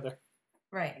together.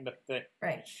 Right. Kind of thing.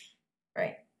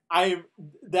 Right.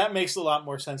 That makes a lot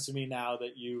more sense to me now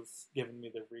that you've given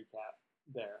me the recap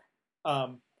there.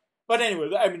 But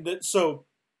anyway, I mean, so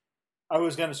I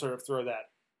was going to sort of throw that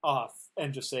off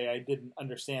and just say I didn't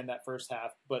understand that first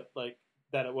half, but like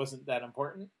that it wasn't that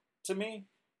important to me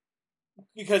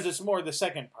because it's more the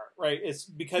second part, right? It's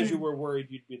because you were worried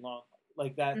you'd be lonely.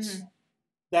 Like that's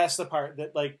the part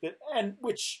that like that, and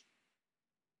which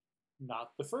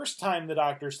not the first time the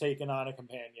doctor's taken on a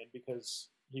companion because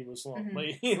he was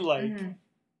lonely. Like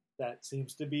that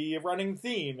seems to be a running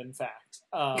theme, in fact.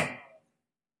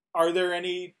 Are there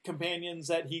any companions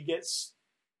that he gets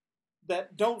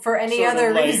that don't for any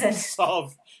other reason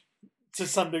solve to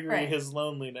some degree his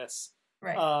loneliness?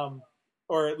 Right.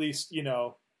 Or at least, you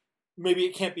know, maybe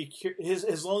it can't be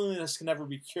his loneliness can never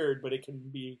be cured, but it can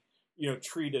be, you know,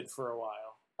 treated for a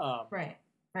while. Right.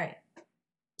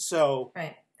 So.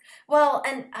 Right. Well,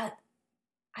 and I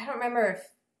don't remember if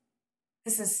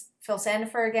this is Phil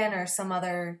Sandifer again or some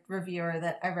other reviewer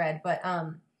that I read, but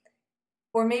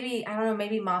or maybe I don't know,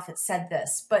 maybe Moffat said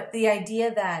this, but the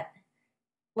idea that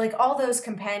like all those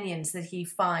companions that he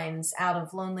finds out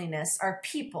of loneliness are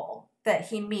people that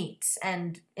he meets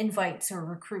and invites or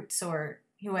recruits or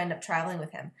who end up traveling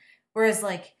with him, whereas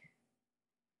like,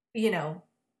 you know,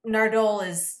 Nardole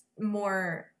is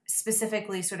more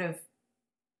specifically sort of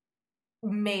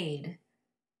made,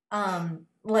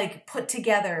 like put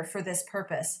together for this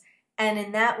purpose, and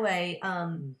in that way,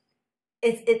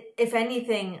 if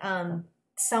anything,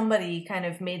 somebody kind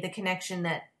of made the connection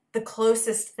that the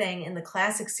closest thing in the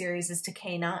classic series is to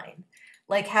K9,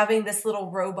 like having this little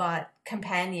robot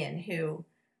companion who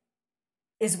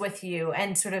is with you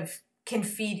and sort of can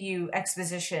feed you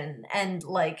exposition and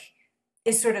like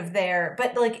is sort of there,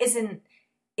 but like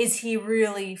is he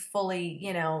really fully,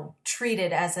 you know,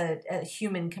 treated as a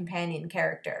human companion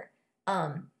character?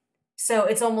 So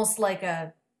it's almost like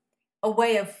a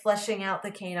way of fleshing out the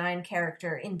K9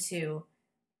 character into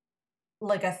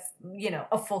like a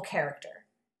full character,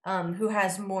 who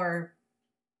has more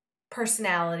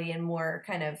personality and more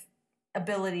kind of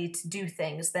ability to do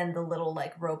things than the little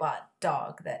like robot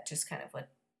dog that just kind of would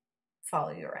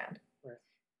follow you around. Right.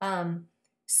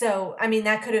 So, I mean,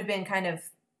 that could have been kind of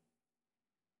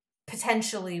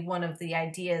potentially one of the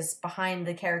ideas behind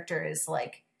the character is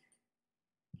like,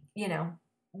 you know,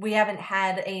 we haven't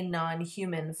had a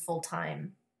non-human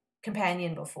full-time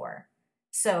companion before.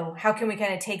 So how can we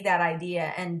kind of take that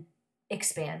idea and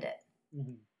expand it?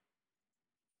 Mm-hmm.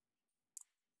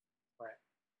 Right.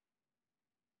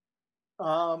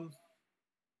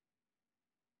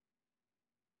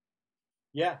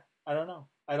 Yeah, I don't know.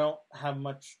 I don't have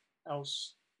much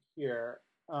else here.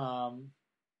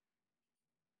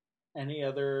 Any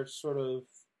other sort of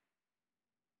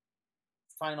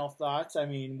final thoughts? I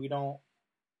mean, we don't.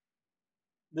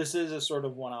 This is a sort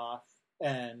of one-off,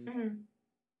 and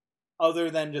other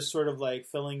than just sort of like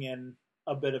filling in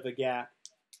a bit of a gap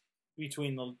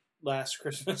between the last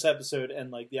Christmas episode and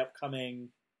like the upcoming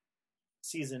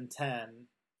season 10.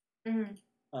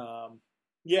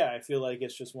 Yeah, I feel like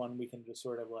it's just one we can just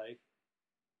sort of like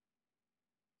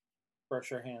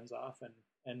brush our hands off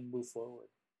and move forward.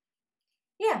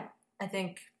 Yeah, I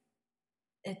think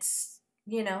it's,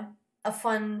 a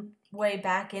fun way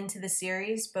back into the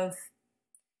series, both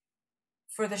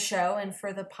for the show and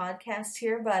for the podcast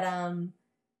here, but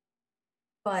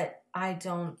I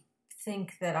don't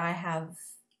think that I have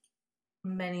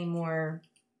many more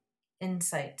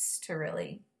insights to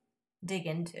really dig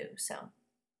into, so.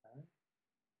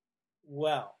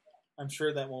 Well, I'm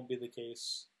sure that won't be the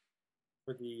case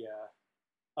for the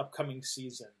upcoming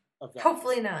season of that.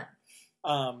 Hopefully not.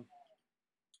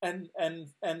 And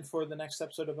for the next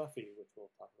episode of Buffy, which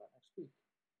we'll talk about next week,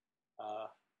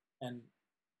 and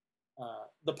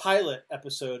the pilot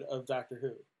episode of Doctor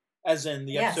Who, as in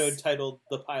the episode titled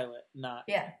 "The Pilot," not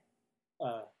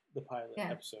the pilot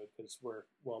episode, because we're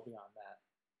well beyond that.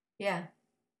 Yeah,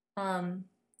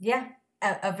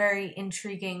 a very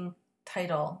intriguing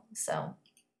title. So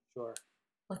sure,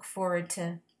 look forward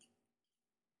to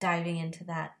diving into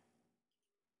that.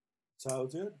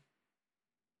 Sounds good.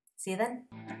 See you then.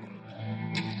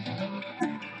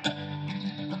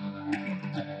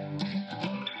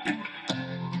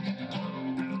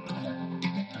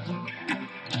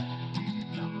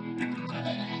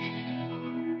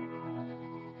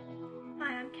 Hi,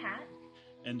 I'm Kat.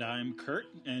 And I'm Kurt,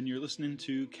 and you're listening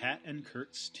to Kat and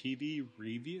Kurt's TV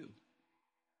Review.